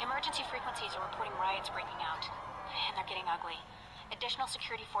 emergency frequencies are reporting riots breaking out. And they're getting ugly. Additional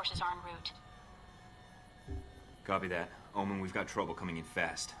security forces are en route. Copy that. Omen, we've got trouble coming in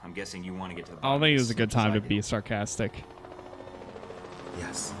fast. I'm guessing you want to get to the I bottom don't think of it was a this good as time I to did. be sarcastic.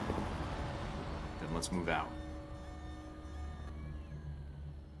 Yes. Then let's move out.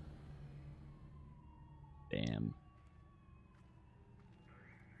 Damn.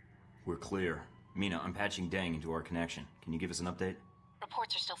 We're clear. Mina, I'm patching Dang into our connection. Can you give us an update?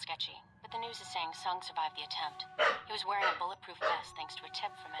 Reports are still sketchy, but the news is saying Sung survived the attempt. He was wearing a bulletproof vest thanks to a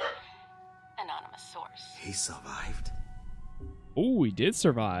tip from an anonymous source. He survived? Oh, he did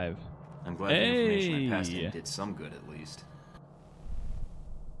survive. I'm glad the information I passed in did some good at least.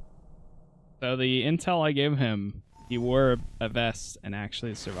 So the intel I gave him, he wore a vest and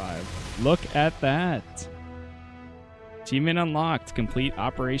actually survived. Look at that. Achievement unlocked. Complete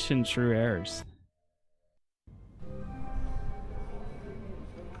Operation True Heirs.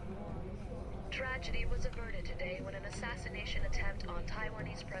 Tragedy was averted today when an assassination attempt on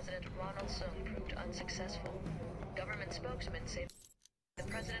Taiwanese President Ronald Sung proved unsuccessful. Government spokesmen say the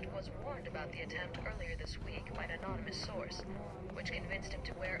president was warned about the attempt earlier this week by an anonymous source, which convinced him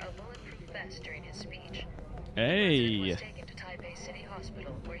to wear a bulletproof vest during his speech. Hey. The president was taken to Taipei City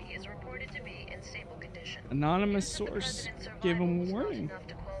Hospital, where he is reported to be in stable condition. Anonymous source gave him a warning. Enough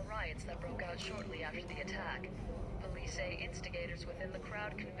to quell riots that broke out shortly after the attack. Police say instigators within the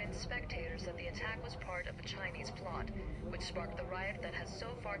crowd convinced spectators that the attack was part of a Chinese plot, which sparked the riot that has so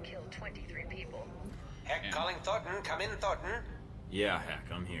far killed 23 people. Heck, calling Thornton. Come in, Thornton. Yeah, heck,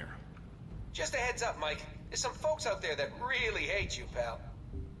 I'm here. Just a heads up, Mike. There's some folks out there that really hate you, pal.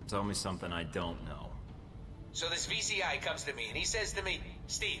 Tell me something I don't know. So this VCI comes to me and he says to me,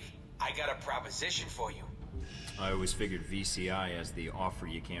 Steve, I got a proposition for you. I always figured VCI as the offer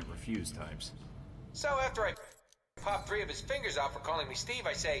you can't refuse types. So after I pop 3 of his fingers off for calling me Steve,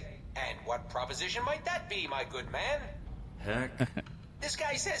 I say, and what proposition might that be, my good man? Heck. This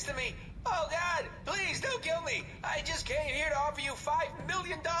guy says to me, Oh, God, please don't kill me. I just came here to offer you $5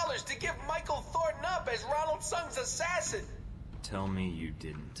 million to give Michael Thorton up as Ronald Sung's assassin. Tell me you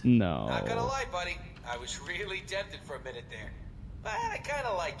didn't. No. Not gonna lie, buddy. I was really tempted for a minute there. But I kind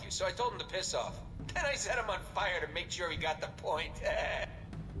of like you, so I told him to piss off. Then I set him on fire to make sure he got the point.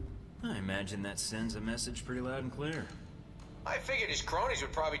 I imagine that sends a message pretty loud and clear. I figured his cronies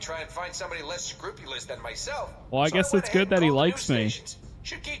would probably try and find somebody less scrupulous than myself. Well, I guess it's good that he likes me.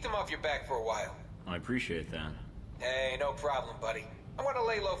 Should keep them off your back for a while. I appreciate that. Hey, no problem, buddy. I want to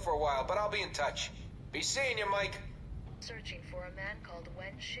lay low for a while, but I'll be in touch. Be seeing you, Mike. Searching for a man called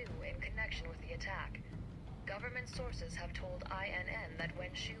Wen Shu in connection with the attack. Government sources have told INN that Wen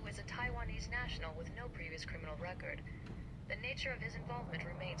Shu is a Taiwanese national with no previous criminal record. The nature of his involvement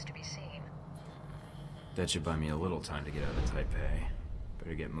remains to be seen. That should buy me a little time to get out of Taipei.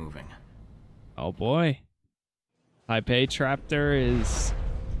 Better get moving. Oh boy. Taipei chapter is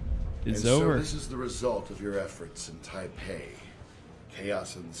over. So this is the result of your efforts in Taipei.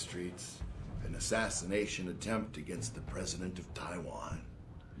 Chaos in the streets, an assassination attempt against the president of Taiwan.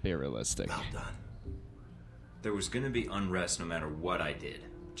 Be realistic. Well done. There was going to be unrest no matter what I did.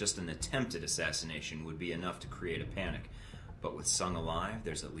 Just an attempted assassination would be enough to create a panic. But with Sung alive,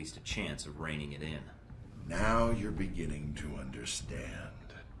 there's at least a chance of reining it in. Now you're beginning to understand.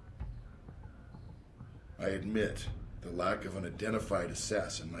 I admit, the lack of an identified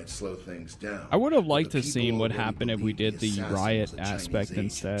assassin might slow things down. I would have liked to see what happened if we did the riot aspect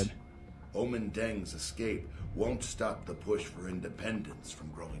instead. Omen Deng's escape won't stop the push for independence from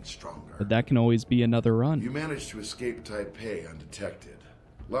growing stronger. But that can always be another run. You managed to escape Taipei undetected,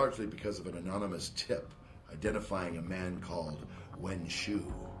 largely because of an anonymous tip identifying a man called Wen Shu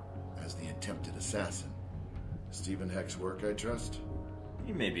as the attempted assassin. Stephen Heck's work, I trust?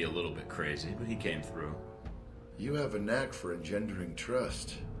 He may be a little bit crazy, but he came through. You have a knack for engendering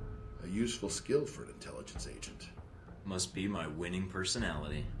trust. A useful skill for an intelligence agent. Must be my winning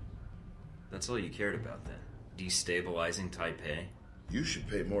personality. That's all you cared about then? Destabilizing Taipei? You should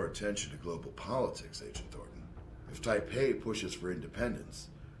pay more attention to global politics, Agent Thornton. If Taipei pushes for independence,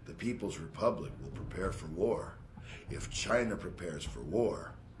 the People's Republic will prepare for war. If China prepares for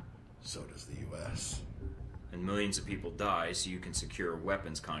war, so does the U.S. And millions of people die so you can secure a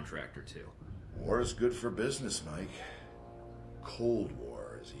weapons contract or two. War is good for business, Mike. Cold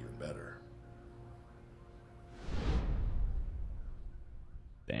War is even better.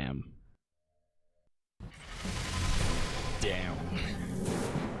 Damn. Damn.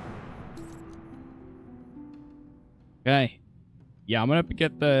 Okay. Yeah, I'm gonna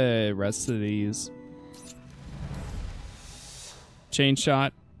get the rest of these. Chain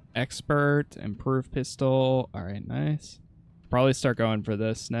shot, expert, improved pistol. All right, nice. Probably start going for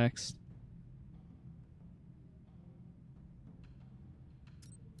this next.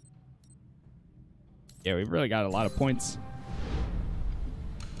 Yeah, we've really got a lot of points.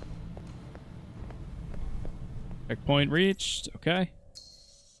 Checkpoint reached. Okay.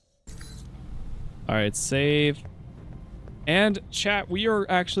 All right, save. And chat, we are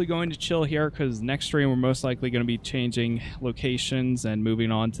actually going to chill here because next stream we're most likely going to be changing locations and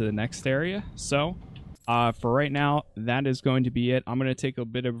moving on to the next area. So for right now, that is going to be it. I'm going to take a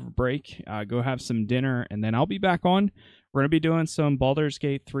bit of a break, go have some dinner, and then I'll be back on. We're going to be doing some Baldur's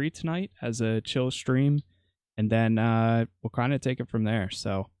Gate 3 tonight as a chill stream, and then we'll kind of take it from there.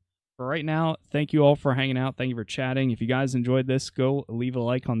 So for right now, thank you all for hanging out. Thank you for chatting. If you guys enjoyed this, go leave a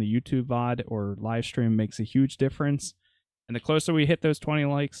like on the YouTube VOD or live stream. It makes a huge difference. And the closer we hit those 20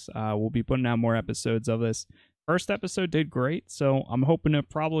 likes, we'll be putting out more episodes of this. First episode did great, so I'm hoping to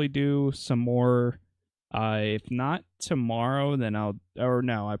probably do some more. If not tomorrow, then I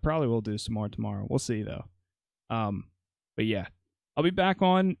probably will do some more tomorrow. We'll see, though. But yeah, I'll be back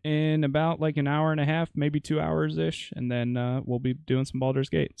on in about like an hour and a half, maybe 2 hours-ish, and then we'll be doing some Baldur's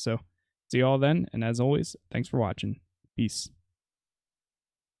Gate. So see you all then, and as always, thanks for watching. Peace.